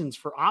reasons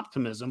for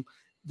optimism.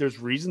 There's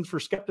reasons for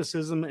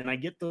skepticism, and I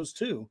get those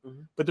too.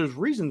 Mm-hmm. But there's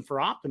reason for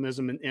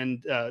optimism,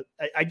 and I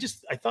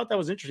thought that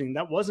was interesting.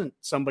 That wasn't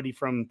somebody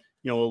from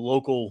a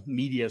local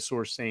media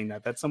source saying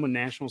that. That's someone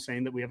national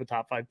saying that we have a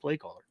top 5 play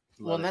caller.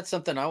 Well, and that's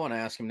something I want to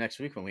ask him next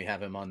week when we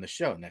have him on the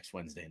show next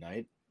Wednesday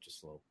night.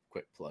 Just a little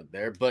quick plug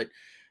there, but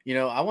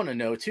I want to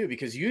know too,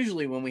 because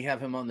usually when we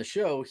have him on the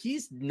show,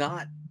 he's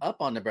not up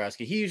on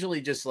Nebraska. He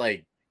usually just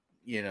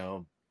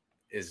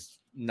is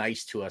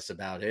nice to us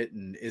about it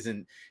and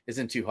isn't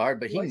too hard,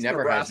 but he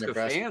never has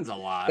Nebraska fans a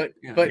lot.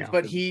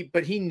 But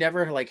he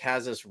never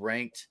has us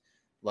ranked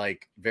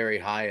very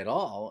high at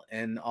all.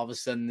 And all of a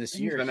sudden this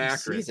year he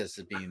sees us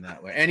as being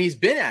that way, and he's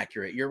been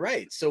accurate. You're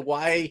right. So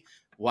why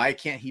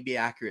can't he be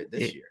accurate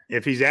this year?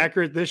 If he's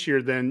accurate this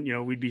year, then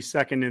we'd be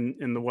second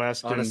in the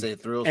West. Honestly,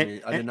 it thrills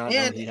me. I did not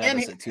know he had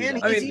us at 2.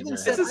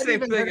 It's the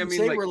same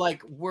thing.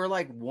 We're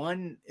like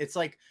one. It's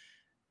like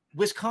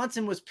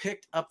Wisconsin was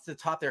picked up the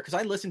top there because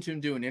I listened to him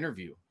do an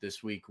interview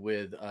this week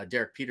with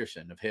Derek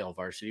Peterson of Hail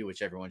Varsity,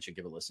 which everyone should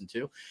give a listen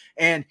to.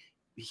 And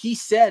he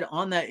said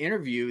on that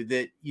interview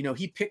that,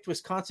 he picked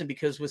Wisconsin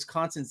because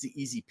Wisconsin's the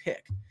easy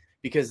pick,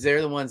 because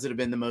they're the ones that have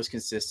been the most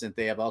consistent.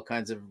 They have all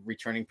kinds of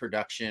returning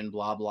production,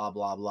 blah, blah,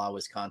 blah, blah.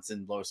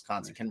 Wisconsin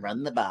can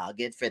run the ball.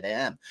 Good for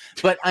them.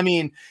 But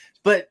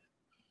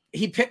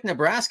he picked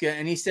Nebraska,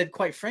 and he said,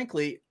 quite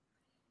frankly,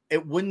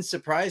 it wouldn't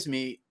surprise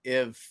me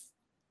if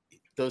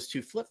those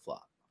two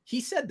flip-flop. He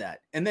said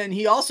that. And then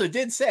he also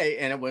did say,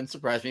 and it wouldn't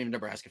surprise me if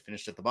Nebraska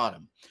finished at the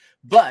bottom,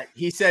 but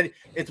he said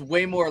it's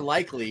way more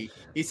likely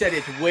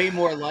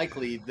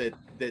that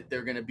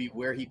they're going to be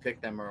where he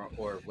picked them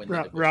or when.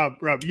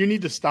 Rob, you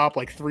need to stop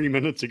 3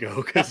 minutes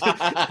ago, because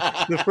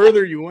the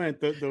further you went,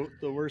 the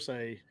worse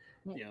the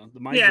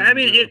mind. Yeah, I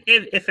mean,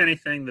 if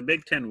anything, the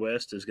Big Ten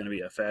West is going to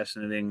be a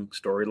fascinating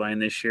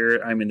storyline this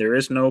year. I mean, there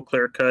is no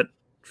clear-cut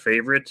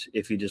favorite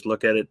if you just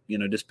look at it,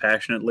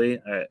 dispassionately.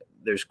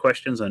 There's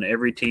questions on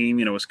every team.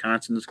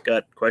 Wisconsin's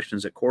got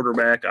questions at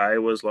quarterback.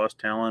 Iowa's lost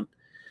talent.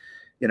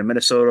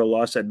 Minnesota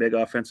lost that big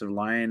offensive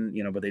line,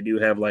 but they do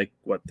have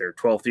their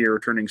 12th year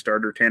returning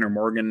starter, Tanner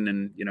Morgan,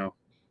 and,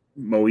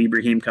 Mo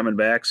Ibrahim coming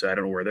back. So I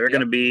don't know where they're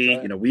going to be.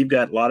 Right. We've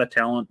got a lot of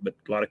talent, but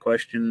a lot of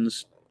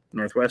questions.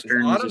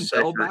 Northwestern. Is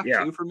Autumn Bell back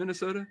too for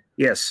Minnesota?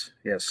 Yes,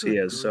 he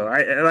is. So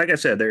like I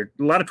said, there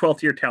a lot of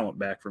 12th year talent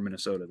back for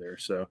Minnesota there.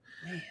 So,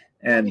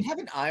 and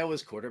haven't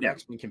Iowa's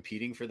quarterbacks been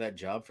competing for that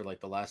job for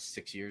the last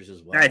 6 years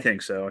as well? I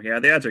think so. Yeah,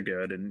 the odds are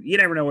good, and you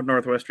never know what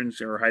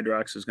Northwestern's or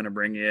Hydrox is going to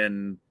bring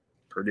in.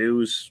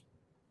 Purdue's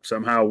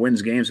somehow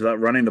wins games without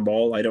running the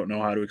ball. I don't know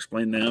how to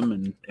explain them.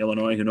 And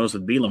Illinois, who knows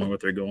with Bielema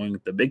what they're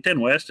going. The Big Ten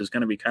West is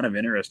going to be kind of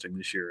interesting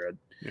this year.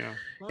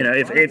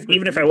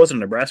 Even if I wasn't a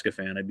Nebraska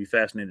fan, I'd be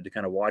fascinated to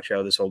kind of watch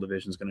how this whole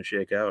division is going to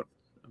shake out.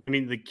 I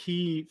mean, the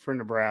key for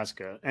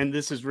Nebraska, and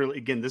this is really,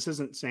 again, this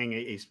isn't saying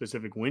a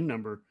specific win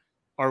number.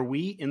 Are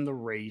we in the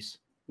race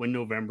when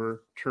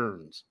November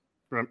turns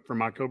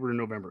from October to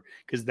November?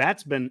 Because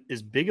that's been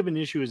as big of an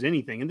issue as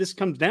anything. And this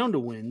comes down to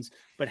wins,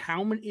 but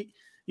how many,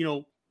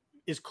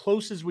 as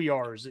close as we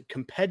are, is it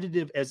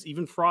competitive? As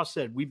even Frost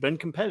said, we've been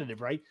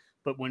competitive, right?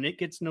 But when it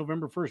gets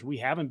November 1st, we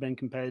haven't been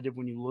competitive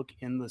when you look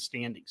in the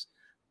standings.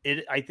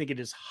 I think it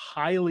is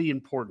highly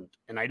important.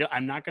 And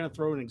I'm not going to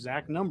throw an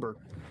exact number,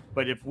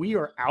 but if we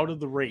are out of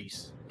the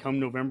race come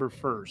November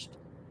 1st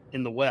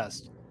in the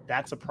West,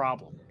 that's a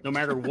problem. No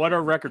matter what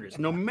our record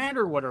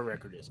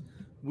is,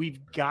 we've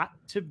got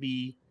to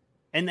be,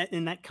 and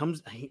that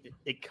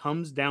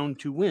comes down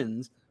to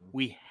wins.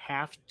 We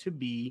have to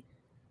be.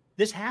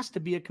 This has to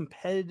be a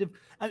competitive.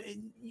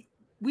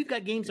 We've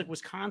got games like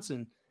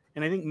Wisconsin,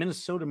 and I think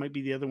Minnesota might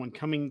be the other one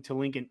coming to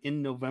Lincoln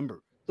in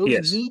November.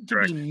 Those need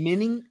to be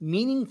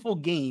meaningful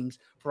games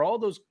for all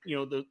those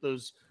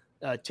those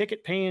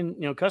ticket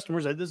paying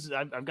customers.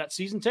 I've got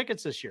season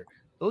tickets this year.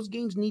 Those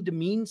games need to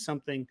mean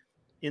something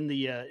in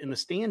the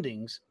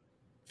standings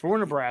for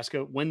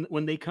Nebraska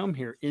when they come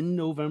here in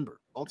November.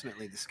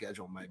 Ultimately, the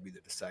schedule might be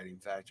the deciding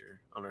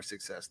factor on our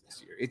success this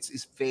year. It's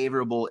as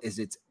favorable as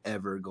it's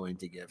ever going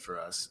to get for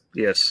us.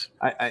 Yes.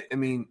 I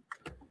mean,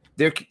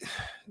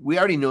 we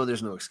already know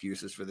there's no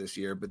excuses for this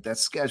year, but that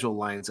schedule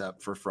lines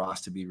up for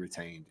Frost to be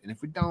retained. And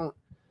if we don't,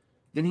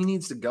 then he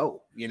needs to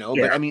go, Yeah.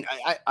 But I mean,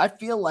 I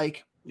feel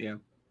like, yeah.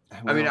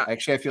 Well, I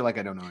feel like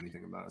I don't know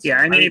anything about it. Yeah.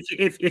 I mean,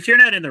 if you're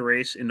not in the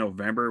race in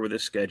November with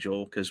this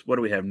schedule, because what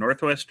do we have?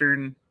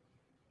 Northwestern,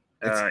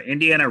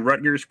 Indiana,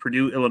 Rutgers,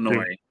 Purdue,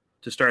 Illinois.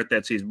 To start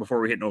that season before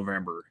we hit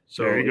November.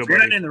 So if you're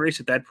not in the race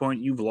at that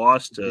point, you've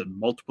lost to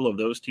multiple of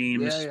those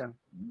teams. Yeah.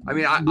 I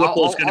mean,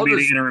 Whipple's going to be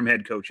the interim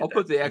head coach. I'll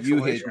put the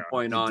exclamation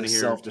point on here.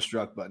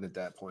 Self-destruct button at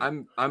that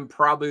point. I'm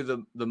probably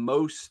the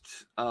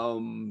most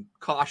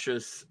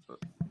cautious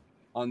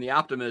on the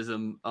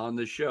optimism on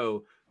this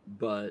show,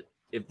 but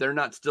if they're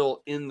not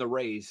still in the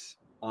race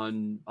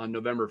on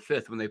November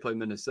 5th when they play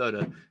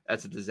Minnesota,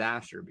 that's a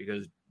disaster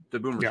because the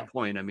Boomer's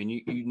point. I mean,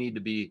 you need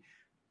to be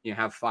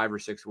have 5 or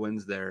 6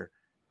 wins there.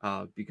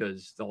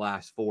 Because the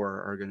last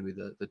 4 are going to be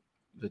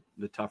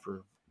the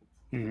tougher.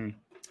 Mm-hmm.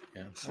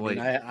 Yeah, slate.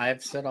 I mean,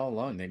 I've said all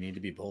along they need to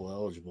be bowl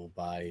eligible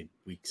by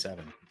week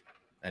 7,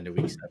 end of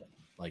week 7.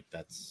 Like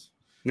that's.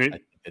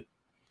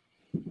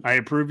 I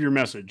approve your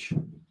message.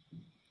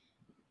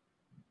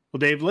 Well,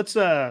 Dave, let's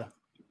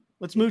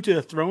move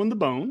to throwing the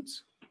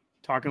bones.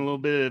 Talking a little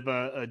bit of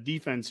a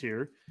defense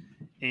here.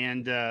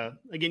 And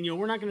again,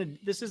 we're not going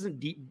to. This isn't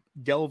deep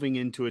delving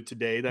into it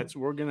today.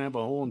 We're going to have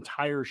a whole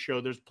entire show.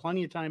 There's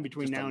plenty of time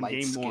between now and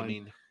game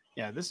skimming. 1.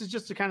 Yeah, this is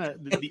just a kind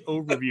of the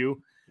overview.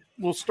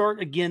 We'll start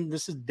again.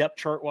 This is depth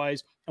chart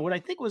wise, and what I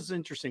think was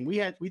interesting.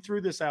 We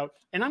threw this out,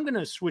 and I'm going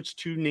to switch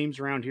 2 names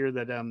around here.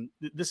 That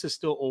this is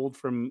still old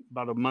from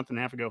about a month and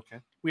a half ago. Okay.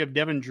 We have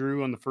Devin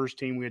Drew on the first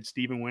team. We had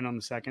Stephen Wynn on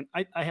the second.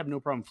 I have no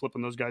problem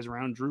flipping those guys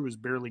around. Drew has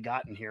barely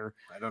gotten here.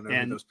 I don't know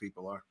who those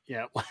people are.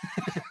 Yeah,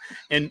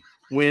 and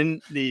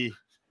Wynn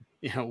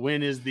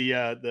Wynn is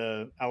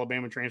the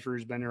Alabama transfer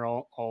who's been here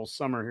all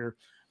summer here.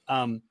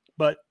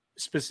 But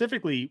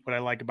specifically, what I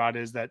like about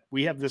it is that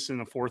we have this in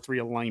a 4-3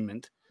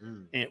 alignment.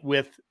 And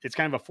it's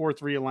kind of a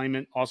 4-3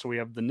 alignment. Also, we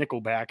have the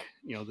nickel back,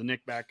 the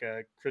Nick back,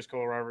 Chris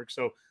Kolarovic.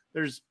 So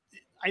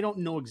I don't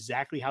know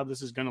exactly how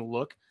this is going to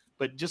look,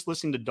 but just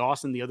listening to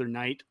Dawson the other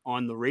night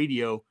on the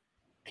radio,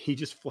 he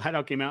just flat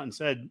out came out and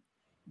said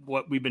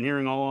what we've been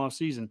hearing all off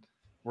season.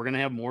 We're going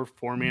to have more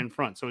 4-man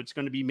front. So it's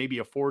going to be maybe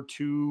a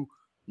 4-2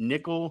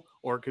 nickel,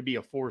 or it could be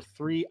a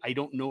 4-3. I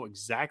don't know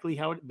exactly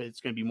how but it's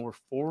going to be more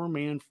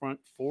 4-man front,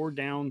 4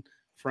 down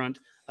front.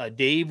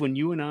 Dave, when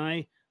you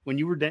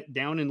were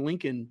down in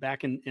Lincoln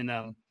back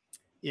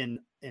in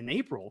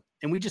April,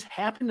 and we just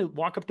happened to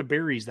walk up to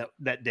Barry's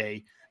that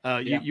day.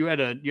 You had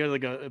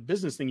like a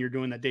business thing you're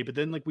doing that day, but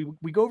then like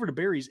we go over to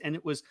Barry's, and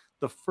it was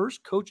the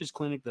first coaches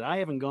clinic that I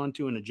haven't gone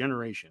to in a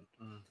generation.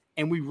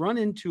 And we run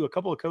into a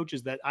couple of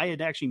coaches that I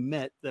had actually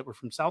met that were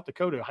from South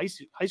Dakota,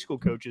 high school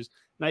coaches,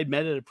 and I'd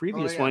met at a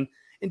previous one.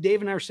 And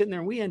Dave and I are sitting there,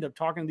 and we end up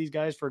talking to these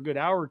guys for a good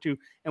hour or two.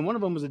 And one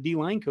of them was a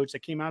D-line coach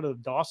that came out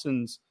of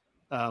Dawson's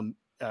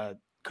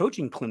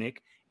coaching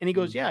clinic. And he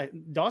goes, yeah,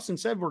 Dawson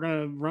said we're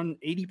going to run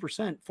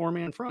 80%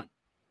 4-man front.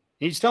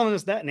 And he's telling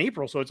us that in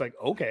April. So it's like,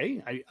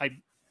 okay,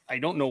 I I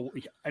don't know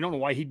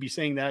why he'd be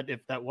saying that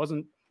if that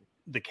wasn't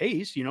the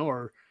case,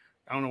 or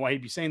I don't know why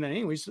he'd be saying that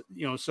anyways,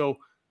 so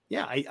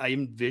yeah, I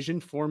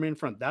envisioned 4-man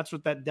front. That's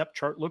what that depth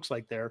chart looks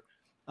like there.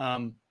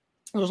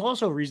 There was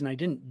also a reason I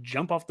didn't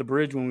jump off the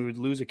bridge when we would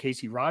lose a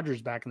Casey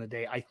Rogers back in the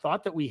day. I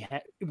thought that we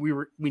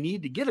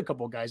needed to get a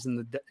couple of guys in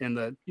the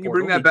Can you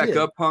bring that back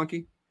up,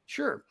 Honky?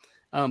 Sure.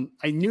 I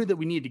knew that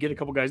we needed to get a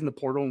couple guys in the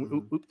portal.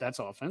 And, that's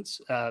offense.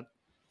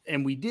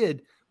 And we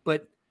did,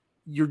 but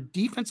your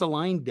defensive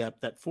line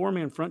depth, that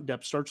 4-man front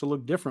depth, starts to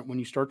look different when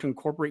you start to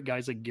incorporate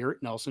guys like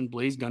Garrett Nelson,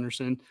 Blaze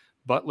Gunnerson,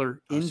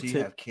 Butler into. So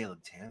you have Caleb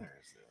Tanner.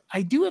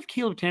 I do have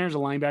Caleb Tanner as a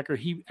linebacker.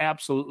 He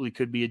absolutely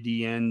could be a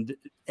D-end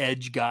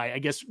edge guy. I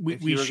guess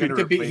we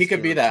should. He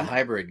could be that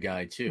hybrid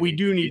guy too. We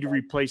do need to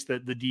replace the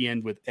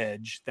D-end with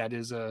edge. That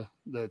is the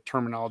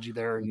terminology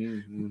there.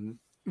 And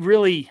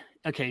really,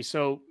 okay,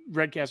 so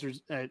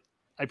Redcasters,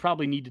 I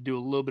probably need to do a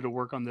little bit of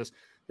work on this.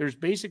 There's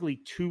basically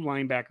 2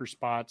 linebacker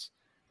spots,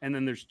 and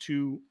then there's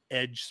 2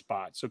 edge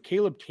spots. So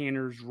Caleb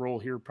Tanner's role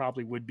here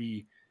probably would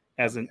be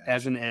as an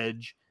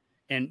edge.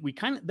 And we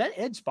that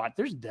edge spot,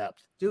 there's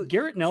depth. Dude,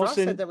 Garrett Frost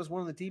Nelson said that was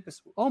one of the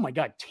deepest. Oh my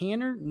God.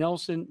 Tanner,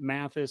 Nelson,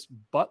 Mathis,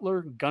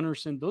 Butler,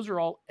 Gunnerson. Those are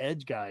all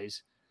edge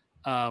guys.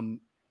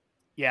 I'm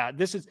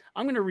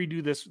going to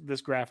redo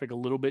this graphic a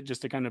little bit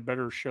just to kind of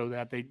better show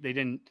that they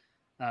didn't.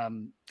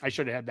 I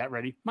should have had that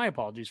ready. My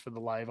apologies for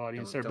the live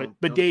audience there.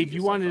 But Dave,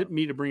 you wanted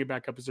me to bring it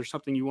back up. Is there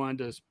something you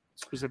wanted to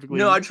specifically?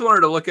 No, I just wanted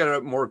to look at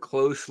it more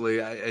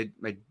closely. I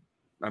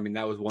mean,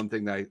 that was one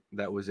thing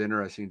that was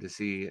interesting to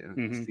see.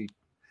 See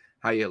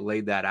how you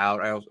laid that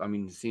out.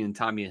 Seeing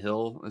Tommy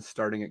Hill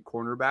starting at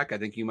cornerback, I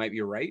think you might be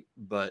right,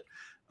 but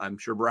I'm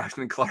sure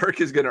Braxton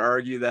Clark is going to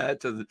argue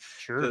that to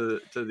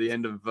the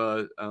end of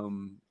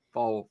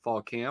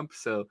fall camp.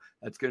 So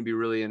that's going to be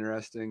really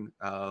interesting.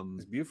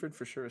 Is Buford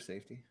for sure a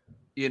safety?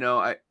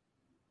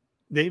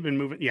 They've been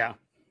moving. Yeah,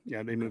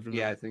 they moved.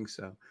 Yeah, I think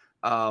so.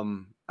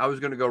 I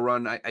was going to go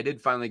run. I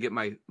did finally get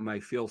my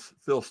Phil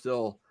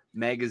Still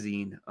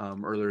magazine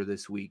earlier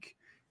this week.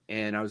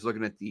 And I was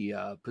looking at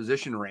the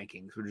position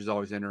rankings, which is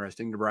always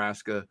interesting.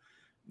 Nebraska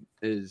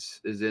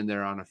is in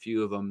there on a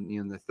few of them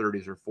in the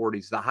 30s or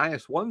 40s. The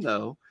highest one,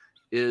 though,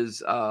 is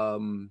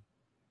the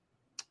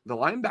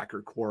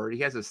linebacker core. He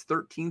has his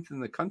 13th in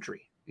the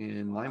country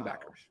in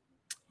linebackers.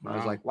 Wow. I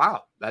was like,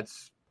 wow,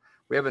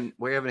 we haven't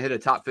hit a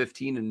top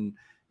 15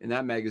 in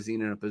that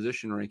magazine in a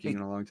position ranking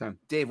in a long time.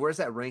 Dave, where's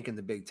that rank in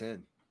the Big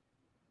Ten?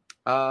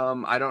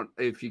 I don't.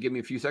 If you give me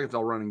a few seconds,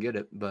 I'll run and get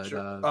it. But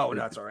sure.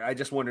 That's all right. I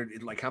just wondered,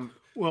 how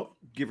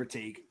give or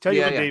take. Tell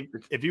you what, Dave.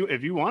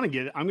 If you want to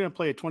get it, I'm going to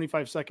play a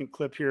 25-second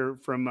clip here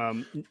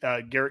from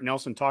Garrett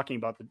Nelson talking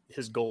about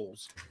his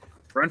goals.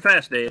 Run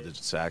fast, Dave.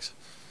 Sacks.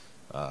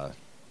 I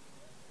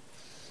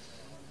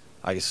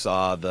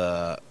saw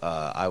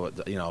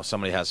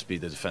somebody has to be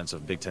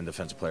the Big Ten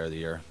Defensive Player of the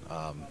Year.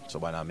 So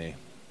why not me?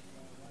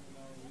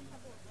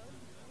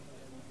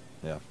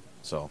 Yeah.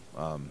 So.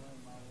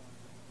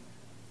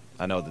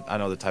 I know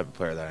the type of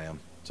player that I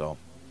am, so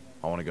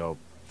I want to go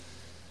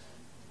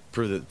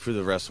prove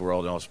the rest of the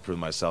world and also prove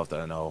myself that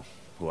I know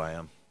who I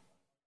am.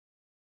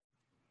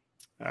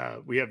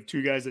 We have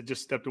 2 guys that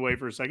just stepped away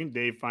for a second.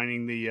 Dave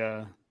finding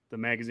the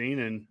magazine,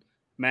 and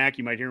Mac,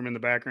 you might hear him in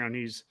the background.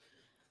 He's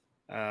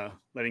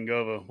letting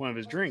go of one of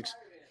his drinks.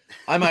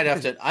 I might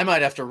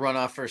have to run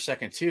off for a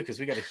second too, because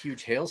we got a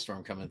huge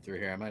hailstorm coming through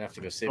here. I might have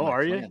to go save. Oh, my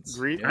are plants.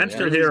 you? I'm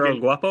still here, El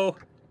Guapo.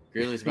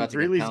 Greeley's about to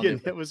Greeley's getting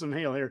hit with some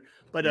hail here,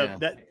 but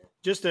that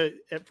just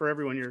for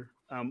everyone here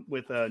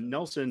with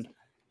Nelson,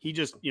 he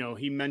just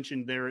he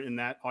mentioned there in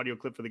that audio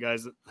clip for the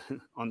guys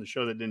on the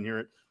show that didn't hear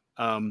it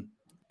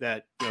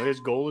that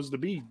his goal is to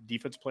be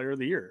Defensive Player of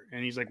the Year,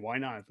 and he's like, why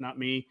not? If not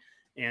me,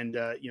 and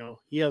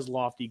he has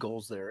lofty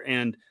goals there,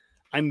 and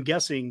I'm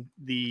guessing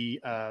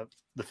the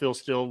Phil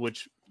Still,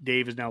 which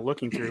Dave is now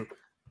looking through,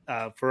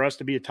 for us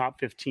to be a top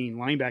 15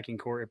 linebacking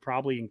core, it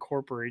probably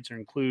incorporates or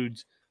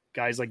includes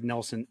guys like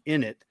Nelson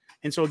in it.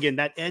 And so again,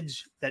 that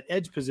edge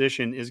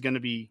position is going to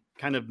be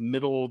kind of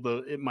middle.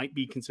 It might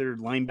be considered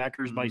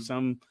linebackers by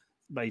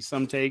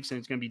some takes, and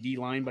it's going to be D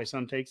line by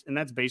some takes, and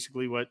that's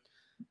basically what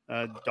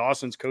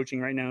Dawson's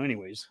coaching right now,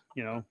 anyways.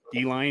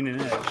 D line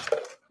and edge.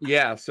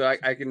 Yeah, so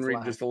I can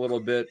read just a little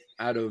bit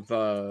out of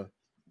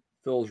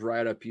Phil's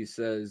write up. He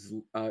says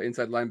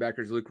inside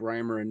linebackers Luke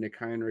Reimer and Nick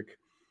Heinrich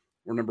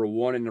were number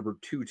 1 and number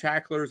 2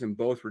 tacklers, and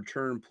both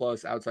return.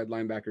 Plus, outside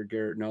linebacker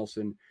Garrett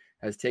Nelson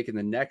has taken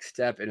the next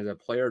step and is a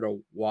player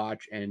to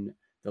watch and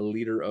the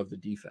leader of the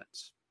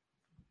defense.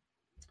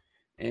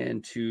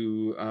 And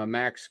to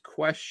Mac's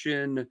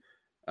question,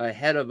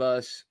 ahead of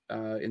us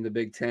in the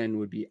Big Ten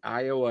would be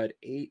Iowa at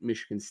 8,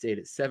 Michigan State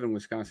at 7,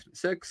 Wisconsin at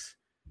 6.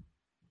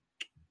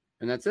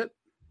 And that's it.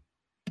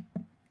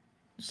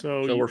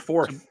 So we're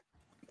fourth.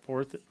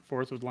 Fourth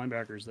with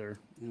linebackers there.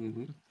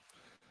 Mm-hmm.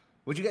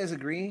 Would you guys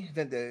agree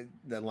that the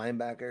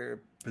linebacker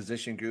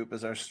position group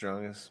is our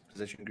strongest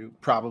position group?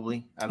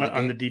 Probably.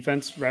 On the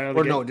defense, right?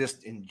 Or no,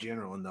 just in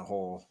general, in the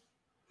whole.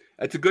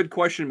 That's a good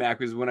question, Mac,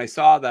 because when I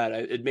saw that,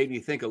 it made me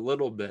think a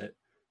little bit.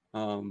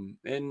 And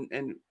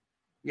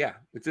yeah,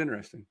 it's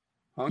interesting.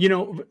 Honk? You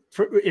know,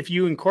 if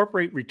you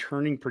incorporate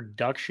returning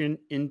production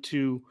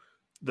into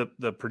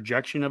the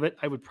projection of it,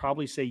 I would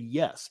probably say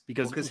yes,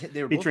 because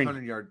they were both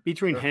 100-yard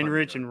between or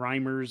Henrich 100-yard. and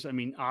Reimers, I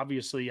mean,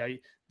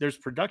 obviously there's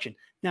production.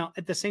 Now,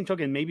 at the same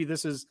token, maybe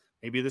this is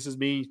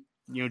me,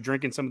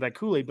 drinking some of that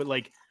Kool-Aid, but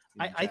like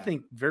I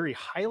think very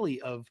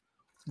highly of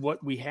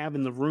what we have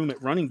in the room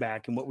at running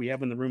back and what we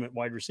have in the room at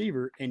wide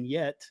receiver, and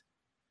yet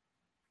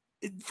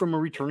from a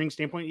returning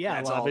standpoint,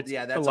 a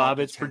lot of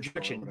it's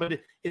projection, but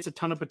it's a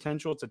ton of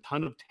potential. It's a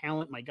ton of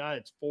talent. My God,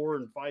 it's 4-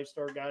 and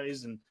 5-star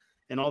guys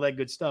and all that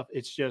good stuff.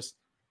 It's just,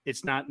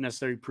 it's not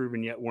necessarily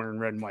proven yet wearing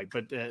red and white,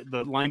 but the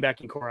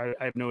linebacking core,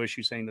 I have no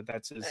issue saying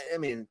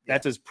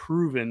that's as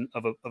proven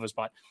of a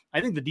spot.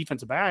 I think the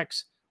defensive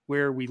backs,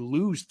 where we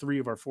lose 3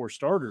 of our 4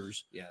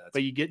 starters,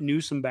 but you get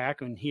Newsome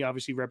back, and he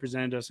obviously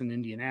represented us in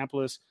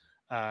Indianapolis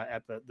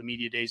at the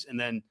media days. And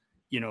then,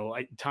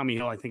 Tommy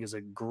Hill, I think, is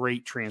a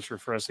great transfer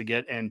for us to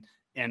get. And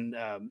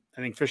I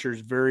think Fisher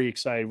is very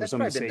excited with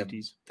some of the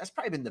safeties. That's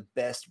probably been the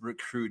best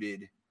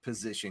recruited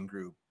position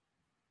group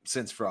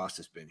since Frost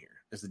has been here,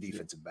 as the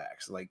defensive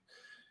backs. Like,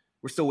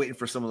 we're still waiting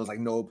for some of those, like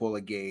Noah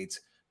Pola-Gates.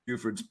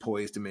 Buford's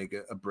poised to make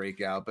a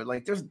breakout, but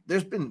like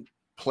there's been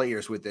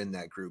players within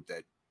that group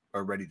that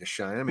are ready to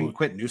shine. I mean,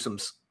 Quentin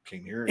Newsome's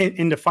came here,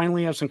 and to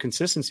finally have some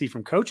consistency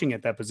from coaching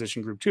at that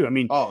position group too. I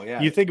mean,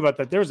 you think about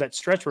that. There was that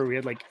stretch where we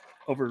had like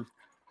over.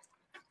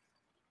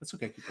 That's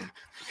okay.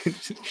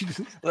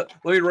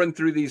 Let me run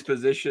through these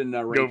position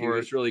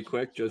rankings really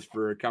quick, just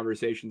for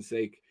conversation's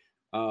sake.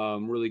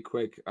 Really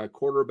quick.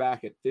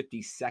 Quarterback at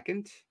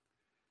 52nd,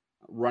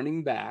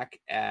 running back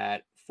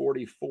at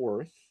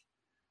 44th,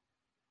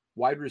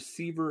 wide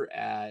receiver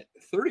at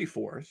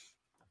 34th,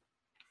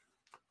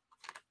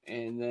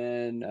 and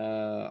then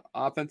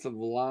offensive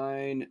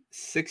line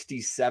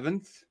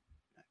 67th,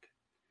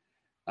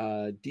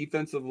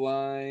 defensive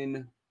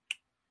line.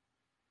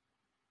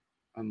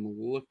 I'm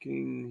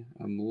looking.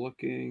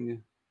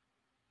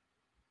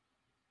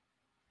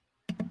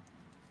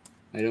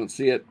 I don't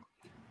see it.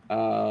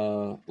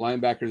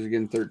 Linebackers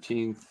again,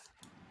 13th.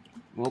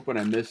 I'm hoping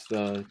I missed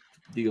the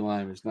D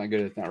line. It's not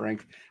good. It's not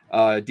ranked.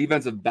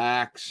 Defensive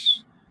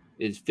backs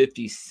is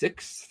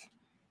 56th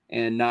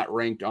and not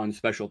ranked on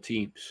special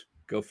teams.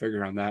 Go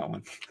figure on that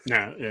one.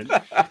 No,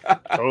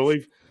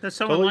 totally. That's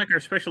someone like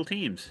our special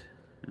teams.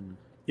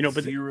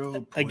 But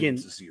again,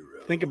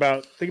 think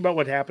about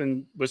what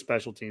happened with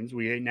special teams.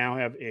 We now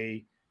have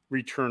a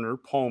returner,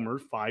 Palmer,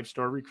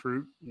 5-star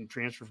recruit and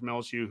transfer from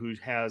LSU, who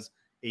has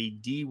a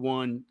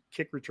D1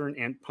 kick return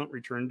and punt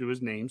return to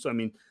his name.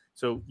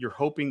 So you're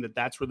hoping that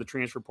that's where the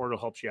transfer portal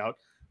helps you out.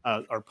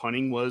 Our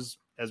punting was,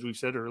 as we've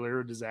said earlier,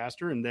 a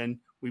disaster, and then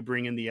we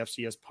bring in the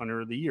FCS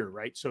punter of the year,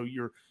 right? So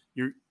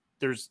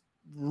there's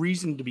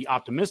reason to be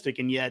optimistic,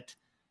 and yet,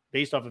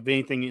 based off of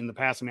anything in the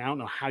past, I don't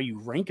know how you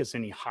rank us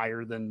any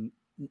higher than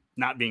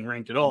not being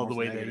ranked at all. Almost the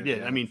way negative, they did.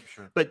 Yeah,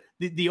 sure. But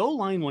the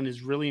O-line one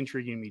is really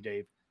intriguing to me,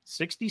 Dave.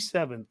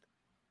 67th,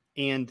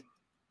 and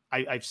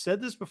I've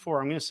said this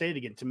before. I'm going to say it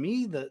again. To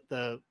me,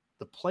 the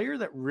player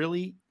that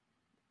really,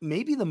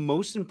 maybe the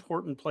most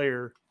important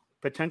player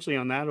potentially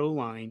on that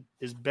O-line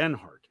is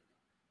Benhart,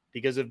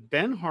 because if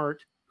Benhart,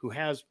 who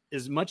has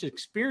as much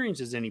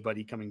experience as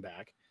anybody coming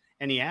back,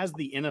 and he has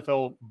the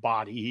NFL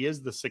body, he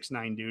is the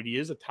 6'9" dude, he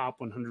is a top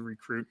 100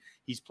 recruit.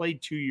 He's played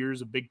 2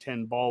 years of Big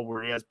Ten ball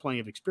where he has plenty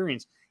of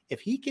experience. If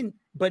he can,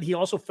 but he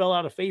also fell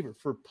out of favor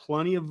for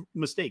plenty of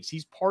mistakes.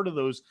 He's part of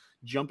those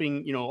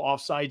jumping,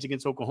 offsides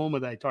against Oklahoma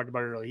that I talked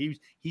about earlier.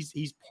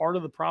 He's part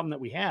of the problem that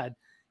we had.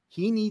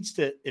 He needs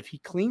to, if he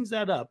cleans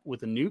that up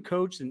with a new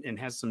coach and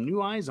has some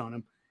new eyes on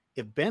him,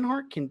 if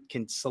Benhart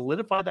can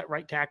solidify that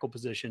right tackle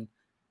position,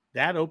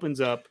 that opens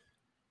up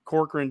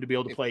Corcoran to be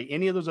able to play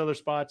any of those other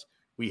spots.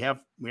 We have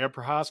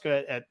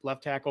Prohaska at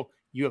left tackle.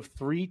 You have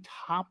 3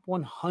 top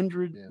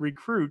 100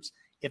 recruits.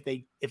 If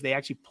they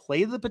actually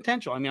play the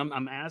potential,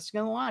 I'm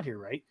asking a lot here,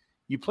 right?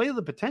 You play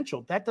the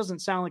potential. That doesn't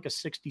sound like a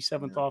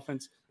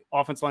 67th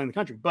offense line in the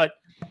country, but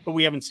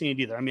we haven't seen it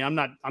either. I'm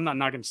not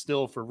knocking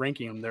Still for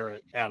ranking them there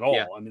at all.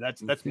 Yeah.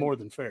 That's more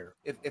than fair.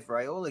 If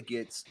Raiola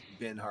gets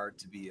Benhart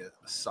to be a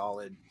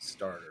solid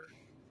starter,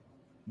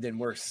 then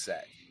we're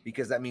set,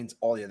 because that means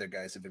all the other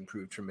guys have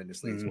improved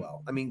tremendously as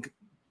well.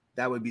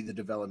 That would be the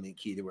development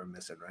key that we're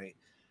missing, right?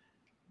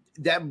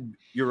 That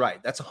you're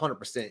right. That's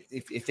 100%.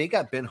 If they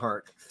got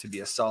Benhart to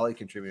be a solid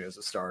contributor as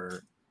a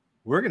starter,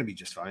 we're going to be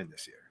just fine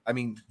this year.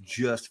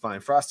 Just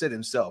fine. Frost said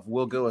himself,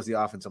 we'll go as the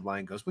offensive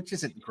line goes, which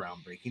isn't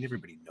groundbreaking.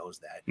 Everybody knows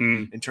that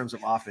in terms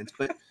of offense,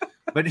 but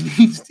it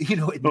needs, it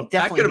definitely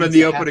that could have been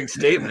the opening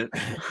statement.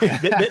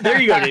 There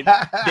you go, Dave.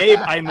 Dave,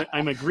 I'm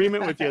in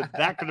agreement with you.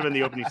 That could have been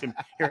the opening statement.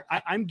 Here,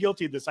 I'm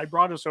guilty of this. I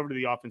brought us over to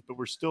the offense, but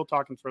we're still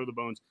talking throw the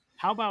bones.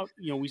 How about,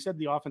 we said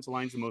the offensive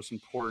line is the most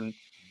important.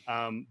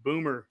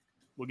 Boomer,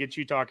 we'll get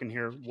you talking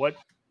here. What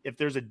if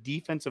there's a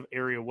defensive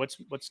area?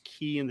 What's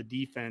key in the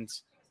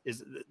defense?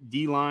 Is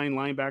D-line,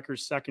 linebackers,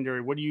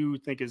 secondary? What do you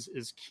think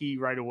is key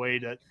right away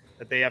that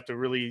they have to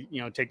really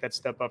take that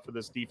step up for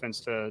this defense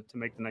to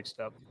make the next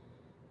step?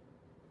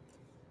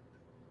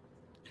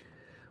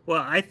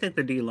 Well, I think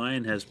the D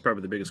line has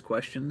probably the biggest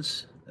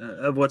questions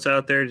of what's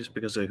out there, just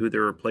because of who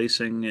they're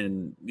replacing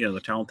and the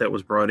talent that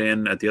was brought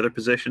in at the other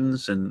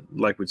positions, and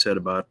like we said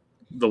about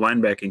the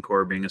linebacking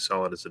core being as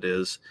solid as it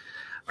is.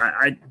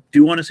 I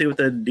do want to see what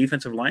the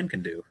defensive line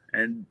can do,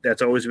 and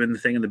that's always been the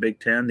thing in the Big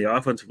Ten. The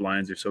offensive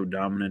lines are so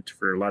dominant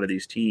for a lot of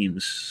these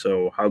teams.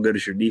 So, how good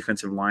is your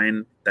defensive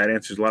line? That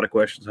answers a lot of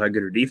questions. How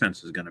good your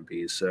defense is going to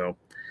be. So,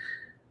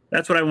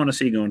 that's what I want to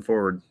see going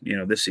forward,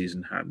 this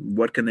season.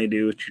 What can they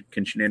do?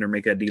 Can Shenander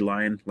make that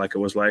D-line like it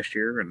was last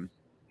year? And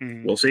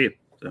we'll see.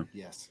 So.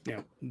 Yes.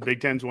 Yeah. Big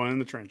Ten's one in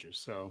the trenches.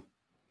 So,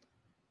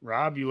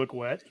 Rob, you look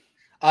wet.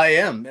 I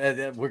am.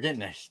 We're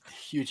getting a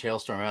huge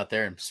hailstorm out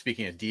there. And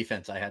speaking of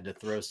defense, I had to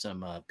throw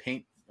some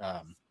paint.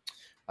 I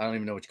don't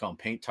even know what you call them.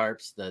 Paint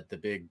tarps, the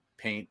big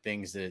paint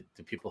things that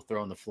the people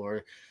throw on the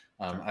floor.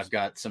 I've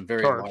got some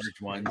very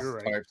large ones.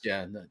 Right. Tarps,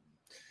 yeah.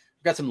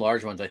 I've got some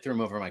large ones. I threw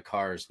them over my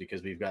cars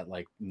because we've got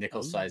like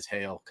nickel-size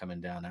hail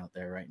coming down out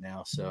there right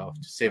now. So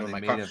just saving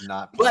my car. Of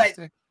not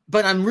plastic?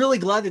 But I'm really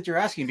glad that you're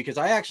asking, because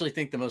I actually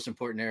think the most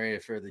important area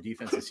for the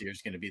defense this year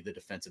is going to be the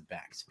defensive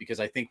backs, because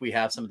I think we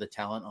have some of the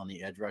talent on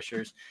the edge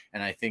rushers.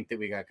 And I think that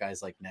we got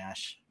guys like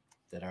Nash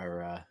that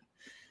are,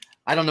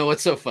 I don't know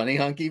what's so funny,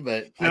 Hunky,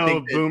 but no, I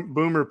think that,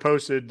 Boomer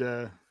posted.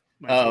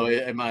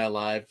 Am I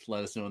alive?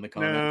 Let us know in the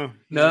comments.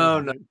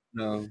 No.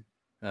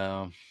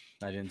 Oh,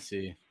 I didn't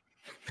see.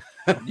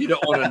 You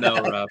don't want to know,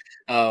 Rob.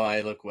 Oh,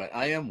 I look wet.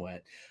 I am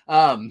wet.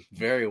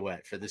 Very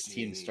wet for this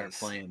team to start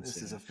playing. This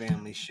soon. is a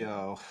family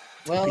show.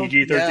 Well,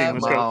 PG-13. yeah,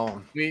 Let's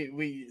go.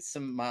 We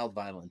some mild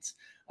violence.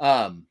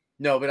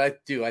 No, but I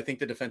think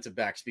the defensive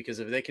backs, because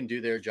if they can do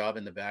their job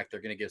in the back,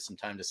 they're going to give some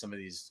time to some of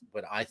these,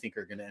 what I think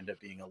are going to end up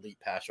being elite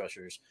pass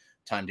rushers,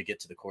 time to get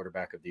to the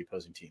quarterback of the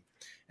opposing team.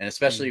 And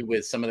especially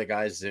with some of the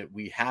guys that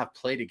we have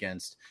played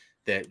against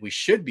that we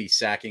should be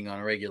sacking on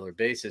a regular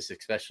basis,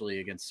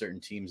 especially against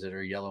certain teams that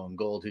are yellow and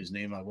gold, whose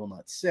name I will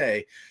not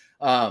say.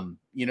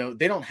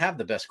 They don't have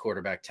the best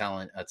quarterback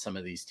talent at some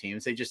of these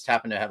teams. They just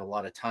happen to have a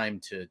lot of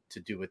time to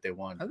do what they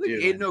want I to think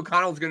do. Aiden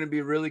O'Connell's going to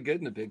be really good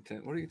in the Big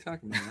Ten. What are you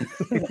talking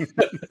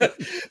about?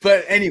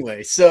 But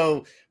anyway,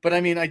 but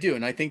I mean, I do.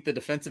 And I think the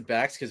defensive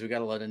backs, because we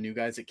got a lot of new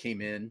guys that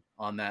came in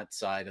on that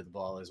side of the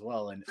ball as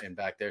well. And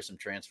back there, some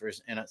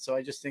transfers. And so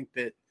I just think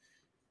that,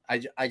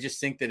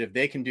 if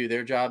they can do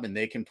their job and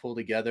they can pull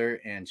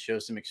together and show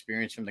some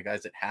experience from the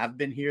guys that have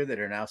been here that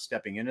are now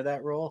stepping into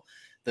that role,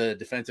 the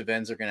defensive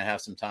ends are going to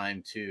have some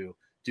time to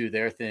do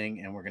their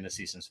thing, and we're going to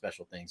see some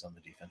special things on the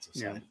defensive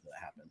side if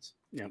that happens.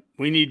 Yeah,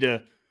 we need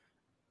to.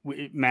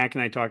 Mac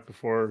and I talked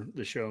before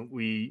the show.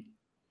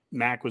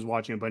 Mac was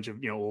watching a bunch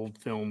of old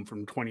film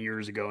from 20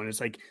 years ago, and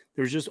it's like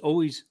there's just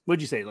always,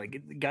 what'd you say?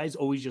 Like the guys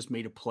always just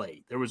made a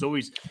play. There was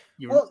always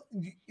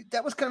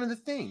that was kind of the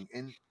thing,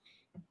 and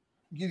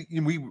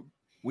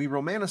we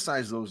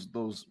romanticize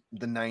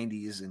the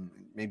 90s and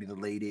maybe the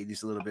late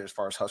 80s a little bit as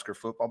far as Husker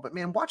football. But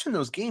man, watching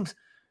those games,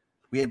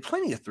 we had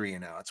plenty of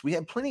 3-and-outs. We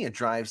had plenty of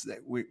drives that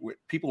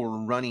people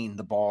were running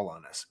the ball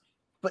on us,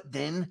 but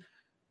then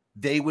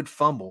they would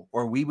fumble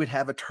or we would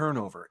have a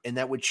turnover, and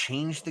that would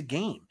change the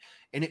game.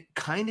 And it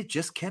kind of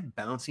just kept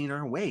bouncing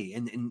our way.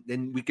 And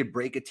then we could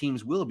break a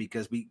team's will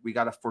because we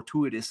got a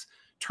fortuitous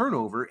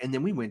turnover, and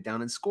then we went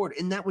down and scored,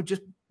 and that would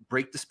just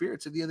break the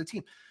spirits of the other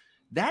team.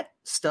 That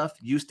stuff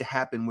used to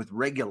happen with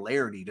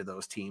regularity to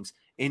those teams,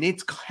 and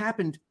it's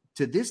happened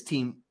to this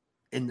team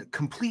in the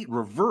complete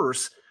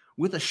reverse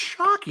with a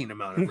shocking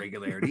amount of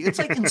regularity. It's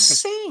like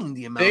insane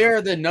the amount. They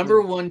are the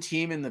number one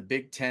team in the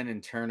Big Ten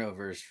in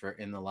turnovers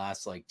in the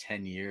last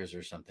 10 years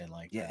or something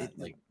like that.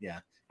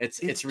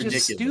 It's ridiculous.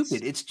 Just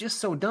stupid. It's just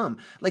so dumb.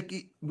 Like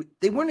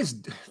they weren't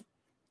as.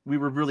 We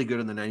were really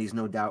good in the 90s,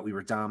 no doubt. We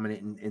were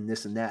dominant in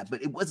this and that,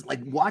 but it was like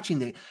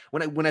watching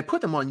when I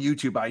put them on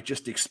YouTube, I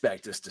just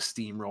expect us to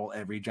steamroll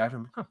every drive.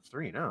 I'm like,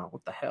 3-0.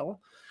 What the hell?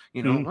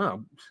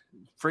 Wow,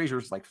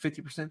 Fraser's like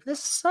 50%.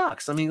 This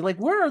sucks. I mean,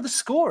 where are the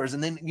scores?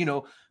 And then,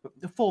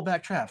 the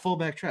fullback trap, 3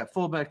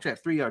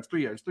 yards,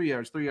 3 yards, 3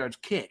 yards, 3 yards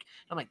kick.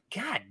 I'm like,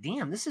 God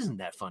damn, this isn't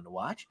that fun to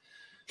watch.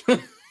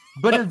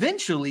 But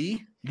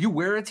eventually you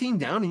wear a team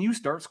down and you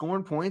start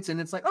scoring points,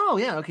 and it's like, oh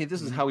yeah, okay,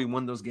 this is how we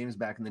won those games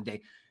back in the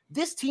day.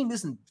 This team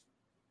isn't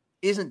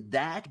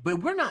that,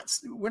 but we're not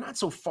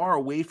so far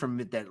away from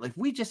it that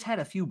we just had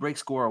a few break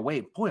score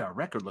away. Boy, our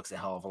record looks a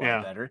hell of a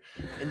lot better,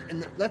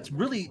 and that's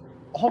really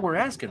all we're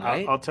asking,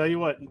 right? I'll tell you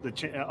what.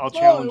 I'll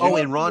challenge. Oh,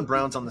 and Ron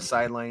Brown's on the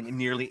sideline in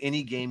nearly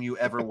any game you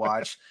ever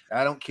watch.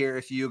 I don't care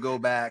if you go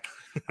back.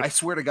 I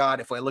swear to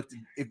God, if I looked,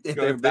 if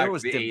there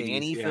was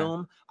Devaney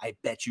film, I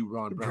bet you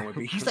Ron Brown would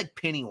be. He's like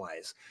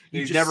Pennywise.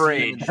 He's never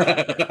aged.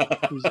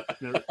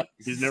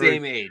 He's never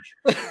same age.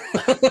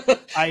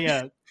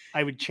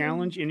 I would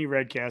challenge any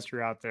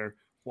Redcaster out there.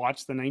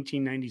 Watch the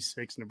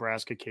 1996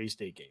 Nebraska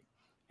K-State game,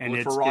 and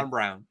look for Ron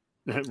Brown.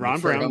 Look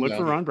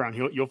for Ron Brown.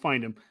 You'll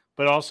find him.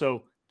 But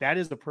also, that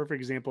is the perfect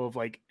example of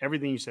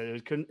everything you said.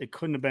 It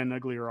couldn't have been an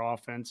uglier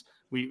offense.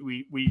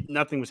 We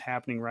nothing was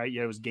happening right.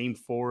 Yeah, it was game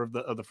 4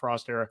 of the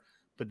Frost era,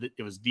 but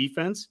it was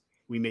defense.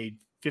 We made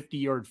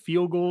 50-yard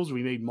field goals.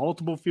 We made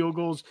multiple field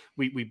goals.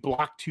 We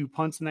blocked 2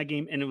 punts in that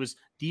game, and it was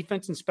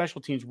defense and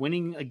special teams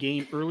winning a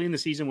game early in the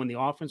season when the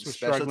offense was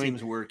special struggling.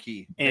 Teams were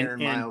key. And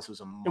Aaron Miles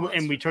was a monster.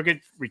 And we took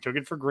it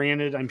for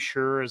granted, I'm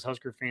sure, as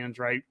Husker fans,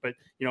 right? But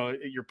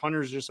your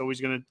punter is just always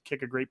going to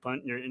kick a great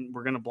punt, and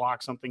we're going to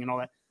block something and all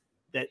that.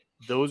 That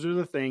those are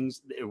the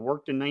things. It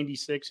worked in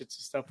 '96. It's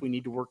the stuff we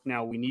need to work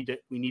now. We need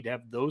to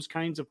have those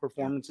kinds of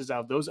performances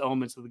out, those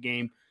elements of the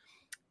game,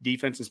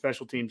 defense and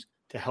special teams,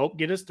 to help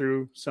get us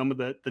through some of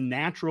the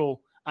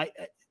natural.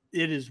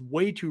 It is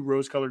way too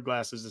rose-colored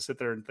glasses to sit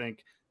there and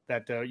think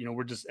that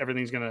we're just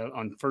everything's gonna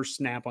on first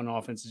snap on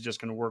offense is just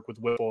gonna work with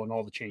Whipple and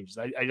all the changes.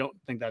 I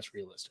don't think that's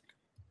realistic.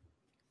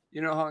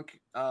 Hunk,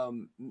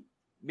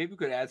 maybe we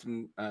could add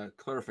some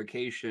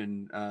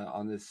clarification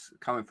on this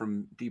comment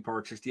from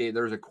DPark68.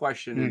 There was a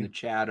question in the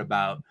chat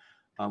about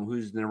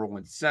who's the number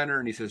 1 center,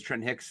 and he says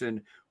Trent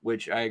Hickson,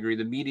 which I agree.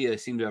 The media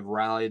seem to have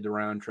rallied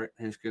around Trent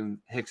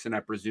Hickson. I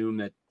presume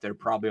that they're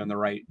probably on the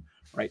right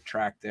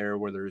track there,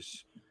 where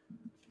there's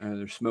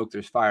smoke,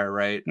 there's fire,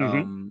 right?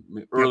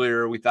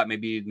 Earlier we thought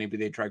maybe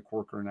they tried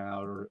Corcoran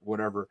out or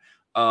whatever.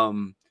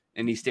 And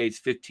he states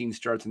 15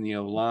 starts in the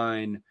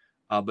O-line,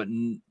 but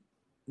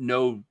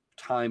no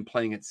time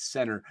playing at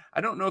center.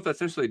 I don't know if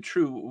that's necessarily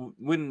true.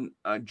 When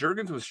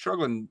Juergens was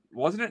struggling,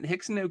 wasn't it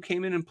Hickson who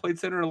came in and played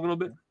center a little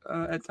bit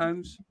at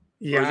times?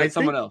 Yeah, or is that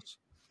someone else?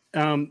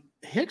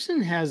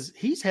 Hickson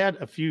he's had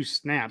a few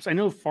snaps. I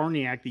know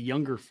Farniak, the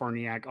younger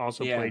Farniak,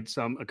 also played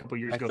some a couple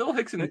years ago. I feel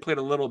Hickson played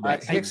a little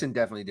bit. Hickson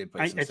definitely did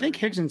play. I think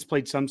Hickson's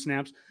played some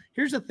snaps.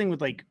 Here's the thing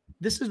with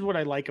this is what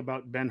I like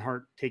about Ben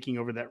Hart taking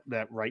over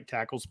that right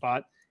tackle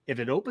spot. If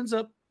it opens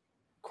up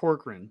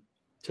Corcoran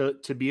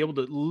to be able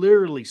to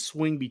literally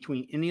swing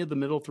between any of the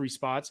middle 3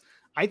 spots,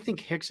 I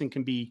think Hickson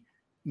can be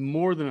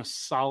more than a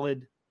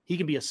solid. He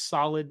can be a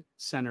solid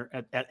center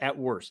at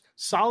worst.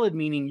 Solid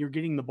meaning you're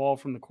getting the ball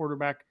from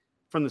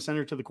the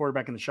center to the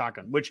quarterback in the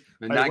shotgun, which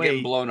and not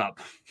getting blown up.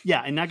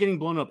 Yeah, and not getting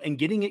blown up and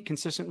getting it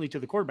consistently to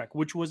the quarterback,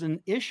 which was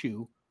an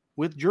issue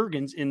with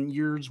Juergens in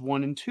years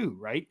 1 and 2,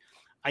 right?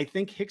 I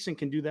think Hickson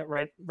can do that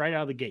right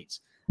out of the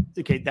gates.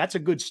 Okay, that's a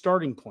good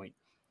starting point.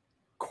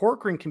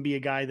 Corcoran can be a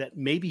guy that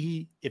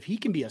maybe if he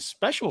can be a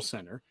special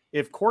center,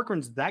 if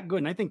Corcoran's that good,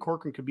 and I think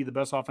Corcoran could be the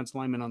best offensive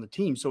lineman on the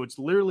team. So it's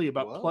literally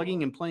about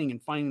plugging and playing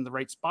and finding the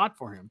right spot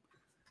for him.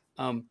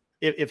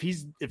 If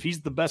he's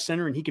the best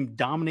center and he can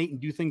dominate and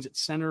do things at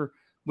center,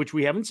 which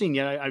we haven't seen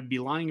yet, I'd be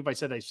lying if I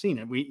said I've seen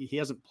it. He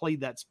hasn't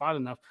played that spot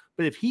enough.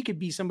 But if he could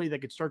be somebody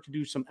that could start to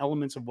do some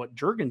elements of what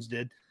Juergens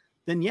did,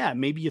 then yeah,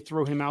 maybe you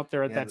throw him out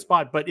there at that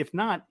spot. But if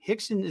not,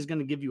 Hickson is going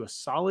to give you a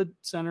solid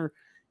center.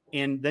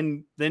 And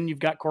then you've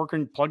got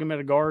Corcoran, plug him at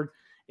a guard,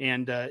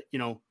 and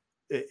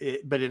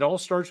but it all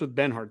starts with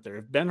Ben Hart there.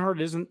 If Ben Hart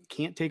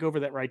can't take over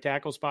that right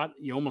tackle spot,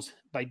 you almost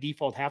by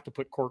default have to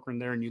put Corcoran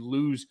there, and you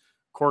lose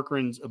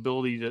Corcoran's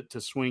ability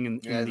to swing in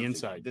the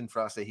inside. Didn't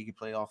Frost say he could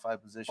play all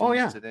 5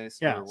 positions today?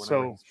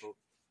 So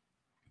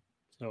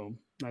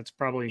that's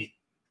probably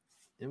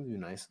it would be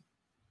nice.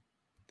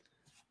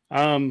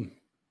 Well,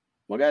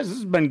 guys, this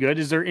has been good.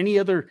 Is there any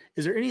other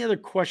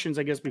questions?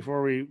 I guess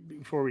before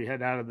we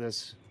head out of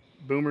this.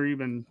 Boomer, you've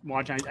been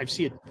watching. I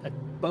see a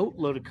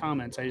boatload of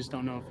comments. I just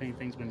don't know if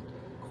anything's been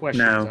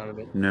questions out of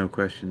it. No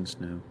questions.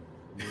 No.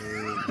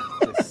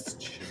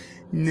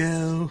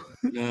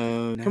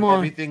 No. Come on.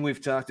 Everything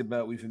we've talked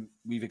about,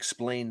 we've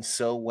explained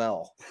so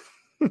well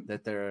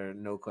that there are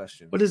no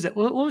questions. What is it?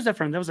 What was that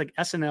from? That was like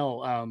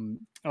SNL.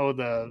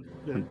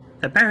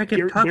 The Barry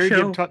Gibb talk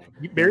show.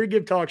 Barry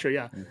Gibb talk show.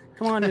 Yeah.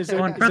 Come on. Is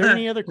there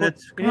any other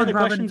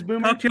questions,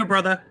 Boomer? Talk to your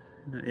brother.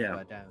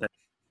 Yeah.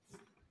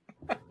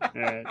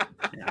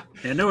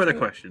 Yeah, no other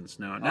questions.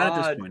 No, not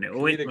at this point.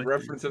 Wait,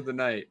 reference of the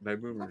night by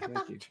Boomer.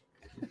 Thank you.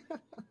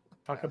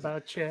 Talk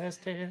about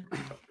chest hair.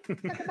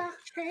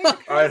 All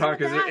right,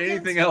 Hunk, is there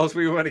anything else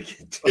we want to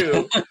get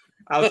to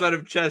outside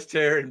of chest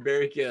hair and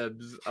Barry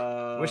Gibbs?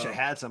 Wish I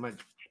had some. I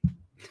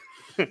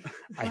think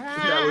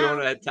that we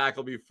want to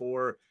tackle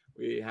before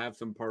we have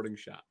some parting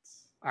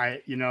shots.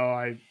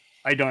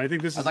 I don't. I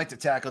think this is. I'd like to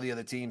tackle the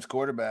other team's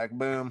quarterback.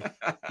 Boom.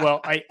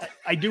 Well, I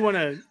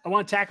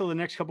want to tackle the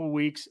next couple of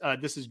weeks.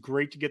 This is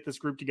great to get this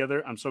group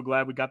together. I'm so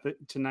glad we got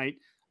tonight.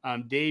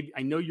 Dave,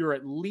 I know you're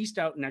at least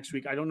out next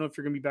week. I don't know if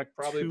you're going to be back.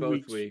 Probably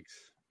both weeks.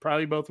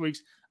 Probably both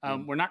weeks.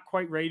 We're not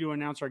quite ready to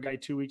announce our guy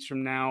 2 weeks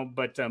from now,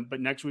 but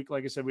next week,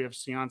 like I said, we have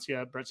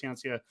Brett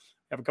Ciancia.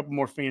 Have a couple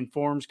more fan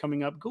forums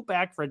coming up. Go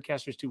back,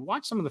 Fredcasters, too.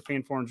 Watch some of the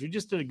fan forums. We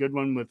just did a good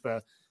one with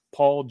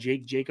Paul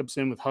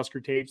Jacobson with Husker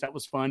Tapes. That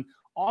was fun.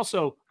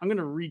 Also, I'm going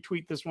to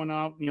retweet this one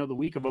out, the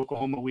week of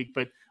Oklahoma week,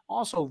 but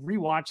also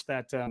rewatch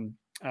that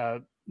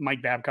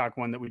Mike Babcock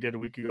one that we did a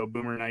week ago.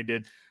 Boomer and I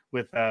did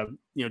with,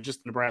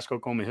 just Nebraska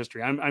Oklahoma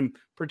history. I'm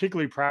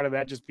particularly proud of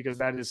that just because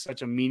that is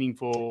such a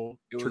meaningful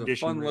tradition. It was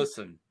a fun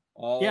listen.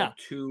 All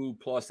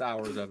 2+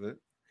 hours of it.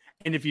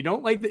 And if you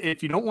don't want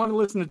to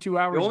listen to 2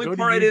 hours, the only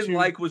part I didn't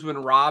like was when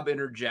Rob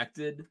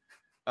interjected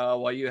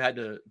while you had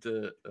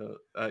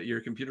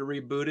your computer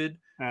rebooted,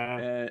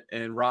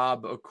 and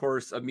Rob, of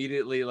course,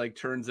 immediately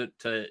turns it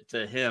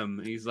to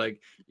him. He's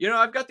like,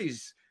 I've got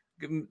these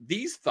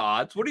these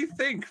thoughts. What do you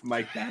think,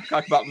 Mike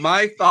Babcock, about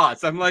my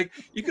thoughts? I'm like,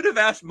 you could have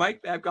asked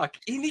Mike Babcock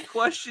any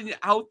question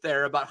out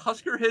there about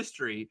Husker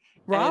history.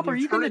 Rob, are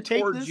you going to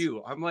take towards this?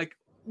 you? I'm like,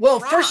 Well,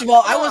 Rob, first of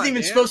all, I come wasn't on,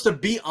 even man. supposed to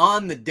be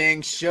on the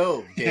dang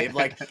show, Dave.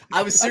 Like,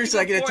 I was That's a seriously,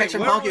 I good get a point. text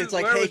from Where Honky. was- It's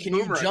like, where hey, was can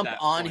you Boomer at jump that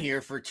on point?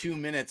 here for 2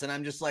 minutes? And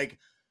I'm just like,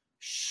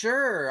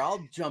 sure,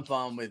 I'll jump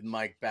on with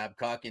Mike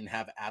Babcock and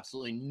have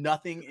absolutely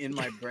nothing in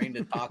my brain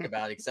to talk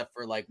about except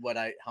for like what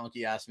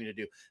Honky asked me to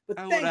do. But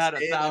I would thanks, have had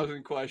Dave.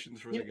 1,000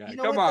 questions for the guy. You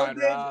know Come what, on,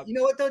 though, Dave? Rob. You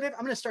know what, though, Dave? I'm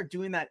going to start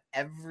doing that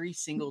every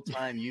single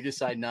time you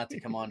decide not to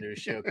come onto a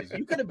show because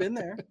you could have been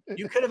there.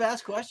 You could have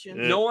asked questions.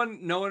 No one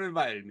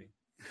invited me.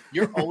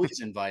 You're always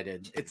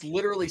invited. It's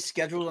literally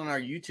scheduled on our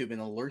YouTube and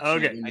alerts you.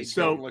 Okay, when you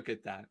so Don't look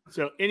at that.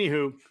 So,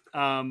 anywho,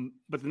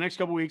 but the next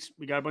couple weeks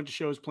we got a bunch of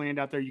shows planned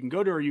out there. You can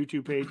go to our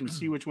YouTube page and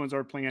see which ones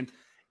are planned,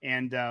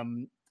 and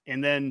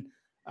then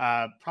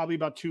probably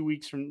about 3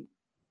 weeks from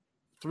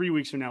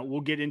now,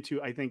 we'll get into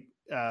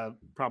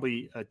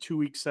probably a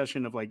 2-week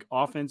session of like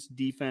offense,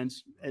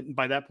 defense, and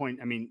by that point,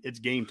 I mean it's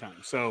game time.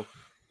 So,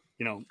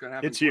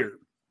 it's here.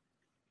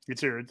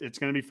 It's here. It's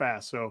going to be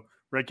fast. So,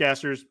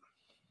 Redcasters,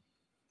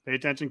 pay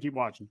attention. Keep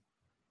watching.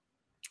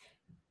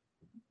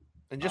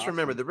 And just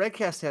remember, the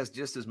Redcast has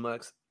just as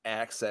much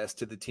access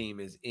to the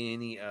team as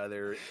any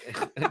other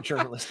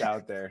journalist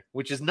out there,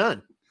 which is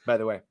none, by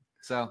the way.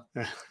 So,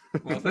 Well,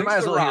 we thanks might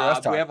as to well hear us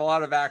Rob, talk. we have a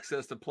lot of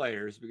access to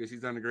players because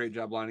he's done a great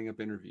job lining up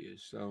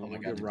interviews. So, Oh my we'll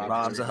God, give Rob's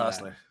credit a for that.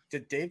 hustler.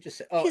 Did Dave just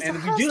say? Oh, He's and a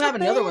we do hustler, have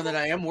another Dave. one that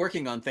I am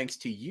working on, thanks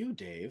to you,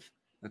 Dave.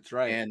 That's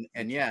right.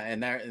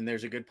 And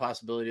there's a good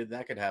possibility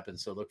that could happen.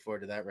 So look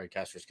forward to that,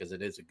 Redcasters, because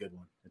it is a good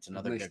one. It's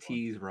another nice good one.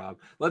 tease, Rob.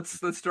 Let's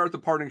start the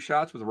parting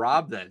shots with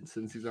Rob then,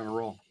 since he's on a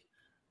roll.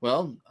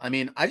 Well, I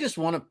mean, I just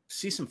want to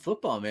see some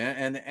football,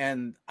 man,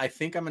 and I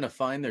think I'm going to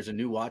find there's a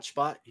new watch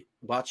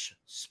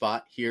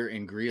spot here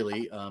in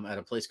Greeley at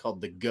a place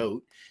called The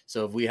Goat.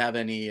 So if we have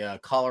any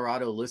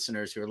Colorado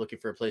listeners who are looking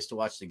for a place to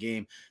watch the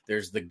game,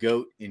 there's The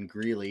Goat in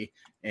Greeley,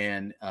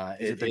 and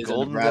Is it the is a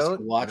Golden Nebraska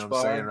Goat? watch You know what bar.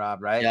 I'm saying,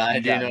 Rob, right? Yeah, I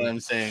You do got know me. what I'm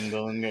saying.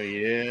 Golden Goat,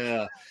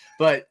 yeah.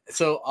 But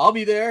so I'll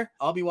be there.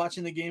 I'll be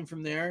watching the game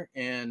from there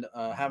and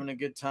having a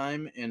good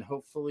time. And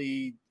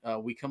hopefully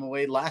we come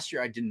away. Last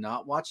year, I did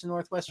not watch the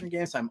Northwestern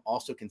game. So I'm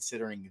also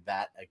considering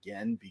that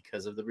again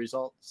because of the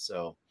result.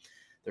 So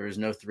there was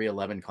no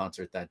 311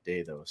 concert that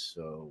day, though.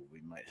 So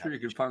we might have. Sure, you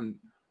could find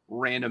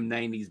random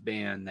 90s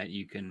band that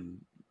you can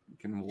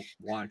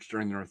watch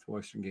during the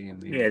Northwestern game.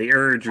 Maybe. Yeah, the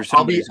Urge or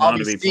I'll be somebody's bound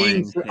to be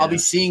seeing playing. I'll be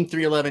seeing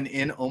 311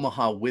 in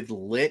Omaha with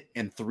Lit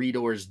and Three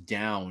Doors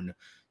Down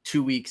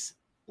 2 weeks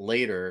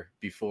later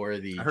before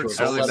the I heard Georgia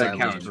Southern Southern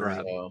counts, game,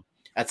 Rob. so,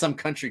 at some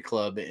country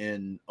club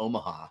in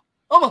Omaha.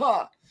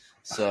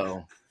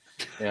 So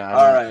yeah.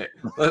 All right,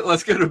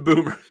 let's go to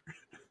Boomer.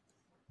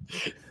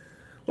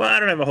 Well, I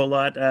don't have a whole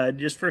lot.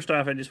 Just first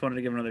off, I just wanted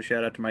to give another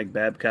shout out to Mike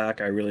Babcock.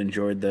 I really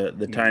enjoyed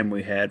the time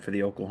we had for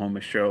the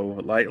Oklahoma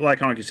show. Like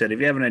Honky said, if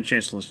you haven't had a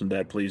chance to listen to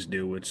that, please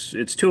do.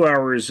 It's 2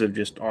 hours of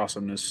just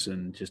awesomeness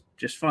and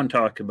just fun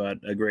talk about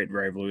a great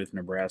rivalry with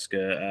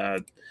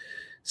Nebraska.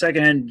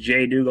 Second,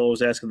 Jay Dougal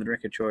was asking the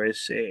drink of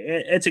choice.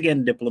 It's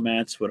again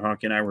diplomats. What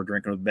Honky and I were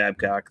drinking with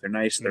Babcock. They're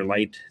nice. They're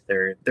light.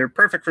 They're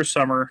perfect for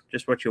summer.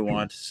 Just what you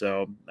want.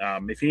 So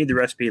if you need the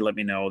recipe, let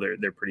me know.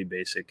 They're pretty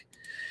basic.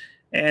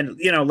 And,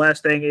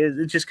 last thing is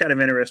it's just kind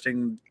of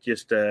interesting.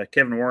 Just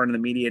Kevin Warren in the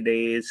media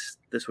days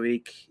this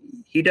week,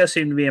 he does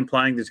seem to be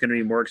implying there's going to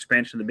be more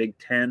expansion of the Big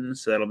Ten.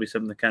 So that'll be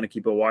something to kind of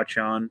keep a watch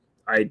on.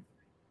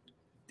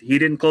 He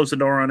didn't close the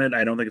door on it.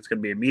 I don't think it's going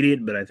to be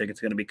immediate, but I think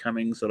it's going to be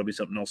coming. So it'll be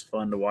something else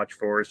fun to watch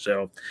for.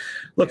 So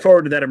look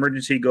forward to that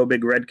emergency Go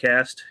Big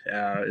Redcast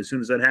as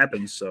soon as that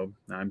happens. So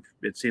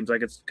it seems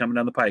like it's coming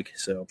down the pike.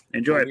 So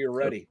enjoy it. You're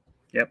ready.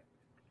 Yep.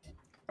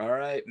 All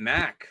right,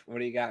 Mac, what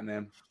do you got,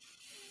 man?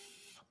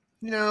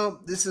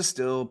 This is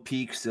still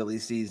peak silly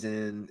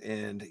season,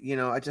 and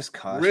I just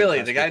caution. Really,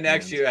 the Husker guy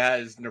next fans. to you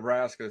has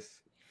Nebraska's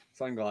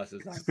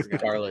sunglasses. I forgot.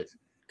 Scarlet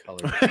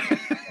color.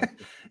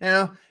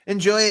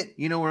 Enjoy it.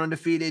 We're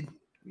undefeated.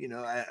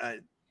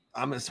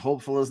 I'm as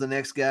hopeful as the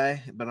next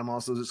guy, but I'm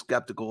also as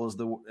skeptical as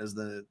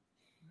the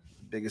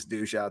biggest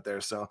douche out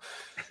there. So,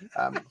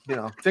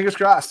 fingers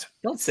crossed.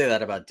 Don't say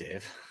that about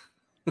Dave.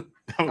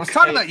 I was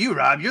talking about you,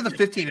 Rob. You're the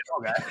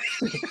 15-year-old guy.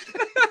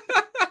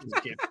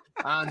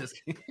 I'm just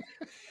kidding.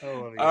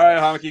 All right,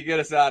 Honky, get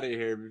us out of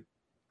here.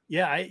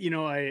 Yeah,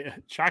 I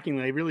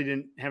shockingly, I really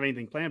didn't have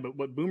anything planned, but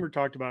what Boomer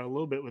talked about a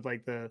little bit with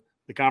like the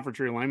conference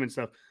realignment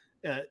stuff,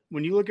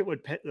 when you look at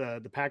what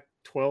the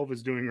Pac-12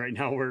 is doing right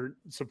now, where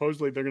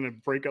supposedly they're going to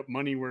break up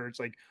money, where it's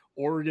like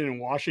Oregon and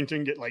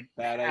Washington get like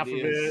Bad half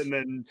ideas. of it, and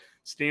then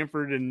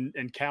Stanford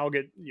and Cal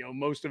get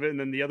most of it, and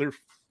then the other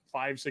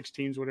 5-6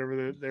 teams,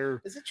 whatever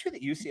they're. Is it true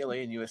that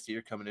UCLA and USC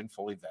are coming in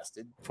fully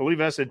vested? Fully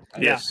vested.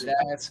 Yes.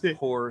 That's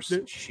horse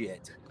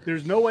shit.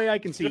 There's no way I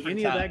can see Different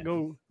any of that time.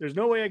 go. There's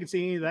no way I can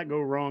see any of that go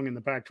wrong in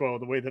the Pac-12.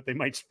 The way that they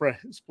might split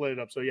it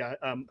up. So yeah,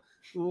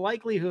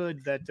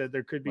 likelihood that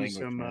there could be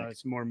Language, some Mike.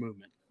 some more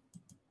movement.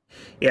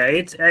 Yeah,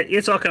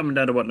 it's all coming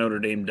down to what Notre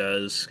Dame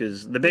does,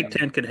 because the Big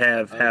Ten could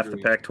have half the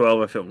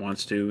Pac-12 if it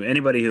wants to.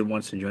 Anybody who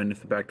wants to join the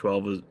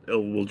Pac-12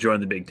 will join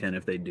the Big Ten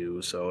if they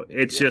do. So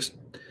it's just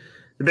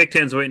the Big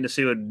Ten's waiting to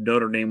see what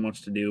Notre Dame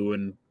wants to do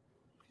and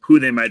who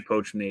they might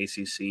poach in the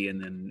ACC,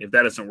 and then if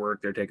that doesn't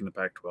work, they're taking the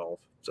Pac-12.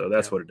 So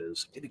that's what it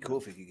is. It'd be cool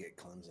if we could get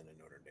Clemson and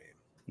Notre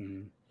Dame.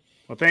 Mm-hmm.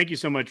 Well, thank you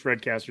so much,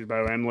 Redcasters. By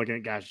the way, I'm looking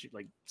at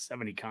like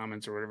 70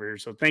 comments or whatever here.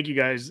 So thank you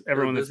guys,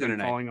 everyone that's been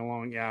following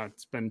along. Yeah,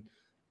 it's been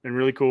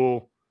really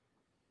cool.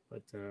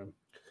 But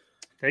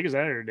take us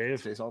out of here, Dave.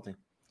 Stay salty.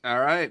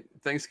 All right.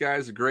 Thanks,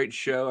 guys. A great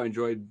show. I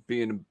enjoyed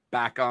being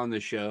back on the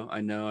show.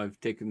 I know I've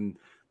taken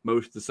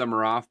most of the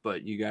summer off,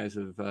 but you guys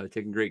have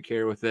taken great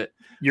care with it.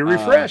 You're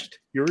refreshed.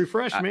 You're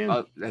refreshed,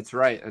 man. That's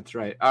right. That's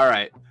right. All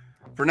right.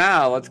 For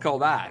now, let's call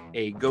that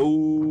a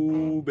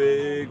Go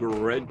Big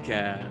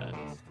Redcast.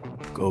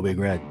 Go Big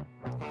Red.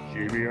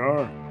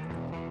 GBR.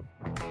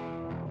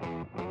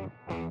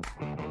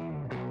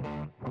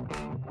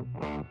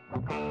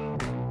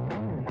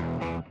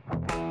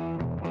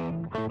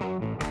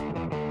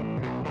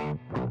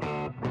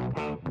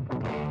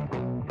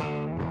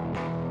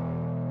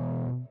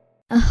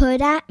 A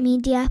Huda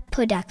Media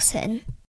Production.